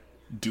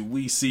 Do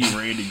we see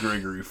Randy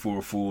Gregory for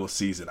a full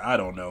season? I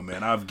don't know,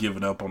 man. I've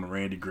given up on the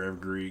Randy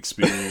Gregory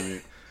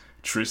experiment.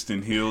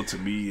 Tristan Hill, to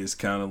me, is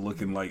kind of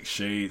looking like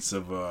shades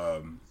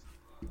of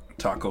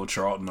Taco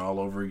Charlton all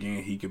over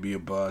again. He could be a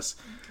bust.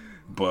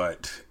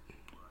 But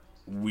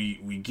we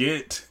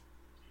get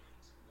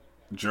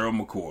Gerald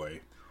McCoy.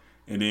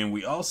 And then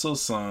we also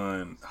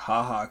signed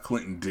HaHa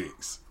Clinton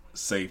Dix,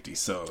 safety.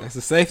 So that's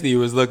the safety you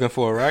was looking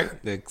for,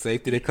 right? The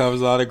safety that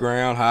covers all the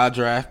ground, high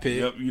draft pick.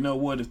 Yep. You know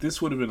what? If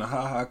this would have been a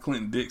HaHa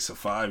Clinton Dix of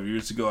 5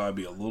 years ago, I'd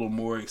be a little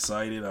more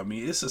excited. I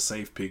mean, it's a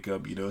safe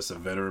pickup. It's a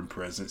veteran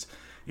presence.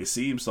 It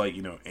seems like,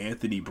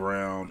 Anthony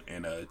Brown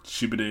and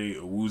Chibide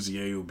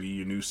Awuzie will be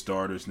your new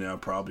starters now.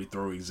 Probably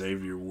throw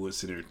Xavier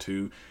Woods in there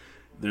too.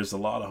 There's a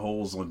lot of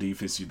holes on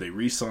defense. They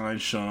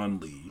re-signed Sean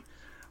Lee.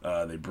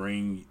 They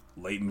bring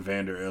Leighton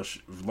Vander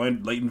Esch and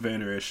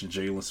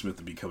Jalen Smith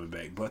to be coming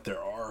back. But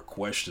there are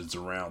questions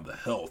around the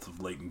health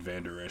of Leighton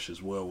Vander Esch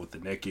as well with the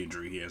neck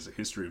injury. He has a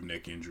history of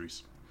neck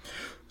injuries.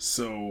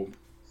 So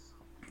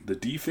the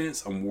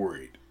defense, I'm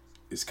worried.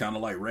 It's kind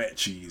of like rat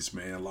cheese,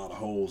 man. A lot of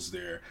holes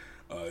there.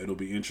 It'll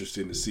be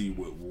interesting to see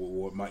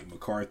what Mike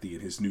McCarthy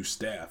and his new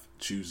staff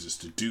chooses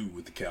to do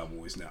with the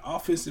Cowboys. Now,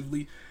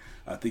 offensively,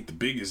 I think the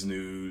biggest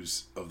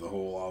news of the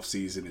whole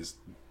offseason is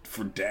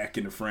for Dak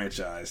and the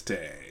franchise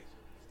tag.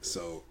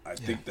 So I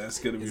think that's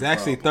going to be It's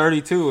actually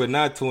 32 and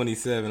not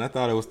 27. I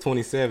thought it was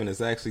 27.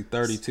 It's actually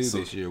 32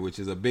 this year, which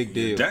is a big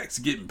deal. Dak's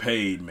getting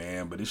paid,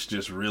 man, but it's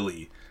just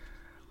really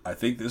 – I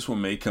think this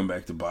one may come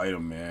back to bite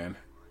him, man,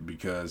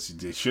 because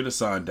they should have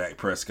signed Dak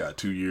Prescott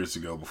 2 years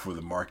ago before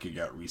the market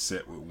got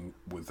reset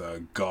with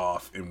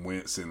Goff and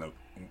Wentz, and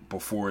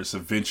before it's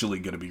eventually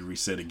going to be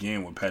reset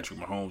again when Patrick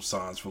Mahomes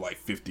signs for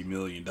like $50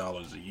 million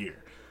a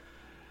year.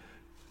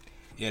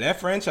 Yeah,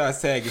 that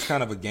franchise tag is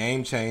kind of a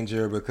game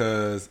changer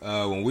because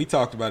when we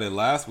talked about it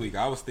last week,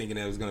 I was thinking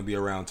that it was going to be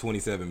around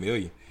 $27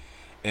 million.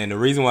 And the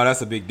reason why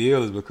that's a big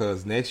deal is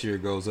because next year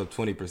it goes up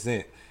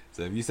 20%.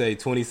 So if you say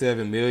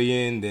 $27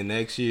 million, then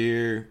next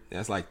year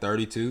that's like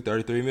 $32,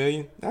 $33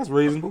 million. That's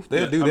reasonable.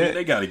 They'll do that. Mean,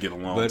 they got to get a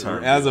long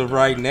term. But as of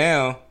right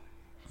now,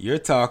 you're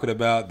talking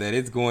about that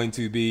it's going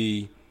to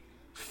be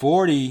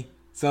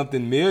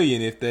 40-something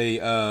million if they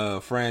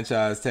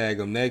franchise tag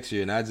them next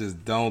year. And I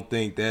just don't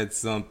think that's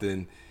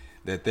something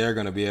that they're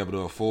going to be able to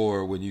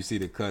afford when you see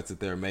the cuts that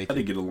they're making. Got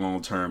to get a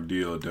long-term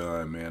deal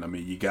done, man. I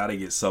mean, you got to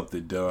get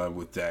something done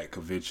with Dak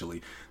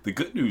eventually. The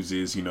good news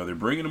is, they're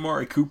bringing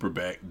Amari Cooper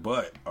back,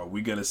 but are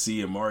we going to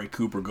see Amari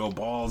Cooper go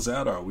balls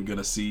out, or are we going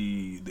to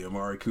see the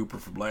Amari Cooper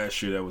from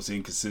last year that was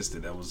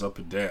inconsistent, that was up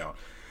and down?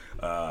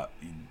 I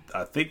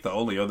think the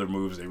only other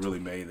moves they really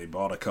made, they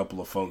bought a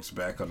couple of folks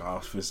back on the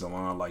offensive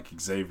line, like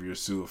Xavier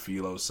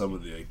Su'a-Filo, some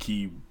of the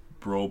key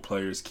role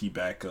players, key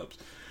backups.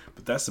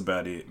 But that's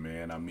about it,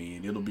 man. I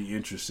mean, it'll be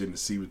interesting to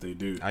see what they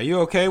do. Are you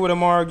okay with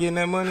Amari getting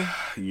that money?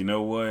 You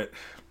know what?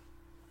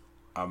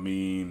 I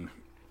mean,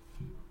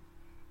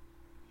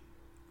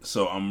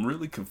 so I'm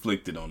really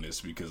conflicted on this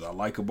because I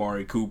like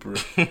Amari Cooper.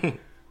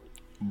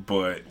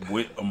 But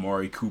what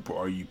Amari Cooper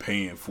are you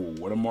paying for?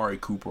 What Amari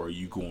Cooper are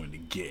you going to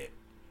get?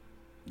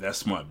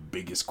 That's my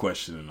biggest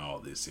question in all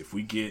this. If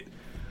we get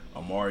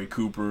Amari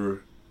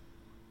Cooper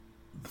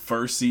the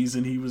first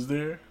season he was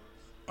there,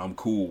 I'm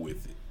cool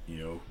with it,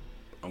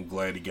 I'm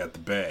glad he got the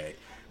bag.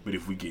 But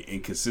if we get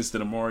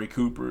inconsistent Amari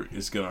Cooper,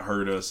 it's going to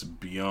hurt us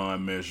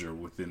beyond measure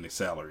within the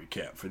salary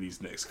cap for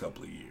these next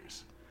couple of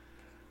years.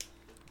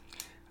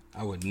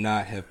 I would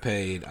not have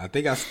paid. I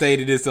think I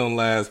stated this on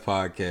last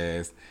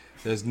podcast.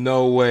 There's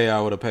no way I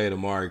would have paid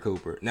Amari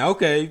Cooper. Now,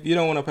 okay, if you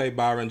don't want to pay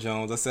Byron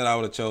Jones, I said I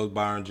would have chose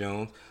Byron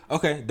Jones.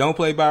 Okay, don't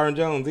play Byron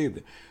Jones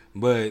either.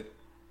 But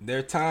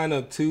they're tying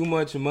up too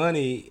much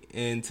money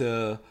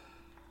into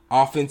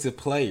offensive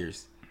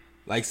players.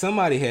 Like,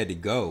 somebody had to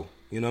go.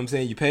 You know what I'm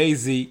saying? You pay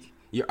Zeke.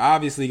 You're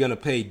obviously going to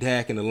pay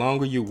Dak. And the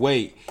longer you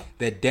wait,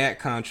 that Dak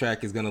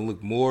contract is going to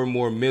look more and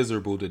more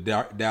miserable to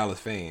Dallas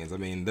fans. I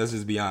mean, let's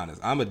just be honest.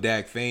 I'm a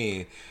Dak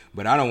fan,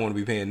 but I don't want to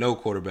be paying no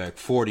quarterback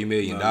 $40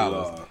 million.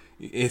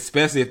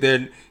 Especially if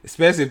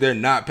they're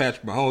not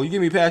Patrick Mahomes. You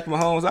give me Patrick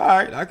Mahomes, all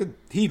right,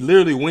 he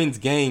literally wins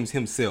games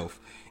himself.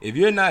 If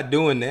you're not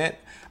doing that,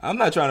 I'm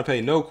not trying to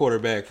pay no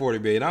quarterback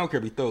 $40 million. I don't care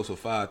if he throws for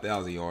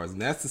 5,000 yards.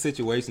 And that's the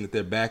situation that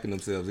they're backing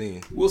themselves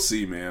in. We'll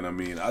see, man. I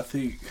mean, I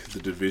think the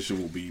division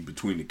will be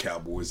between the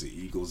Cowboys and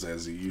Eagles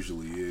as it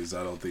usually is.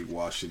 I don't think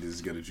Washington is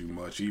going to do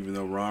much, even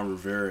though Ron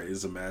Rivera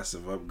is a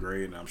massive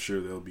upgrade, and I'm sure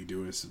they'll be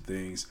doing some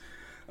things.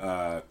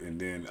 And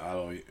then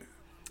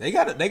They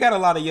got a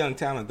lot of young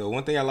talent though.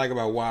 One thing I like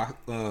about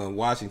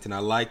Washington, I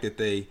like that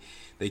they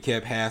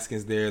kept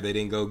Haskins there. They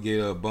didn't go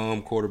get a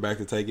bum quarterback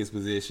to take his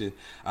position.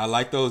 I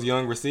like those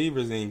young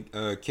receivers in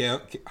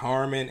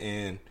Harmon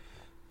and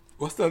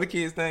what's the other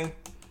kid's name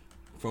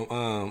from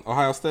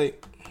Ohio State?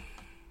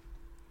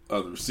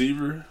 The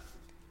receiver.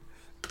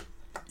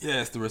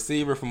 Yes, the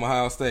receiver from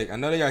Ohio State. I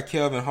know they got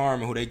Kelvin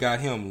Harmon, who they got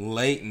him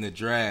late in the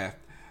draft,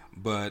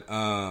 but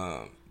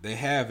they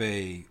have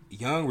a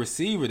young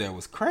receiver that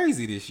was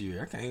crazy this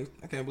year.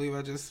 I can't believe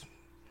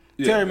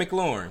Terry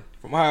McLaurin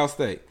from Ohio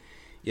State.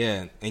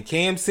 Yeah, and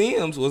Cam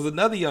Sims was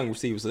another young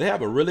receiver. So they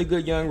have a really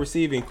good young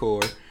receiving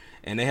core,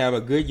 and they have a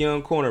good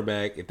young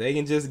cornerback. If they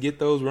can just get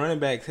those running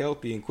backs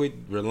healthy and quit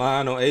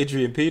relying on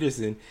Adrian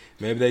Peterson,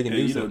 maybe they can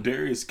do something.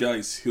 Darius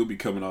Geis, he'll be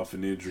coming off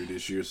an injury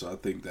this year, so I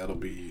think that'll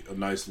be a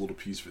nice little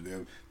piece for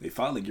them. They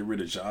finally get rid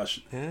of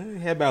Josh. He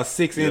had about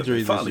 6 injuries they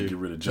this finally year. get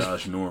rid of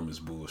Josh Norman's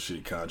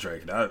bullshit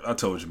contract. I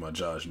told you my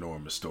Josh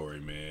Norman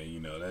story, man.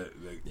 You know that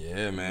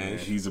Yeah, man.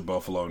 he's a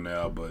Buffalo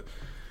now, but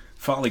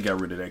finally got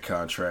rid of that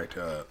contract.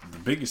 The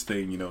biggest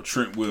thing,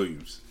 Trent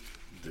Williams.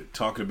 They're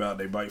talking about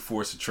they might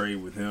force a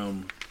trade with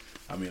him.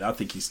 I mean, I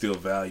think he's still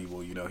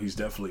valuable. He's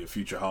definitely a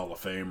future Hall of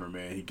Famer,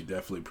 man. He could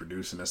definitely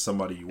produce, and that's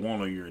somebody you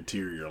want on your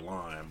interior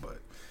line. But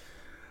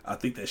I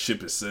think that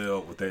ship has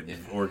sailed with that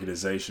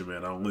organization, man.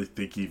 I don't really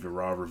think even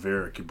Ron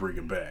Rivera can bring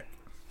him back.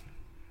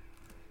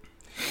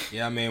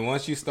 Yeah, I mean,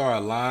 once you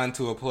start lying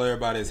to a player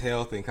about his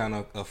health and kind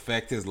of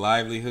affect his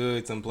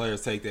livelihood, some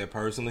players take that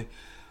personally.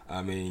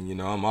 I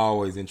mean, I'm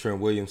always in Trent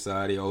Williams'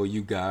 side, the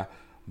OU guy,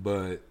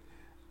 but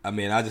I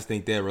mean, I just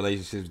think that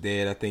relationship's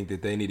dead. I think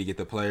that they need to get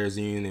the players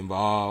union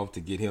involved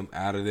to get him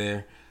out of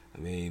there. I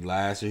mean,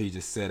 last year he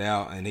just set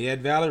out, and he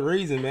had valid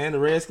reason, man. The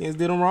Redskins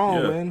did him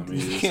wrong, man. I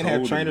mean, you can't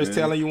have trainers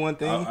telling you one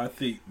thing. I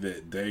think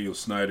that Daniel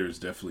Snyder is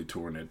definitely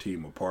torn that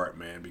team apart,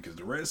 man, because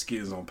the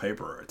Redskins on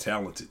paper are a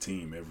talented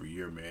team every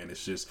year, man.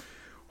 It's just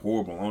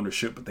horrible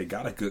ownership, but they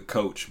got a good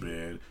coach,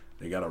 man.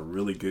 They got a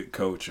really good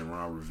coach in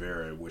Ron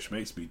Rivera, which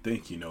makes me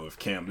think, if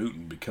Cam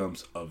Newton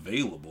becomes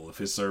available, if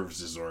his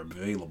services are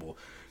available,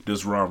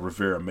 does Ron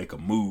Rivera make a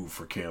move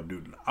for Cam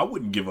Newton? I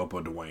wouldn't give up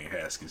on Dwayne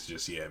Haskins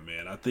just yet,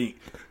 man. I think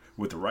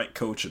with the right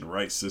coach and the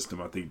right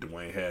system, I think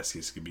Dwayne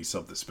Haskins could be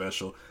something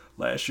special.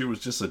 Last year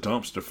was just a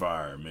dumpster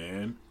fire,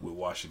 man, with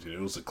Washington.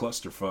 It was a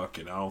clusterfuck,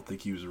 and I don't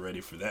think he was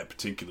ready for that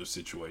particular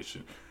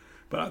situation.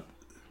 But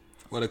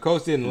Well, the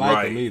coach didn't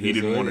like him either. He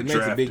didn't want to draft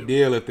him. It makes a big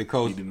deal if the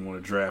coach. He didn't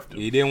want to draft him.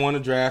 He didn't want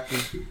to draft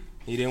him.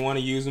 He didn't want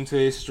to use him to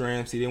his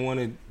strengths. He didn't want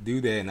to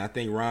do that. And I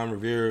think Ron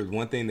Rivera,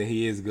 one thing that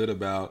he is good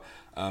about,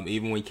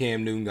 even when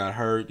Cam Newton got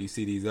hurt, you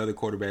see these other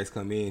quarterbacks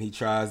come in, he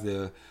tries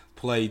to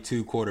play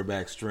to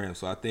quarterback strengths.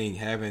 So I think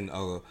having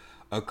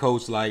a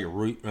coach like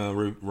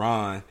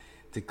Ron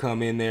to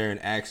come in there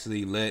and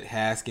actually let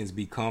Haskins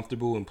be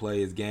comfortable and play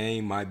his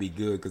game might be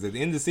good. Because at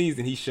the end of the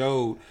season, he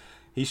showed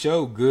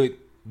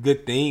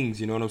good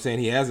things. You know what I'm saying?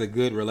 He has a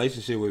good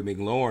relationship with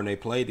McLaurin. They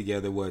played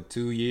together,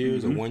 2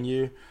 years or 1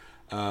 year?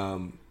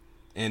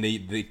 And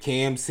the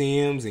Cam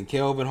Sims and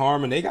Kelvin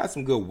Harmon, they got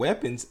some good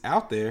weapons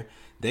out there.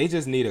 They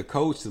just need a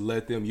coach to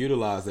let them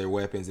utilize their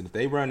weapons. And if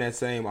they run that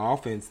same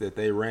offense that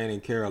they ran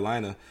in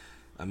Carolina,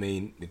 I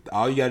mean,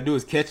 all you got to do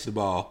is catch the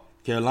ball.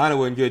 Carolina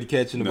wasn't good at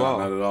catching the ball.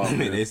 Not at all. I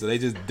mean, so they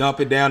just dump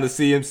it down to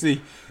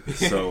CMC.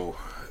 So,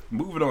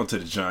 moving on to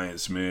the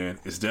Giants, man,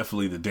 it's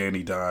definitely the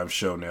Danny Dimes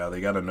show now. They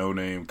got a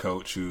no-name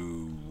coach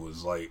who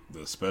was like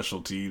the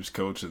special teams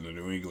coach in the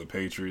New England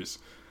Patriots.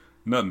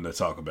 Nothing to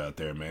talk about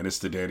there, man. It's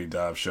the Danny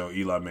Dimes show.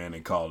 Eli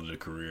Manning called it a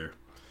career.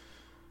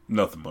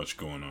 Nothing much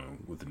going on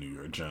with the New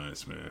York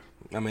Giants, man.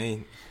 I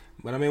mean,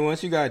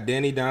 once you got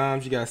Danny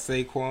Dimes, you got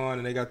Saquon,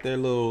 and they got their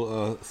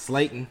little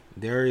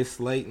Darius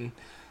Slayton.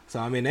 So,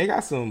 I mean, they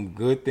got some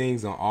good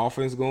things on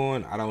offense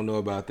going. I don't know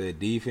about their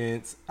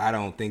defense. I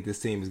don't think this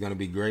team is going to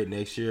be great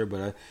next year,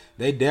 but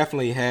they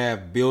definitely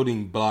have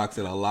building blocks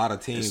that a lot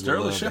of teams would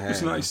love to have. Sterling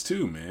Shepard's nice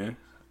too, man.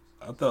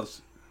 I thought.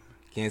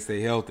 Can't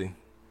stay healthy.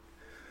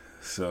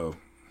 So,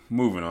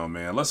 moving on,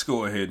 man. Let's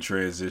go ahead and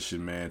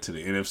transition, man, to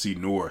the NFC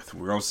North.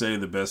 We're going to say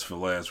the best for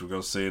last. We're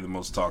going to say the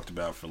most talked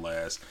about for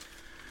last.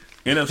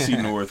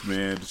 NFC North,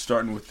 man,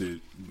 starting with the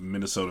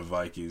Minnesota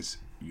Vikings.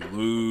 You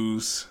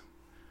lose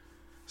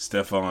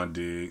Stephon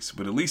Diggs,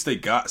 but at least they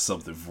got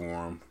something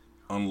for him,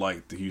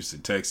 unlike the Houston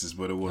Texans,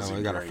 but it wasn't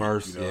they got great. a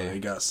first, They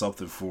got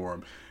something for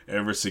him.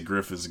 Everson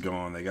Griffin's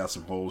gone. They got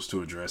some holes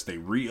to address. They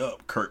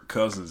re-up Kirk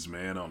Cousins,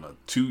 man, on a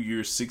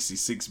 2-year,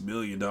 $66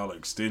 million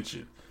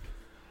extension.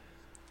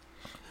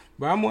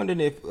 But I'm wondering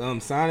if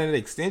signing an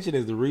extension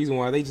is the reason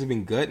why they just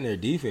been gutting their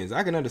defense.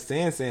 I can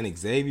understand saying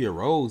Xavier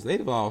Rhodes.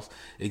 They've lost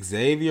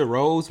Xavier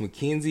Rhodes,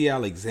 Mackenzie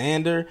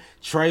Alexander,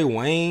 Trey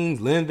Waynes,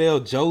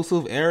 Linval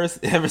Joseph,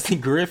 Everson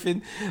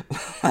Griffin.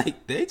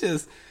 Like they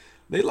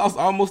lost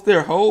almost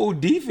their whole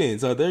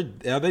defense. Are they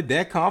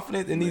that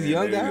confident in these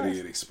young they're guys? They're going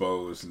to get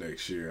exposed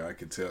next year. I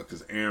can tell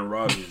because Aaron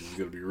Rodgers is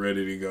going to be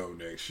ready to go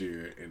next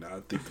year. And I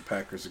think the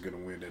Packers are going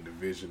to win that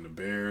division. The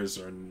Bears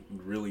are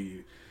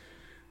really...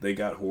 They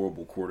got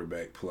horrible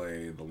quarterback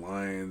play. The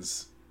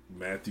Lions,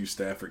 Matthew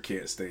Stafford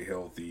can't stay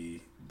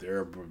healthy.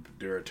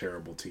 they're a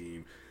terrible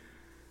team.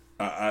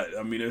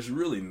 I mean, there's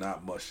really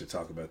not much to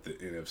talk about the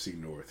NFC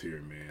North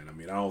here, man. I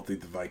mean, I don't think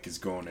the Vikings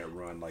go on that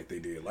run like they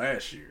did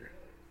last year.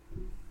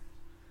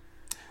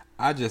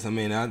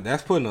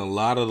 That's putting a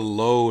lot of the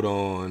load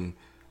on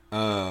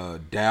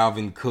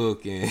Dalvin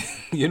Cook, and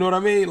you know what I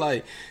mean?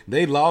 Like,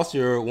 they lost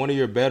one of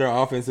your better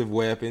offensive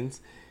weapons.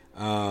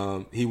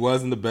 He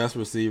wasn't the best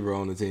receiver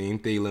on the team.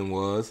 Thielen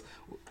was.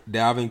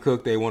 Dalvin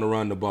Cook, they want to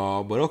run the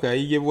ball. But, okay,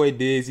 you give away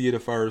Diggs, you get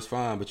the first,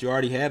 fine. But you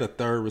already had a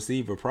third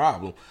receiver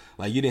problem.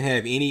 Like, you didn't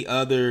have any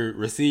other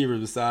receivers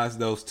besides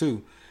those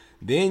two.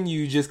 Then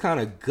you just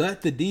kind of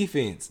gut the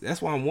defense.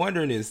 That's why I'm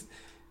wondering is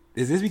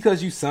this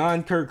because you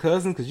signed Kirk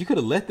Cousins? Because you could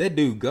have let that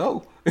dude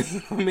go.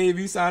 I mean, if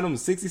you signed him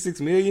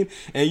 $66 million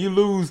and you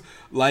lose,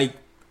 like,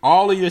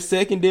 all of your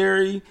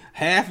secondary,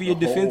 half of your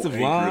defensive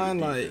line,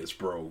 defense,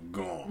 bro,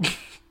 gone.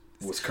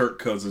 Was Kirk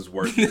Cousins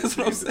worth it at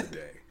the end of the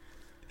day?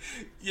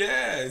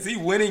 Yeah, is he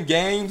winning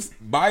games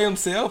by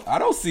himself? I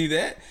don't see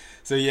that.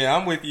 So, yeah,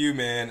 I'm with you,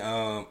 man.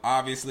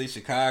 Obviously,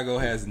 Chicago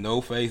has no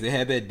face. They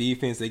had that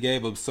defense. They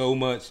gave up so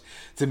much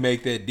to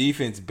make that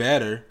defense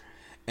better.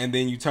 And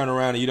then you turn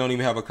around and you don't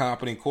even have a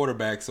competent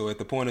quarterback. So, at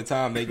the point in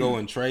time, they go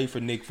and trade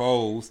for Nick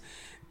Foles.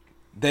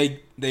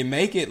 They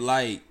make it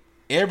like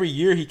every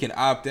year he can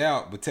opt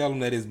out, but tell him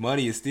that his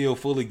money is still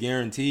fully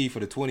guaranteed for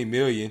the $20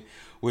 million,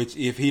 which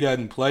if he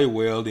doesn't play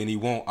well, then he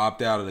won't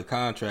opt out of the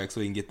contract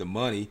so he can get the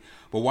money.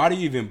 But why do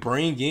you even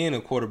bring in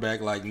a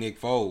quarterback like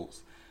Nick Foles?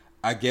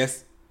 I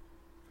guess.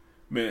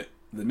 Man,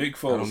 the Nick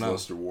Foles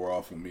luster wore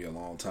off on me a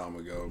long time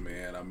ago,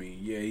 man. I mean,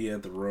 yeah, he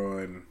had the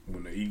run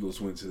when the Eagles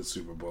went to the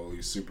Super Bowl. He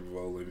was Super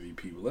Bowl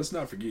MVP. But let's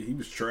not forget, he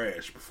was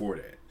trash before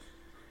that.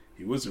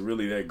 He wasn't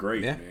really that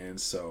great, man.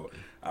 So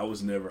I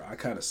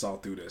kind of saw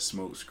through that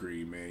smoke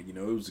screen, man. You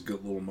know, it was a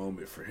good little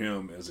moment for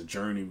him as a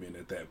journeyman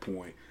at that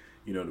point,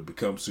 you know, to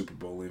become Super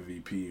Bowl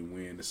MVP and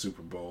win the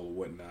Super Bowl or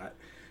whatnot.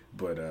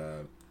 But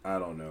I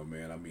don't know,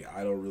 man. I mean,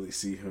 I don't really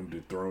see him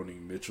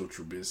dethroning Mitchell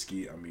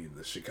Trubisky. I mean,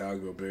 the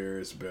Chicago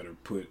Bears better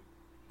put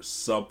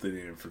something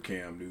in for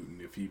Cam Newton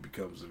if he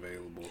becomes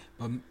available.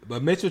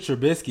 But Mitchell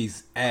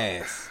Trubisky's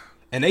ass.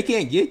 And they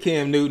can't get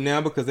Cam Newton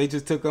now because they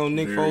just took on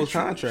Nick Foles'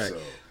 contract.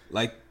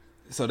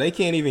 So they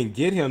can't even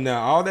get him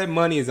now. All that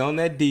money is on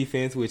that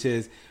defense, which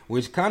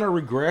kind of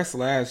regressed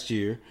last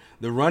year.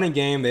 The running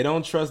game, they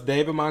don't trust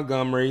David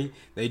Montgomery.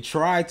 They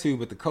try to,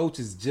 but the coach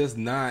is just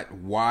not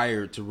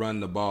wired to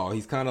run the ball.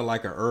 He's kind of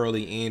like an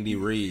early Andy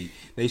Reid.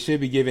 They should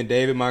be giving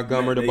David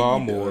Montgomery the ball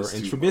more.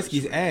 And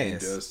Trubisky's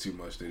ass. He does too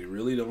much. They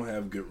really don't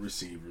have good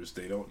receivers.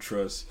 They don't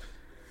trust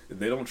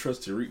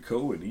Tariq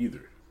Cohen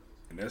either.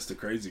 And that's the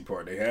crazy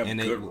part. They have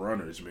good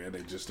runners, man.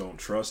 They just don't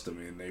trust them,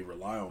 and they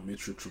rely on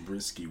Mitchell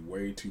Trubisky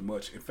way too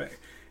much. In fact,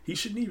 he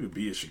shouldn't even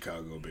be a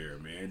Chicago Bear,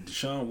 man.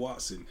 Deshaun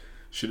Watson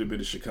should have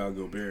been a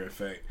Chicago Bear. In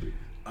fact,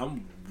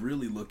 I'm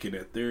really looking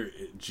at their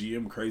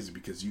GM crazy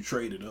because you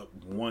traded up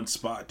one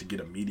spot to get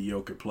a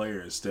mediocre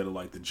player instead of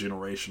like the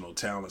generational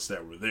talents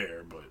that were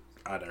there. But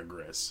I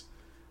digress.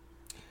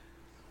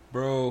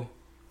 Bro,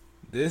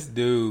 this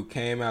dude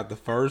came out the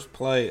first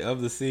play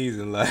of the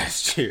season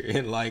last year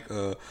in like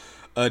a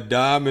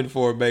diamond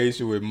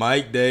formation with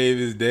Mike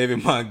Davis,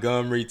 David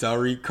Montgomery,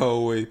 Tariq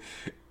Cohen,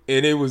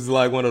 and it was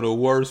like one of the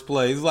worst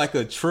plays. It's like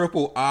a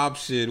triple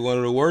option, one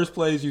of the worst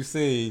plays you've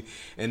seen,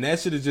 and that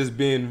should have just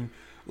been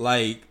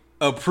like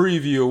a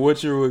preview of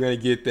what you were going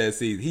to get that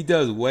season. He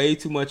does way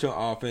too much on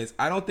offense.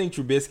 I don't think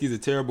Trubisky's a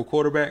terrible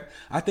quarterback.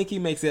 I think he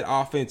makes that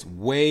offense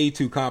way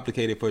too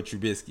complicated for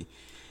Trubisky.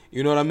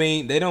 You know what I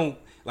mean? They don't.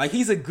 Like,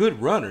 he's a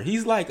good runner.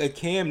 He's like a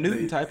Cam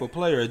Newton type of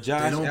player, a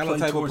Josh Allen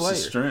type of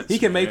player. He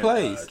can make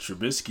plays.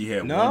 Trubisky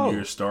had 1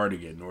 year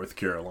starting at North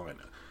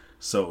Carolina.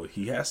 So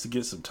he has to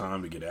get some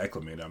time to get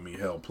acclimated. I mean,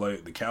 hell,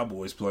 the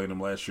Cowboys playing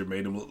him last year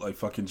made him look like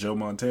fucking Joe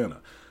Montana.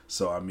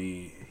 So, I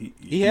mean,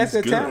 he has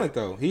that talent,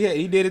 though.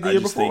 He did it the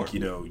year before.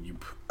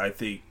 I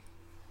think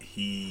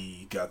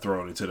he got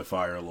thrown into the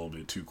fire a little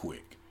bit too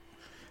quick.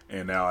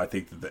 And now I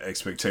think that the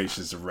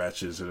expectations have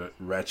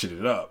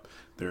ratcheted up.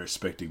 They're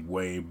expecting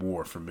way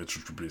more from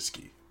Mitchell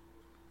Trubisky.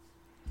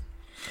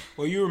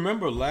 Well, you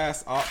remember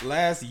last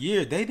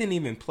year, they didn't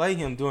even play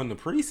him during the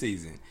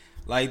preseason.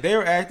 Like, they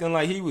were acting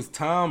like he was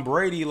Tom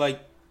Brady, like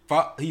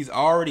he's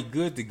already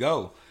good to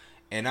go.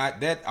 And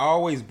that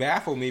always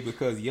baffled me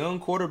because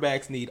young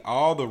quarterbacks need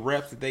all the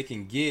reps that they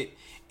can get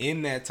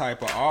in that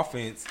type of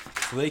offense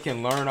so they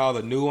can learn all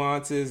the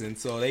nuances and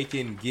so they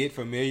can get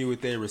familiar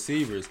with their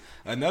receivers.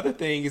 Another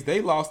thing is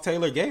they lost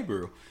Taylor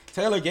Gabriel.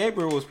 Taylor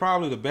Gabriel was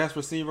probably the best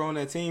receiver on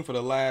that team for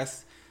the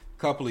last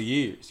couple of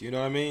years. You know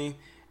what I mean?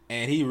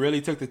 And he really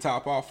took the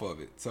top off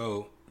of it.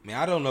 So, man,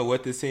 I don't know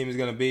what this team is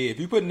going to be. If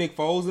you put Nick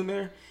Foles in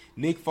there,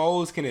 Nick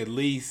Foles can at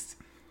least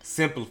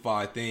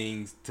simplify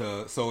things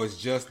so it's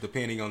just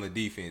depending on the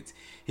defense.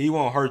 He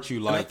won't hurt you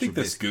like Trubisky. I think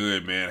that's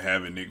good, man,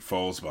 having Nick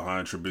Foles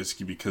behind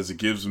Trubisky because it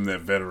gives him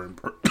that veteran.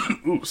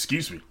 Ooh,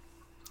 excuse me.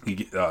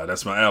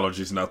 That's my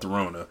allergies, not the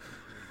Rona.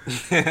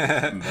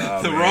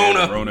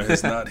 The Rona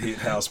has not hit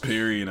House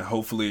Perry, and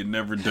hopefully it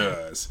never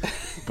does.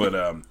 But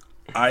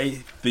I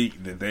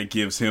think that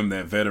gives him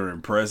that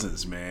veteran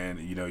presence, man.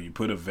 You know, you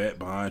put a vet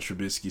behind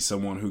Trubisky,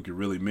 someone who can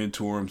really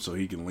mentor him so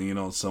he can lean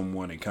on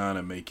someone and kind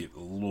of make it a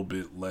little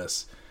bit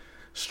less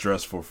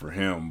stressful for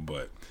him.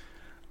 But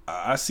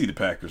I see the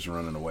Packers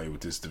running away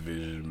with this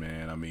division,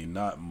 man. I mean,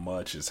 not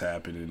much has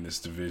happened in this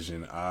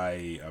division.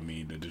 I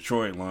mean, the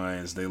Detroit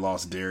Lions, they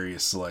lost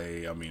Darius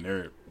Slay. I mean,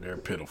 they're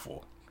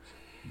pitiful.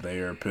 They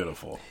are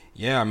pitiful.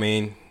 Yeah, I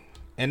mean,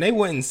 and they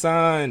went and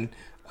signed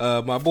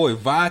my boy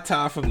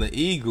Vita from the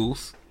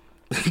Eagles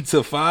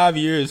to 5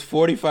 years,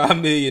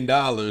 $45 million.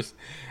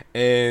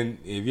 And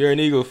if you're an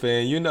Eagle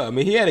fan, you know, I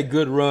mean, he had a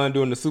good run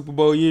during the Super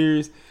Bowl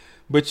years,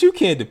 but you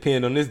can't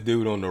depend on this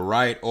dude on the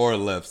right or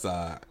left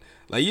side.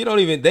 Like, you don't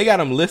even, they got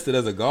him listed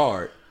as a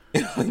guard.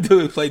 And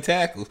dude play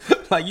tackles.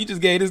 Like, you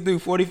just gave this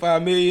dude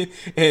 $45 million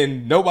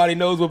and nobody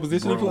knows what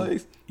position he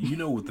plays. You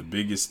know what the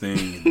biggest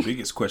thing, the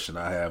biggest question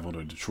I have on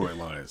the Detroit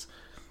Lions?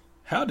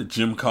 How did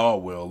Jim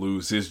Caldwell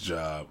lose his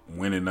job,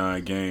 winning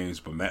 9 games,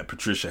 but Matt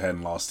Patricia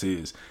hadn't lost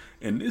his?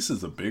 And this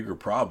is a bigger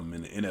problem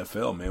in the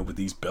NFL, man, with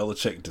these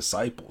Belichick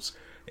disciples.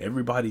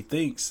 Everybody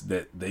thinks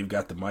that they've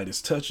got the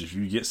Midas touch. If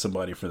you get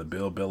somebody from the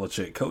Bill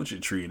Belichick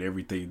coaching tree and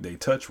everything they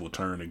touch will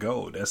turn to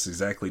gold. That's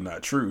exactly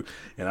not true.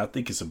 And I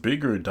think it's a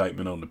bigger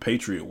indictment on the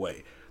Patriot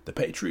way. The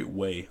Patriot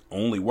way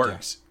only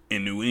works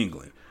in New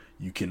England.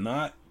 You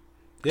cannot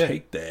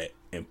take that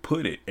and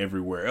put it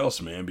everywhere else,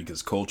 man,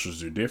 because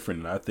cultures are different.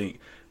 And I think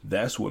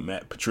that's what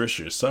Matt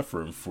Patricia is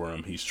suffering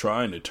from. He's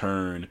trying to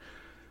turn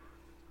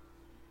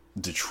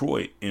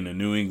Detroit in a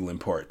New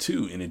England part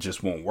 2, and it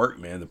just won't work,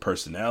 man. The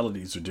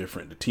personalities are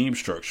different. The team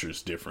structure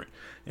is different.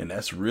 And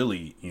that's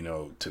really, you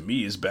know, to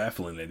me, it's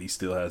baffling that he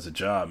still has a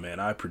job, man.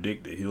 I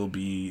predict that he'll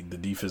be the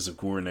defensive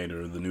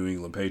coordinator of the New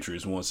England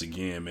Patriots once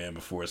again, man,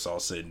 before it's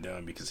all said and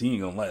done, because he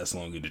ain't going to last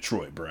long in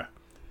Detroit, bruh.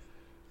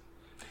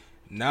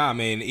 Nah,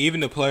 man, even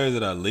the players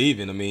that are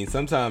leaving, I mean,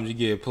 sometimes you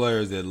get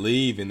players that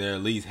leave and they're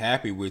at least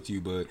happy with you,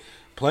 but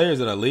players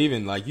that are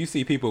leaving, like you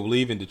see people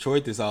leaving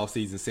Detroit this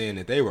offseason saying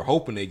that they were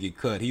hoping they get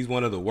cut. He's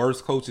one of the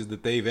worst coaches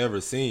that they've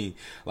ever seen.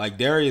 Like,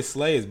 Darius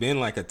Slay has been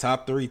like a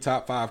top 3,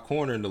 top 5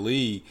 corner in the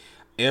league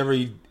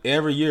every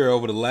year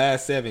over the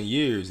last 7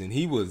 years, and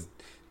he was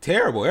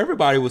terrible.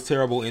 Everybody was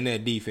terrible in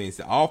that defense.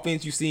 The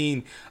offense, you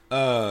seen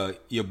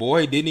your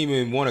boy didn't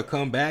even want to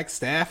come back,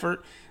 Stafford.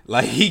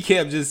 Like, he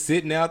kept just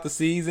sitting out the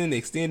season,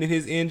 extending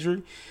his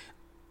injury.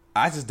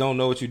 I just don't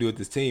know what you do with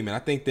this team. And I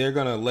think they're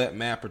going to let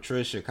Matt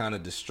Patricia kind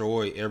of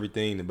destroy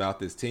everything about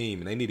this team.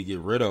 And they need to get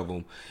rid of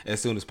him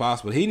as soon as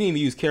possible. He didn't even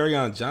use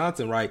Kerryon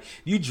Johnson right.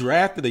 You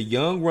drafted a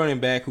young running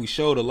back who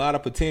showed a lot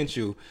of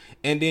potential,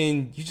 and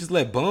then you just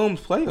let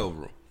bums play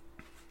over him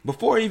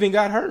before he even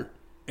got hurt.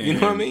 You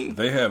know what I mean?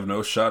 They have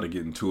no shot of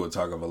getting Tua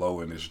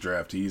Tagovailoa in this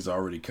draft. He's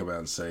already come out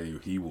and say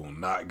he will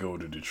not go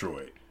to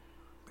Detroit.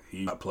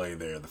 He not play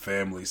there. The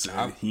family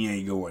said he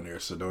ain't going there,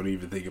 so don't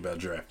even think about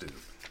drafting him.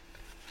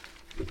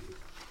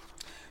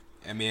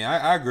 I mean,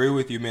 I agree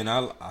with you, man.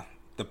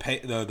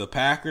 The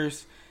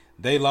Packers,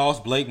 they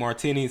lost Blake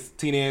Martinez,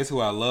 who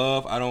I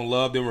love. I don't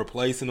love them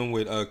replacing him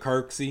with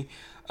Kirksey.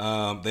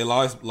 They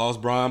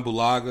lost Brian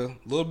Bulaga,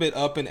 a little bit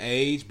up in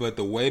age, but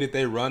the way that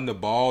they run the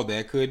ball,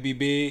 that could be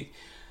big.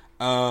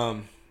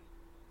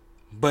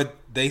 But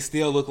they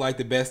still look like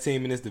the best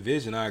team in this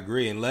division. I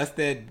agree. Unless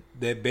that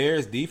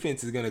Bears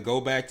defense is going to go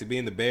back to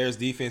being the Bears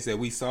defense that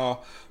we saw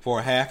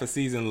for half a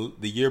season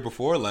the year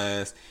before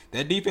last,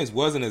 that defense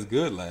wasn't as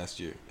good last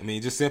year. I mean,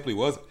 it just simply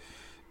wasn't.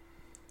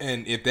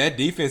 And if that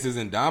defense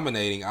isn't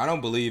dominating, I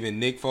don't believe in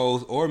Nick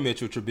Foles or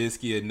Mitchell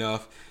Trubisky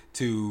enough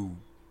to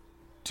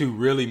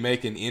really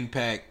make an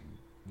impact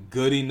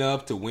good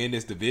enough to win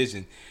this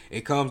division.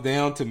 It comes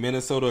down to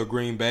Minnesota or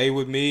Green Bay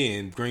with me,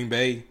 and Green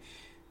Bay,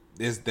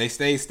 they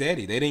stayed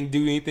steady. They didn't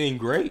do anything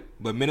great,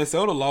 but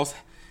Minnesota lost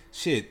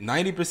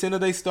 90%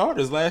 of their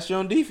starters last year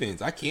on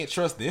defense. I can't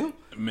trust them.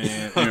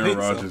 Man, Aaron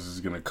Rodgers is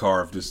going to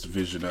carve this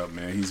division up,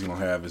 man. He's going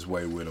to have his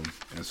way with him.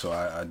 And so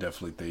I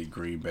definitely think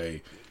Green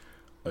Bay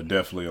are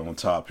definitely on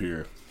top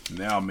here.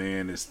 Now,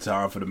 man, it's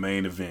time for the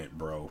main event,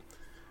 bro.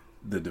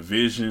 The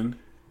division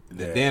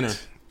that dinner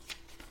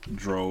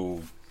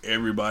drove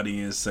everybody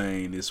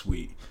insane this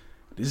week.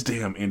 This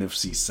damn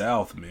NFC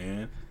South,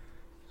 man.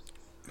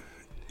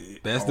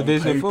 Best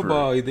division of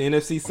football, the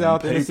NFC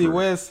South, NFC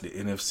West. The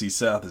NFC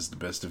South is the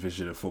best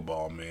division of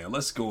football, man.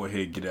 Let's go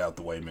ahead and get out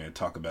the way, man.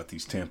 Talk about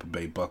these Tampa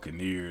Bay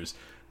Buccaneers,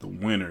 the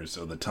winners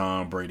of the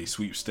Tom Brady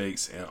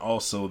sweepstakes, and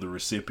also the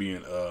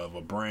recipient of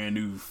a brand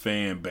new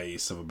fan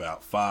base of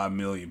about 5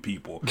 million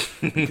people,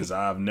 because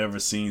I've never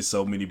seen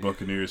so many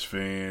Buccaneers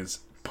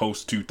fans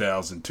post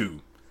 2002.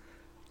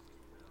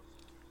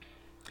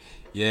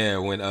 Yeah,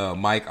 when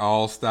Mike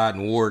Allstott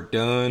and Warwick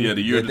Dunn. Yeah,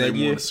 the year that they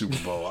won the Super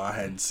Bowl. I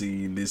hadn't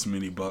seen this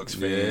many Bucs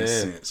fans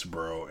since,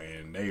 bro.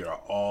 And they are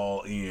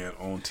all in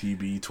on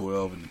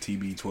TB12 and the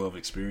TB12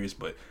 experience.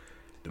 But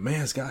the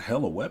man's got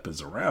hella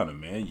weapons around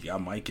him, man. You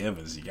got Mike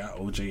Evans. You got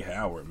O.J.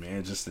 Howard,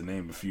 man, just to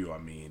name a few. I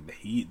mean,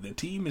 the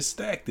team is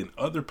stacked, and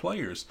other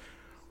players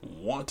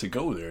want to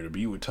go there to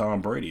be with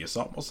Tom Brady. It's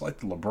almost like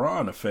the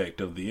LeBron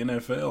effect of the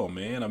NFL,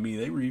 man. I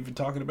mean, they were even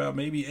talking about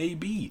maybe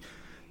AB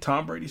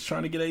Tom Brady's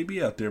trying to get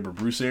AB out there, but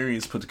Bruce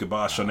Arians put the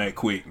kibosh on that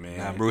quick, man.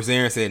 Nah, Bruce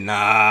Arians said,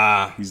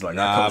 nah. He's like,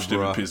 nah, I coached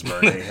him in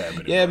Pittsburgh. Ain't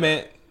happening. Yeah, bro.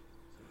 man.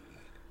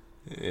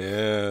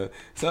 Yeah.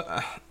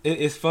 So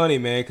it's funny,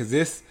 man, because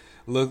this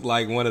looked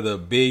like one of the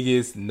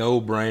biggest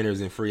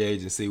no-brainers in free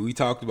agency. We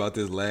talked about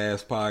this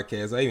last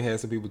podcast. I even had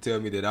some people tell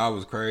me that I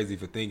was crazy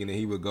for thinking that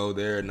he would go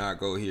there and not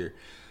go here.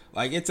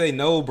 Like, it's a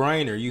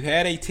no-brainer. You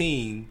had a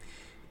team,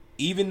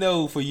 even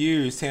though for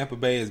years Tampa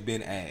Bay has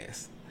been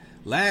ass.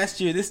 Last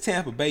year, this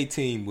Tampa Bay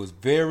team was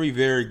very,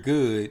 very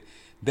good.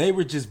 They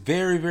were just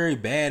very, very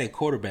bad at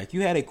quarterback.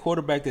 You had a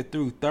quarterback that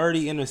threw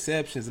 30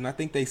 interceptions, and I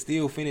think they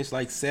still finished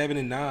like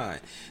 7-9.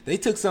 They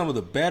took some of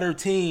the better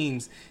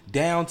teams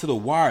down to the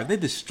wire. They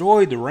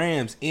destroyed the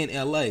Rams in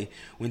L.A.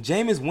 When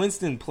Jameis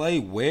Winston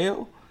played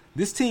well,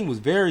 this team was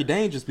very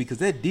dangerous because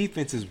that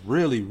defense is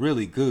really,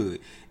 really good.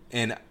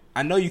 And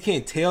I know you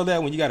can't tell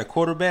that when you got a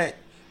quarterback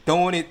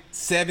throwing it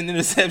 7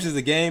 interceptions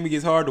a game. It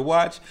gets hard to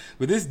watch.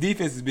 But this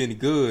defense has been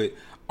good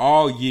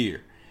all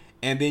year.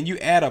 And then you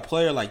add a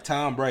player like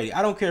Tom Brady.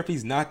 I don't care if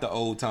he's not the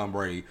old Tom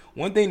Brady.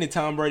 One thing that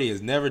Tom Brady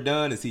has never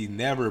done is he's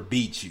never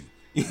beat you.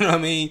 You know what I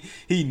mean?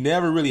 He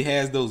never really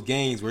has those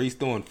games where he's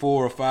throwing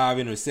 4 or 5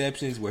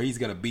 interceptions where he's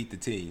going to beat the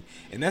team.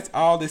 And that's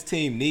all this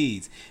team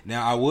needs.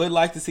 Now, I would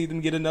like to see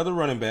them get another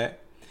running back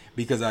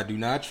because I do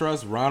not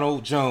trust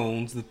Ronald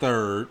Jones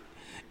III.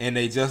 And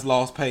they just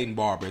lost Peyton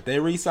Barber. If they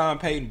re-sign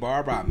Peyton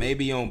Barber, I may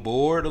be on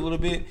board a little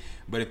bit.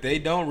 But if they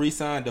don't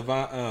re-sign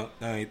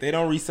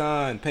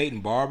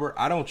Peyton Barber,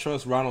 I don't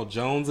trust Ronald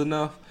Jones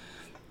enough.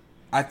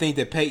 I think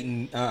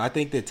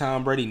that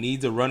Tom Brady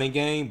needs a running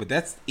game, but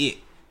that's it.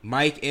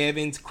 Mike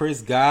Evans,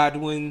 Chris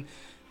Godwin,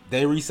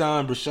 they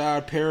re-signed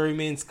Brashad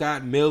Perryman,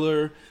 Scott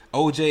Miller,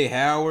 O.J.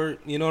 Howard.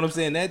 You know what I'm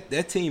saying?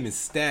 That team is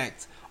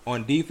stacked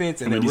on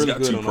defense, and they're really good on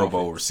offense. He's got 2 Pro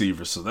Bowl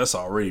receivers, so that's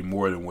already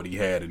more than what he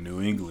had in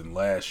New England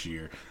last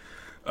year.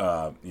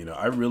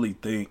 I really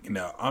think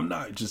now I'm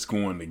not just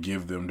going to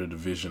give them the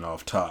division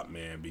off top,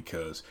 man,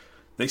 because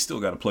they still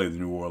got to play the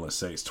New Orleans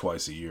Saints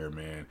twice a year,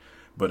 man.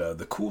 But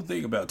the cool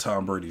thing about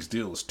Tom Brady's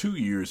deal is 2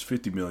 years,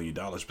 $50 million,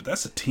 but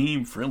that's a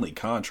team-friendly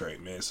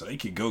contract, man, so they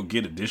could go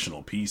get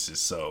additional pieces.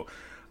 So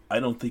I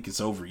don't think it's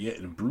over yet,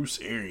 and Bruce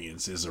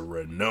Arians is a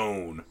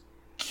renowned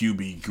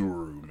QB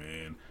guru,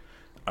 man.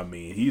 I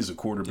mean, he's a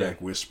quarterback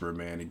whisperer,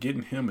 man, and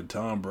getting him and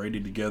Tom Brady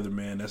together,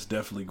 man, that's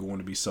definitely going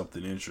to be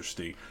something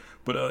interesting.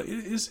 But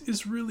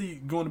it's really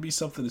going to be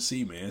something to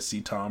see, man.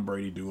 See Tom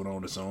Brady do it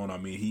on his own. I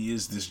mean, he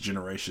is this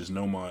generation's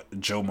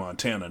Joe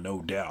Montana,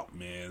 no doubt,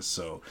 man.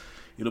 So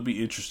it'll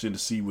be interesting to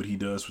see what he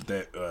does with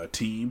that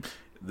team.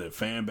 The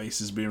fan base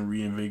has been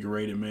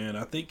reinvigorated, man.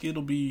 I think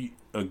it'll be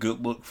a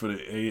good look for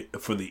the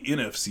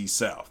NFC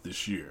South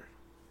this year.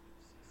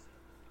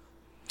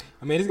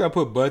 I mean, it's got to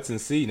put butts in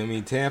seats. I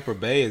mean, Tampa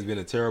Bay has been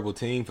a terrible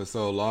team for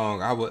so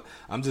long.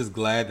 I'm just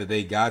glad that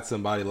they got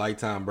somebody like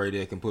Tom Brady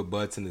that can put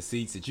butts in the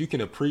seats, that you can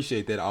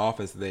appreciate that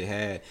offense that they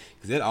had,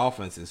 because that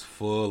offense is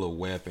full of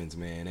weapons,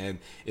 man. And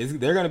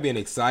they're going to be an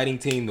exciting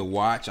team to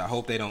watch. I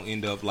hope they don't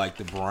end up like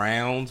the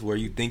Browns, where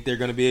you think they're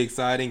going to be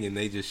exciting and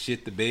they just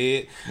shit the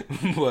bed.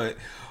 But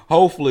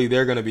hopefully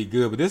they're going to be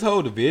good. But this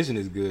whole division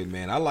is good,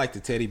 man. I like the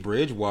Teddy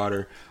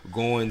Bridgewater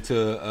going to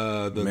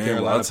the Carolina Panthers.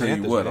 I'll tell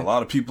you what, man. a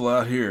lot of people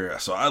out here,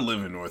 so I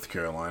live in North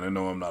Carolina. I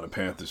know I'm not a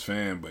Panthers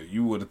fan, but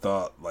you would have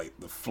thought, like,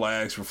 the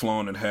flags were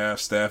flown at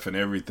half-staff and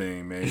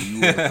everything, man.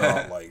 You would have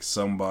thought, like,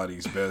 somebody,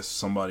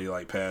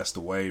 like, passed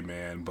away,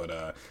 man.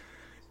 But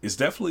it's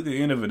definitely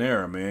the end of an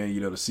era, man,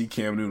 to see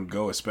Cam Newton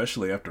go,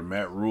 especially after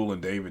Matt Rule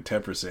and David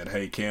Tepper said,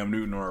 hey, Cam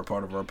Newton are a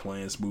part of our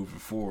plans moving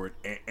forward,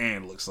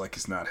 and looks like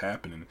it's not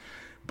happening.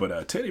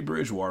 But Teddy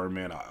Bridgewater,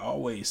 man, I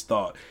always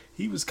thought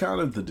he was kind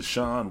of the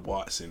Deshaun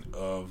Watson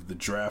of the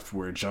draft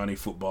where Johnny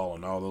Football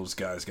and all those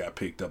guys got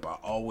picked up. I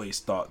always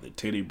thought that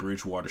Teddy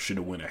Bridgewater should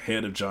have went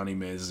ahead of Johnny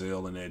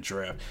Manziel in that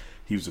draft.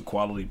 He was a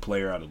quality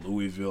player out of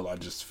Louisville. I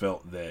just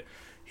felt that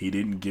he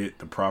didn't get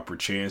the proper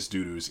chance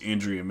due to his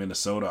injury in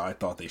Minnesota. I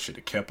thought they should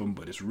have kept him,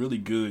 but it's really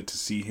good to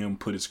see him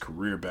put his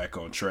career back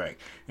on track.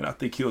 And I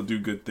think he'll do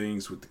good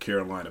things with the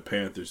Carolina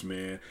Panthers,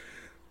 man.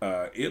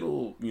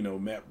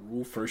 Matt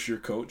Rule, first-year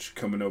coach,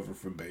 coming over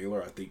from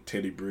Baylor. I think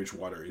Teddy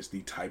Bridgewater is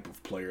the type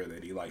of player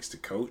that he likes to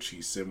coach.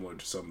 He's similar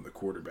to some of the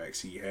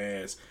quarterbacks he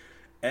has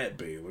at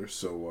Baylor.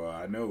 So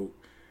I know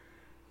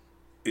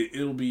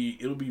it'll be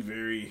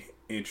very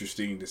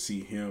interesting to see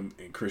him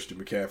and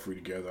Christian McCaffrey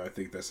together. I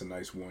think that's a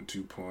nice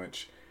 1-2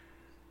 punch.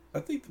 I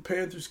think the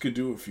Panthers could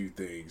do a few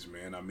things,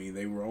 man. I mean,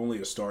 they were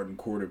only a starting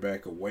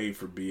quarterback away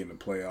from being a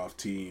playoff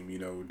team,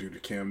 due to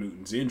Cam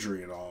Newton's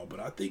injury and all. But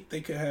I think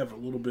they could have a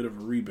little bit of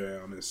a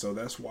rebound. And so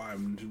that's why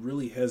I'm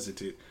really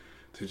hesitant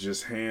to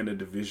just hand a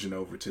division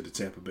over to the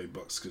Tampa Bay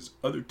Bucks, because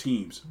other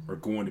teams are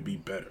going to be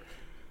better.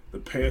 The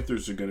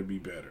Panthers are going to be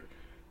better.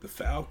 The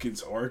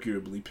Falcons,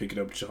 arguably picking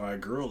up Jai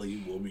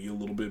Gurley, will be a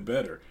little bit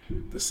better.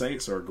 The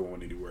Saints aren't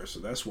going anywhere, so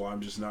that's why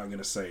I'm just not going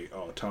to say,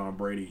 Tom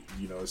Brady,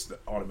 it's the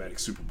automatic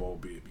Super Bowl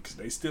bid, because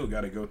they still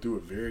got to go through a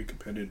very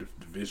competitive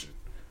division.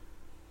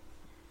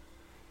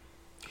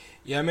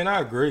 Yeah, I mean, I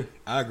agree.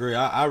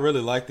 I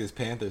really like this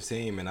Panthers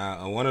team,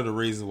 and one of the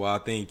reasons why I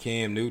think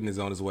Cam Newton is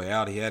on his way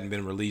out, he hadn't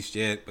been released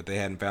yet, but they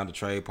hadn't found a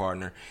trade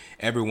partner.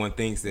 Everyone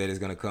thinks that it's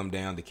going to come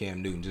down to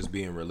Cam Newton just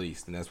being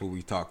released, and that's what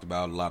we talked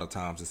about a lot of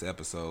times this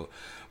episode.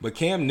 But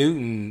Cam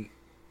Newton,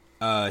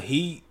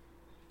 he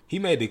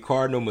made the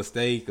cardinal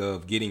mistake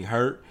of getting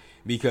hurt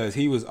because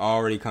he was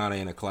already kind of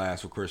in a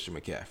class with Christian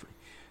McCaffrey.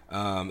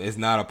 It's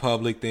not a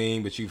public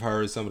thing, but you've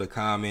heard some of the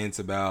comments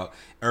about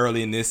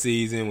early in this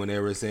season when they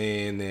were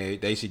saying that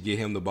they should get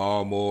him the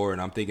ball more,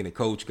 and I'm thinking the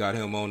coach got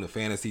him on the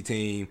fantasy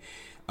team.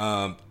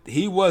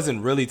 He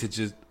wasn't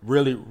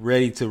really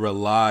ready to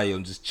rely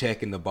on just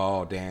checking the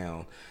ball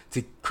down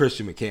to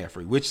Christian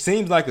McCaffrey, which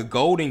seems like a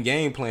golden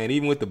game plan,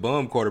 even with the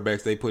bum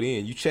quarterbacks they put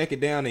in. You check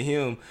it down to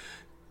him.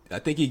 I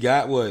think he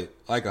got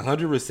like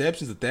 100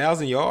 receptions,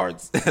 1,000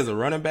 yards as a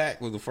running back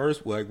was the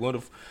first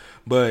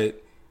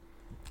but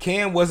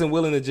Cam wasn't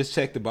willing to just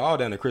check the ball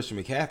down to Christian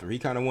McCaffrey. He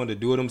kind of wanted to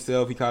do it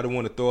himself. He kind of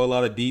wanted to throw a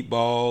lot of deep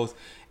balls,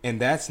 and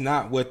that's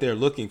not what they're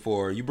looking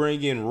for. You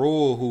bring in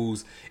Rule,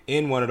 who's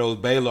in one of those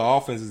Baylor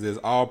offenses that's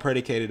all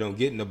predicated on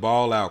getting the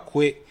ball out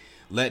quick,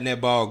 letting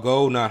that ball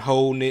go, not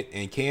holding it,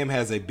 and Cam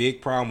has a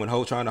big problem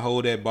with trying to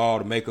hold that ball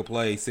to make a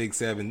play 6,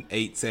 7,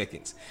 8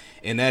 seconds.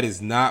 And that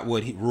is not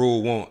what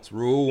Rule wants.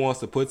 Rule wants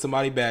to put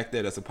somebody back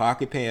there that's a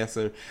pocket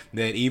passer,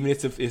 that even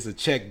if it's a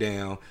check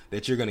down,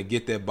 that you're going to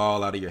get that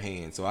ball out of your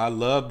hand. So I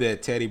love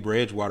that Teddy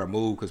Bridgewater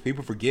move because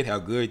people forget how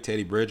good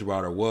Teddy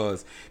Bridgewater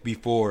was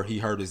before he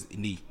hurt his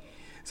knee.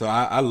 So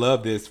I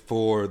love this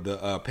for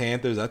the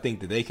Panthers. I think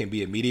that they can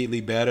be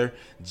immediately better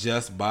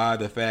just by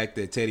the fact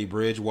that Teddy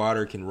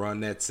Bridgewater can run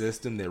that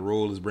system that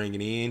Rule is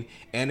bringing in.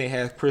 And they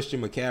have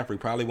Christian McCaffrey,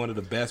 probably one of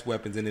the best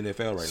weapons in the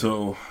NFL right now.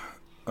 So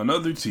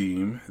another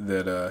team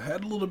that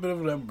had a little bit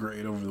of an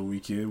upgrade over the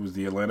weekend was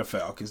the Atlanta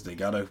Falcons. They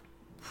let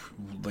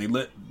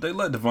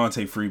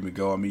Devontae Freeman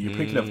go. I mean, you're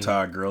picking up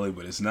Todd Gurley,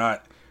 but it's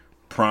not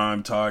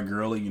prime Todd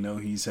Gurley. You know,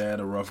 he's had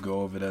a rough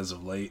go of it as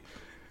of late.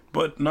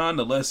 But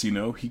nonetheless, you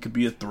know, he could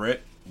be a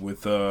threat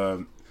with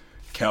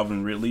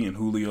Calvin Ridley and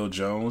Julio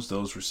Jones,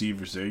 those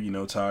receivers there. You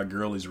know, Todd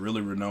Gurley's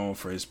really renowned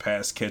for his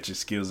pass catching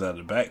skills out of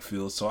the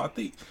backfield. So I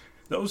think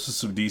those are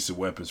some decent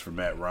weapons for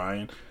Matt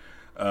Ryan.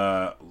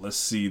 Let's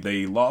see.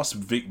 They lost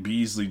Vic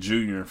Beasley Jr.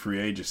 in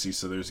free agency,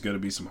 so there's going to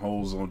be some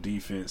holes on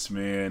defense,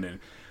 man.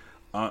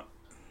 And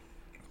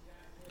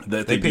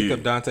they picked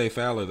up Dante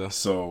Fowler, though.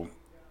 So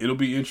it'll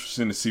be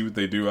interesting to see what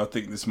they do. I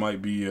think this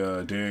might be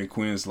Dan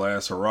Quinn's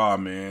last hurrah,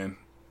 man.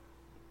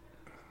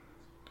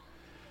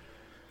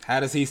 How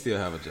does he still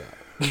have a job?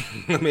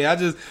 I mean, I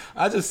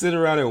just sit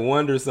around and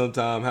wonder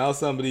sometimes how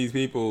some of these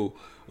people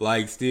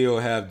still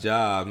have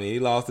jobs. I mean, he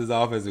lost his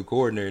offensive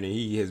coordinator and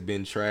he has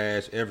been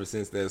trash ever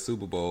since that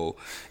Super Bowl.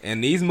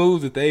 And these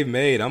moves that they've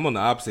made, I'm on the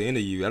opposite end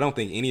of you. I don't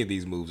think any of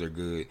these moves are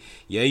good.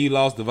 Yeah, you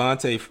lost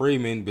Devontae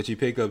Freeman, but you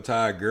pick up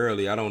Todd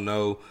Gurley. I don't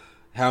know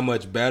how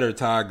much better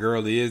Todd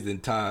Gurley is than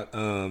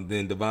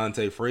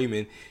Devontae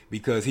Freeman,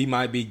 because he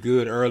might be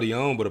good early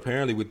on, but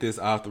apparently with this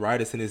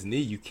arthritis in his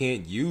knee, you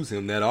can't use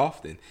him that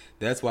often.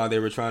 That's why they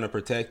were trying to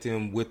protect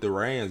him with the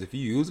Rams. If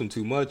you use him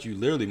too much, you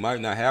literally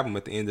might not have him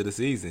at the end of the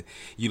season.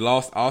 You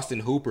lost Austin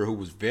Hooper, who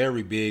was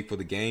very big for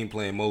the game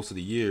plan most of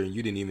the year, and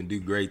you didn't even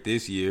do great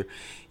this year.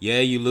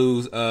 Yeah, you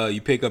lose.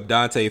 You pick up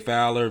Dante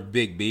Fowler,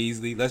 Vic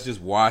Beasley. Let's just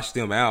wash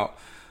them out.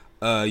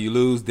 You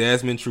lose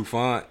Desmond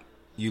Trufant.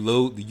 You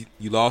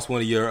lost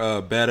one of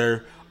your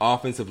better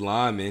offensive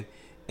linemen,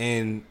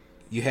 and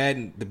you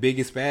had the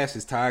biggest splash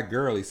is Todd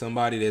Gurley,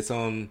 somebody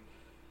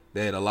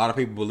that a lot of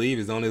people believe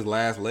is on his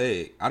last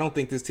leg. I don't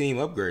think this team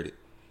upgraded.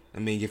 I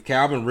mean, if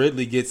Calvin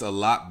Ridley gets a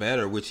lot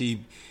better, which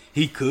he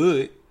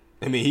could.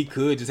 I mean, he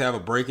could just have a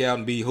breakout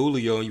and be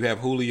Julio, and you have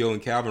Julio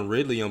and Calvin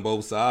Ridley on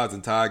both sides,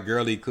 and Todd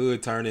Gurley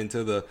could turn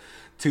into the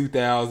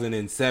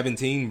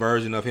 2017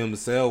 version of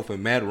himself,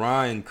 and Matt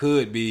Ryan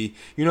could be,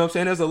 you know what I'm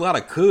saying? There's a lot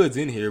of coulds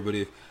in here, but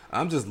if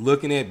I'm just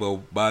looking at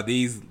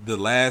the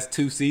last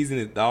 2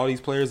 seasons that all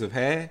these players have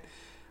had,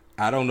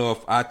 I don't know if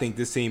I think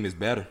this team is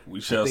better. We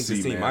shall see,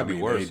 this team man. might be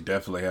worse. They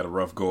definitely had a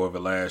rough go of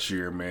it last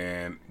year,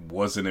 man.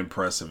 Wasn't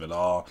impressive at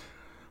all.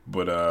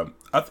 But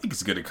I think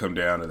it's going to come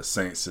down to the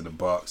Saints and the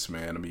Bucs,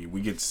 man. I mean, we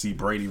get to see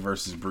Brady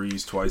versus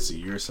Breeze twice a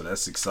year, so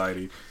that's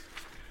exciting.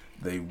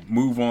 They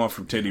move on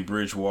from Teddy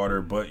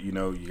Bridgewater, but, you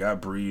know, you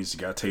got Breeze, you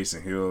got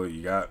Taysom Hill,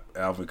 you got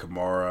Alvin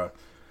Kamara,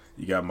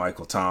 you got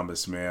Michael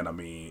Thomas, man. I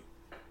mean,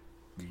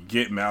 you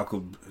get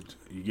Malcolm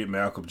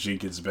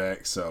Jenkins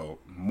back, so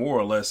more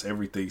or less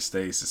everything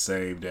stays the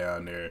same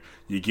down there.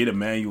 You get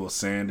Emmanuel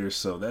Sanders,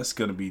 so that's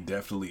going to be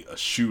definitely a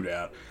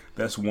shootout.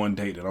 That's one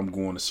date that I'm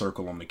going to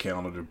circle on the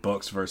calendar.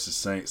 Bucs versus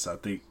Saints. I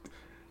think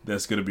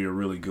that's going to be a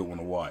really good one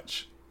to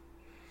watch.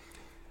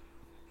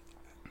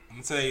 I'm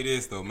going to tell you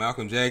this, though.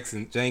 Malcolm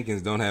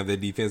Jenkins don't have that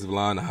defensive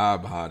line to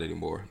hide behind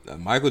anymore.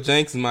 Michael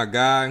Jenkins is my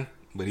guy,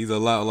 but he's a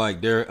lot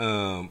like their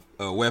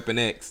Weapon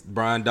X,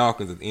 Brian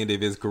Dawkins, at the end of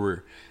his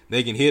career.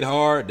 They can hit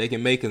hard. They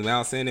can make some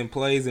outstanding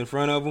plays in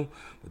front of them,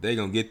 but they're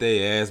going to get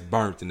their ass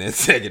burnt in that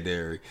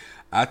secondary.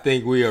 I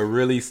think we are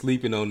really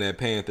sleeping on that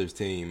Panthers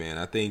team, man.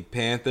 I think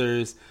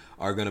Panthers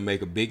are going to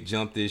make a big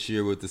jump this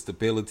year with the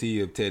stability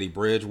of Teddy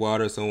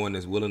Bridgewater, someone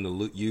that's willing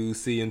to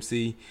use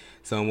CMC,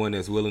 someone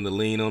that's willing to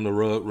lean on the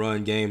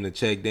run game to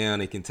check down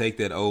and can take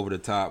that over the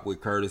top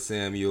with Curtis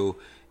Samuel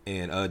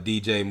and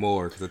DJ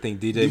Moore, because I think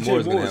DJ Moore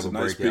is going to have a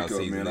breakout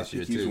season this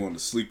year too. He's one of the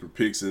sleeper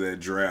picks of that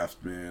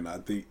draft, man. I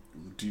think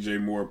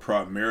DJ Moore,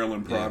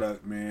 Maryland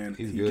product, man.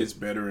 He gets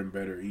better and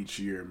better each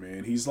year,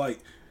 man. He's like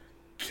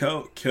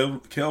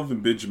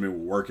Kelvin Benjamin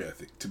with work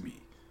ethic to me.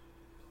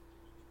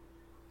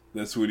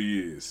 That's what he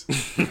is.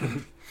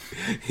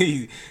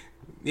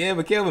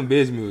 But Kelvin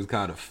Benjamin was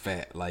kind of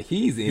fat. Like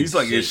he's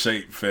like in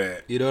shape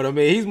fat. You know what I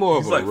mean? He's more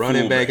of a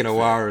running back and a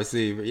wide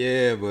receiver.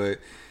 Yeah, but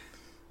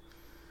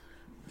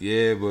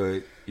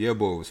your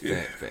boy was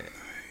fat.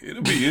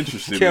 It'll be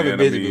interesting, Kevin man.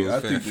 Benjamin I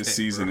think this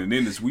season, and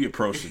then as we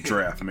approach the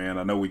draft, man,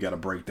 I know we got to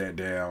break that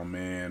down,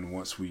 man.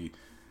 Once we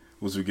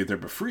get there,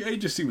 but free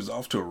agency was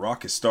off to a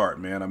rocket start,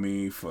 man. I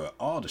mean, for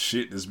all the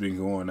shit that's been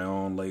going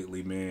on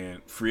lately,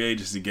 man, free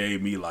agency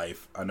gave me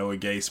life. I know it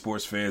gave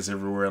sports fans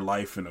everywhere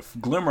life and a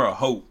glimmer of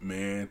hope,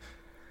 man.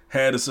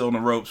 Had us on the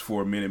ropes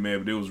for a minute, man,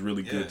 but it was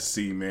really good to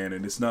see, man,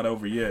 and it's not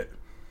over yet.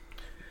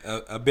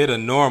 A bit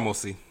of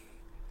normalcy.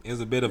 It was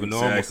a bit of a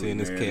normalcy in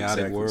this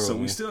chaotic world. So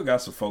man. We still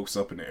got some folks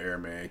up in the air,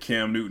 man.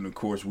 Cam Newton, of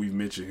course, we've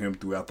mentioned him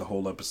throughout the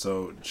whole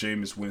episode.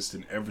 Jameis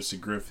Winston, Everson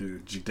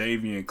Griffin,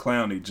 Jadeveon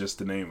Clowney, just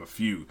to name a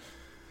few.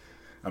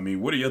 I mean,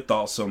 what are your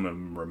thoughts on the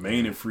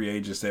remaining free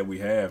agents that we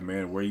have,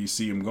 man? Where you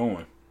see them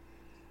going?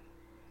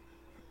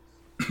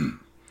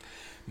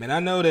 Man, I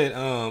know that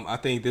I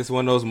think this is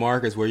one of those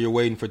markets where you're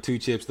waiting for two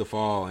chips to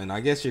fall, and I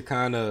guess you're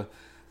kind of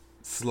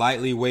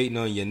slightly waiting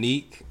on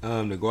Yannick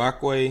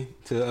Ngakoue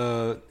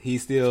to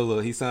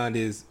he signed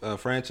his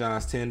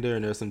franchise tender,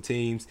 and there's some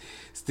teams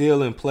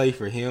still in play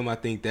for him. I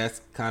think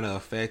that's kind of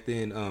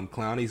affecting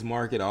Clowney's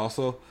market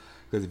also,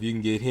 because if you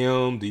can get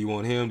him, do you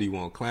want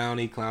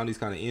Clowney? Clowney's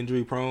kind of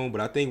injury prone, but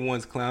I think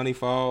once Clowney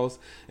falls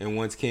and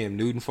once Cam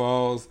Newton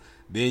falls,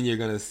 then you're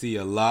going to see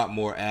a lot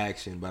more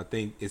action. But I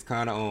think it's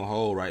kind of on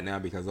hold right now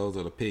because those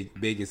are the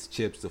biggest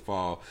chips to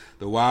fall.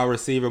 The wide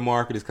receiver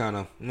market is kind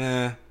of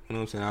you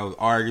know what I'm saying? I was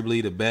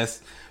arguably the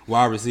best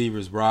wide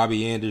receivers,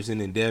 Robbie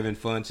Anderson and Devin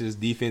Funchess.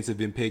 Defense have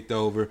been picked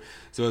over.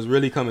 So it's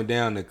really coming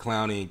down to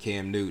Clowney and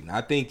Cam Newton.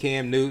 I think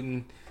Cam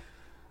Newton,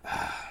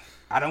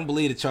 I don't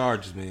believe the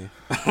Chargers, man.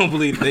 I don't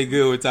believe they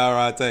good with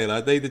Tyrod Taylor.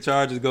 I think the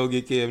Chargers go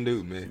get Cam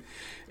Newton, man.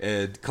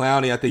 And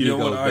Clowney, I think he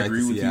goes back to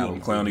Seattle.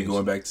 Clowney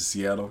going back to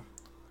Seattle.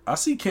 I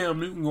see Cam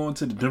Newton going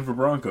to the Denver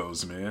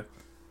Broncos, man.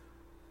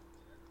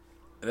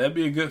 That'd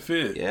be a good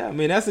fit. Yeah, I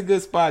mean, that's a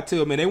good spot,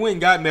 too. I mean, they went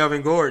and got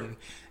Melvin Gordon.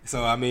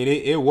 So, I mean,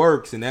 it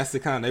works, and that's the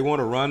kind. They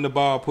want to run the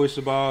ball, push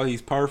the ball.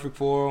 He's perfect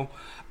for them.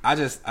 I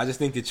just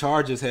think the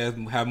Chargers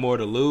have more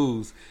to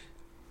lose.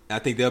 I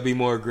think they'll be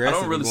more aggressive.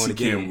 I don't really see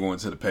Cam going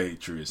to the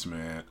Patriots,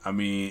 man. I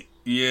mean,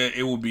 yeah,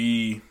 it would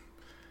be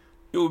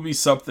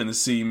something to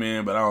see,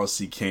 man, but I don't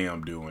see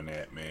Cam doing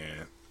that,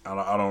 man.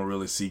 I don't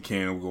really see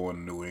Cam going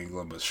to New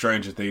England, but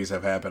stranger things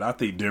have happened. I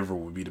think Denver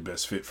would be the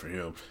best fit for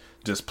him.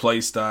 Just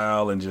play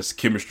style and just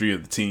chemistry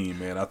of the team,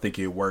 man. I think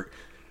it'd work.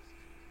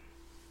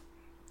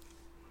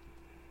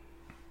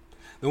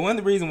 The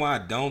one reason why I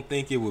don't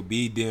think it would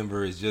be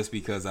Denver is just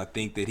because I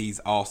think that he's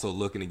also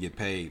looking to get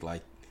paid.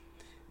 Like,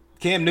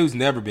 Cam Newton's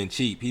never been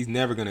cheap. He's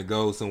never going to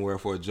go somewhere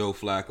for a Joe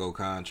Flacco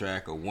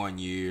contract or 1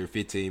 year,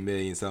 $15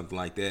 million, something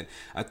like that.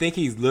 I think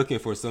he's looking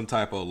for some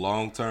type of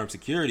long-term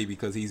security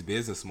because he's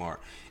business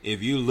smart.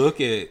 If you look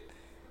at,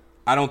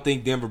 I don't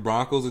think Denver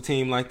Broncos a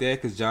team like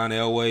that because John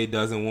Elway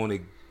doesn't want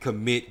to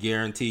commit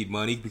guaranteed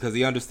money because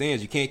he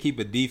understands you can't keep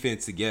a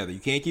defense together. You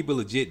can't keep a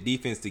legit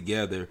defense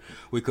together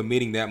with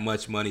committing that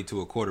much money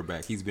to a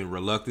quarterback. He's been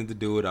reluctant to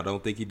do it. I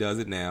don't think he does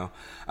it now.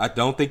 I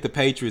don't think the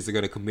Patriots are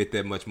going to commit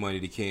that much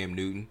money to Cam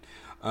Newton.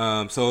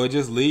 So it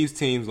just leaves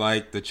teams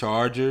like the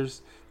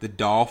Chargers, the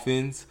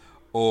Dolphins,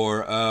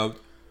 or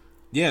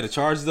the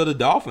Chargers or the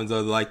Dolphins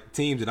are like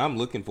teams that I'm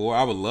looking for.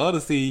 I would love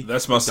to see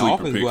that's my the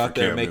Dolphins pick go out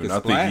there and make a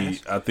splash.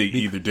 I think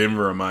either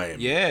Denver or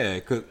Miami. Yeah,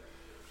 because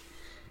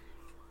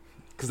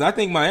I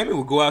think Miami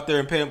would go out there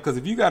and pay him. Because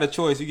if you got a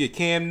choice, you get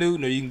Cam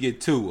Newton or you can get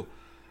Tua.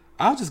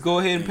 I'll just go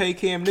ahead and pay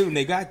Cam Newton.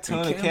 They got a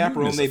ton of cap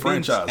room. They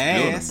bench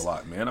ass.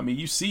 Block, man. I mean,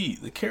 you see,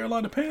 the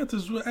Carolina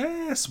Panthers were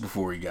ass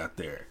before he got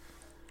there.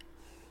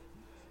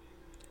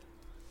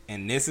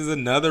 And this is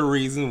another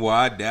reason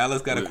why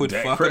Dallas got to quit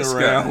fucking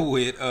around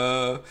with.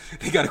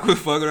 They got to quit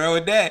fucking around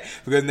with that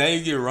because now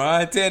you get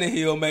Ryan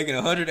Tannehill making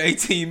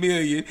 $118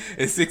 million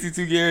and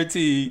 $62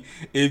 guaranteed.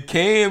 If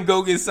Cam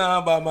go get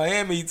signed by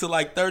Miami to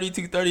like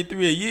 $32, $33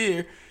 a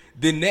year,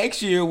 then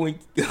next year when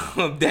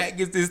Dak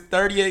gets this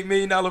 $38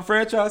 million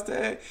franchise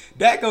tag,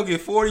 Dak gonna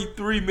get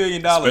 $43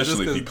 million.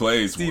 Especially if he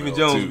plays Stephen well,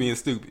 Jones too. Being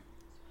stupid.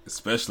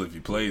 Especially if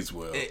he plays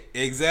well.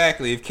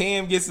 Exactly. If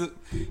Cam gets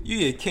you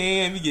get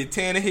Cam, you get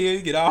Tannehill,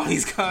 you get all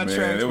these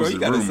contracts, bro. You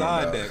got to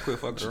sign that. Quit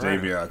fucking around.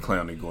 Jadeveon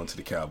Clowney going to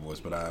the Cowboys,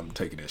 but I'm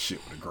taking that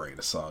shit with a grain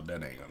of salt.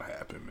 That ain't gonna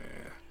happen, man.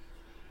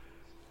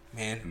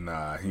 Man,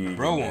 nah, he ain't.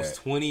 Bro wants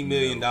 $20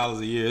 million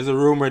a year. There's a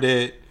rumor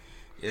that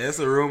Yeah, it's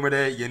a rumor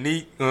that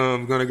Yannick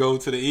gonna go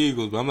to the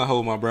Eagles, but I'm not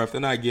holding my breath.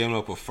 They're not giving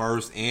up a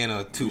first and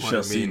a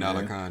 $200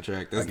 million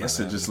contract. I guess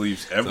it just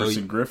leaves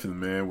Everson Griffin,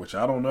 man, which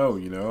I don't know.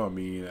 I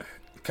mean,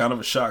 kind of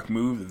a shock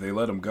move that they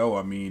let him go.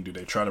 I mean, do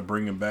they try to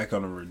bring him back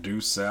on a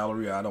reduced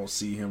salary? I don't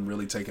see him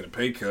really taking a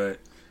pay cut.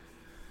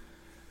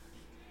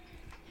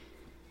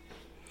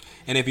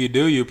 And if you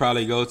do, you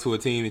probably go to a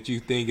team that you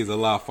think is a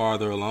lot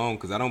farther along,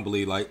 because I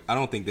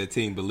don't think that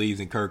team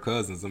believes in Kirk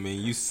Cousins. I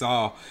mean, you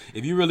saw,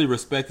 if you really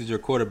respected your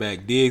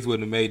quarterback, Diggs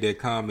wouldn't have made that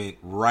comment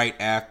right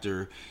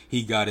after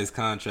he got his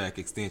contract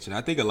extension.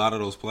 I think a lot of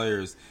those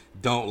players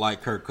don't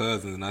like Kirk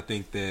Cousins, and I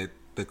think that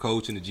the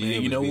coach and the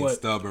GM is being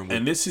stubborn with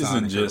and this isn't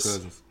signing just Kirk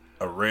Cousins.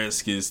 A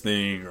Redskins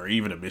thing or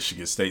even a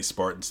Michigan State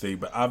Spartans thing,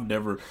 but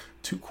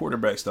two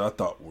quarterbacks that I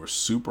thought were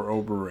super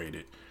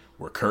overrated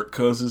were Kirk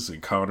Cousins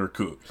and Connor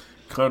Cook.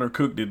 Connor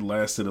Cook didn't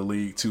last in the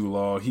league too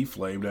long. He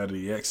flamed out of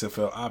the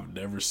XFL. I've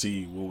never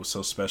seen what was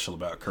so special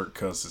about Kirk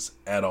Cousins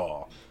at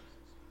all.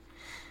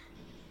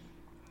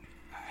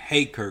 I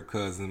hate Kirk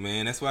Cousins,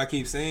 man. That's why I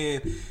keep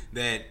saying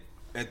that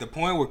at the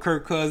point where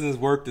Kirk Cousins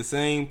worked the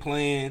same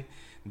plan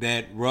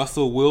that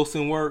Russell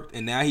Wilson worked,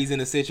 and now he's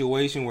in a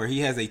situation where he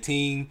has a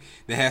team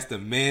that has to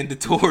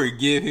mandatory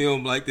give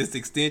him like this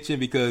extension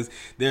because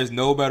there's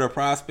no better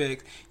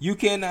prospects. You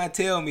cannot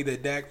tell me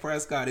that Dak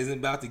Prescott isn't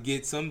about to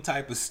get some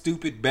type of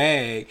stupid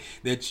bag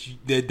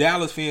that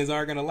Dallas fans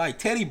aren't going to like.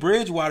 Teddy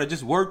Bridgewater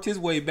just worked his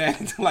way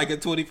back into like a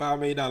 $25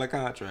 million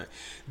contract.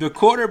 The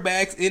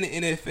quarterbacks in the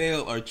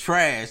NFL are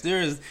trash.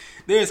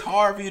 There's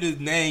hard for you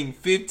to name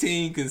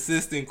 15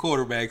 consistent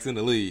quarterbacks in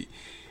the league.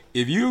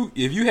 If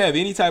you have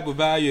any type of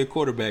value at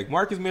quarterback,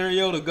 Marcus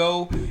Mariota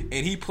go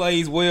and he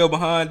plays well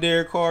behind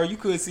Derek Carr, you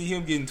could see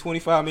him getting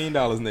 $25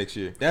 million next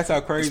year. That's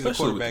how crazy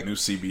especially the quarterback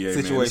with the new CBA,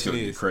 situation man, it's gonna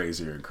is. get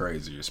crazier and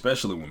crazier.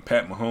 Especially when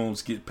Pat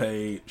Mahomes get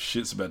paid,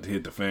 shit's about to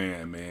hit the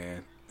fan,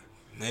 man.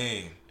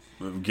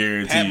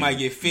 Guaranteed. Pat might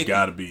get 50.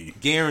 Gotta be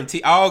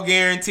guaranteed, all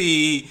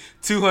guaranteed,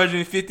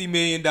 $250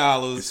 million.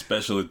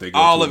 Especially if they go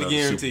all to of it another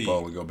guaranteed. Super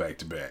Bowl and go back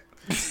to back.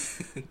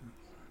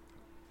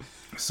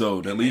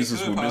 So that leaves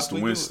us with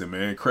Mr. Winston,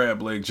 man.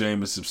 Crab Leg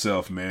Jameis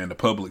himself, man. The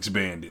Publix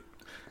bandit.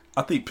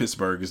 I think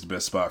Pittsburgh is the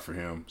best spot for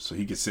him, so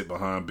he can sit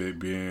behind Big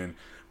Ben,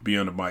 be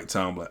under Mike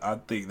Tomlin. I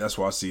think that's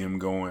why I see him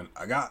going.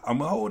 I'm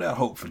gonna hold out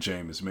hope for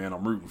Jameis, man.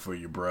 I'm rooting for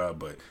you, bruh,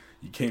 but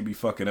you can't be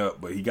fucking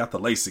up. But he got the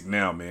LASIK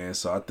now, man.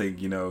 So I think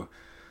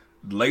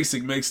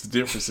LASIK makes the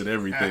difference in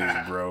everything,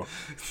 bro.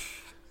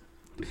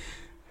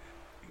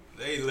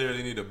 They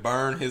literally need to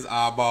burn his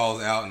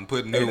eyeballs out and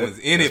put new ones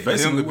in it for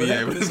him to be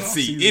able to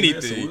see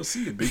anything. So we'll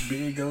see if Big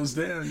Ben goes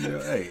down.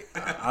 Hey,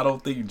 I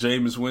don't think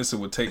Jameis Winston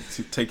would take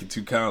it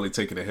too kindly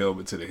taking a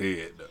helmet to the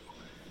head, though.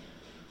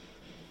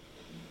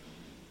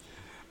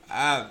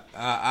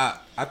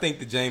 I think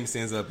the James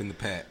ends up in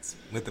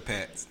with the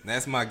Pats.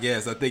 That's my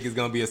guess. I think it's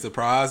going to be a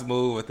surprise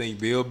move. I think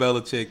Bill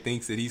Belichick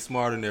thinks that he's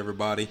smarter than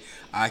everybody.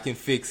 I can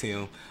fix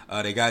him.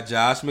 They got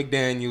Josh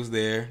McDaniels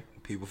there.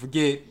 People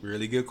forget,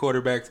 really good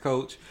quarterbacks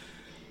coach.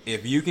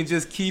 If you can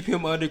just keep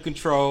him under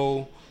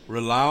control,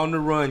 rely on the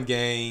run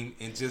game,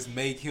 and just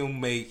make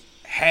him make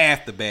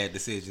half the bad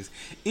decisions.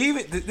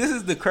 Even this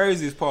is the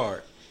craziest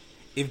part.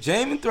 If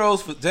Jameis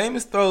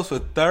throws for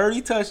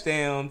 30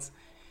 touchdowns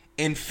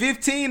and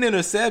 15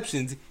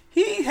 interceptions,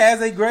 he has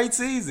a great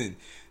season.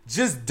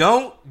 Just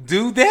don't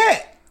do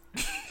that.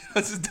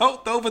 Just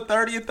don't throw for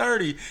 30 and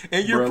 30,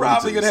 and you're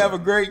probably going to have a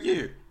great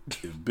year.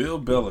 If Bill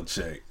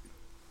Belichick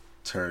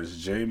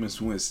turns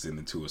Jameis Winston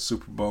into a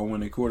Super Bowl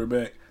winning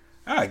quarterback,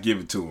 I give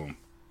it to him.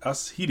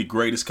 He the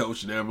greatest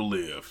coach that ever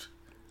lived.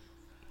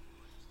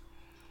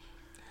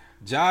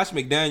 Josh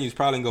McDaniels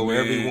probably can go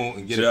wherever he want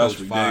and get a coach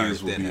fired.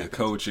 Josh McDaniels will be a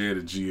coach and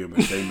a GM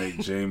if they make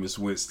Jameis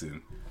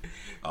Winston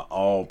an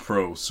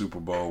all-pro Super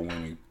Bowl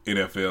winning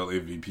NFL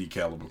MVP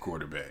caliber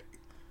quarterback.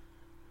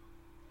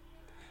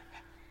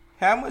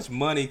 How much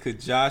money could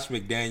Josh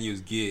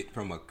McDaniels get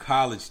from a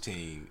college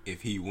team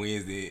if he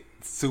wins the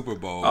Super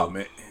Bowl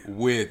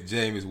with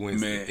Jameis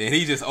Winston? Man. And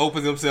he just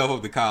opens himself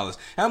up to college.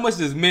 How much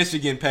does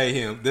Michigan pay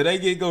him? Did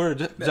they go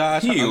to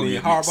Josh? He'll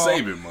get Harbaugh?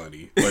 Saving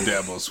money or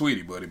Dabo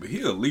Sweetie money, but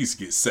he'll at least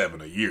get $7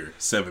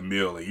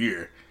 million a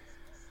year.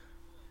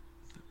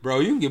 Bro,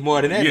 you can get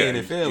more than that in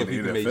the NFL if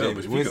you can make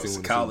Jameis Winston win the Super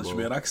Bowl. College,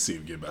 man, I can see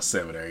him get about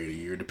 7 or 8 a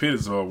year.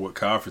 Depends on what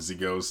conference he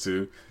goes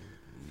to.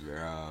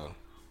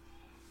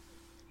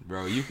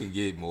 Bro, you can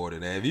get more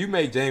than that. If you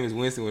make Jameis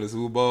Winston win the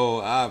Super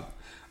Bowl,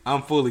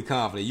 I'm fully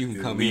confident you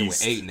can come in with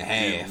 8.5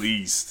 at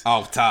least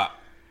off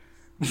top.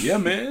 Yeah,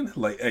 man.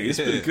 It's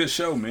been a good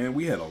show, man.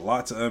 We had a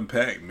lot to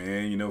unpack,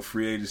 man.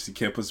 Free agency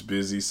kept us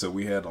busy, so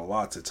we had a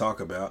lot to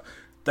talk about.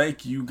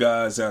 Thank you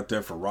guys out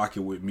there for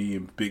rocking with me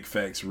and Big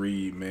Facts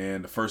Reed,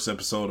 man. The first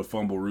episode of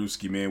Fumble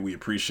Rooski, man. We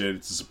appreciate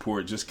it, the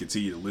support. Just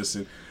continue to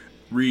listen.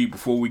 Reed,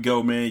 before we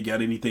go, man, you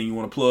got anything you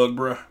want to plug,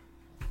 bruh?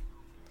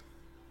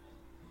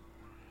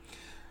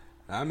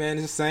 Man,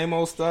 it's the same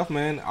old stuff,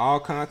 man.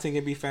 All content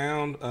can be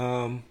found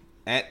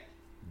at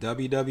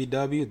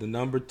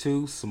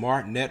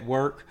www.2smart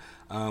network.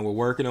 We're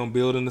working on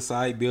building the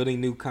site,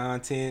 building new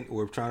content.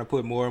 We're trying to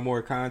put more and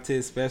more content,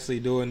 especially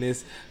during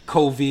this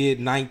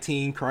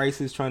COVID-19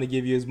 crisis, trying to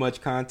give you as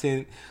much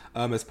content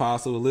as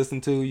possible to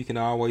listen to. You can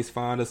always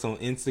find us on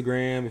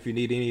Instagram if you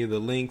need any of the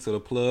links or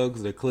the plugs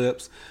or the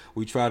clips.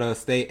 We try to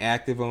stay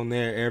active on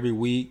there every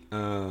week.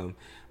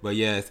 But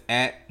yeah, it's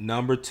at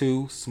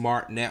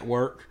 @2smart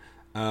network.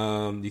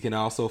 You can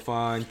also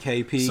find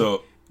KP.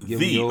 So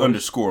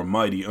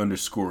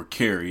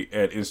 _mighty_carry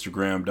at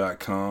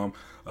Instagram.com.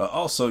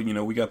 Also,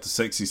 we got the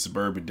Sexy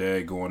Suburban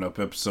Dad going up.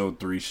 Episode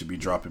 3 should be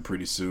dropping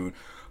pretty soon.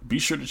 Be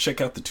sure to check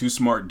out the Two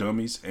Smart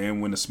Dummies.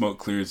 And when the smoke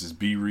clears, as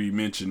B. Reed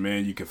mentioned,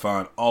 man, you can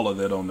find all of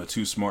that on the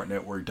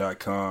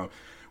twosmartnetwork.com.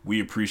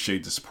 We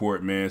appreciate the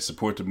support, man.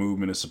 Support the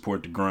movement and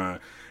support the grind.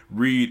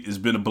 Reed, it's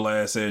been a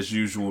blast as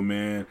usual,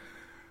 man.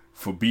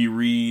 For B.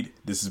 Reed,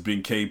 this has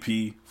been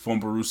KP from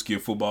Baruski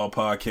Football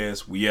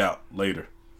Podcast. We out. Later.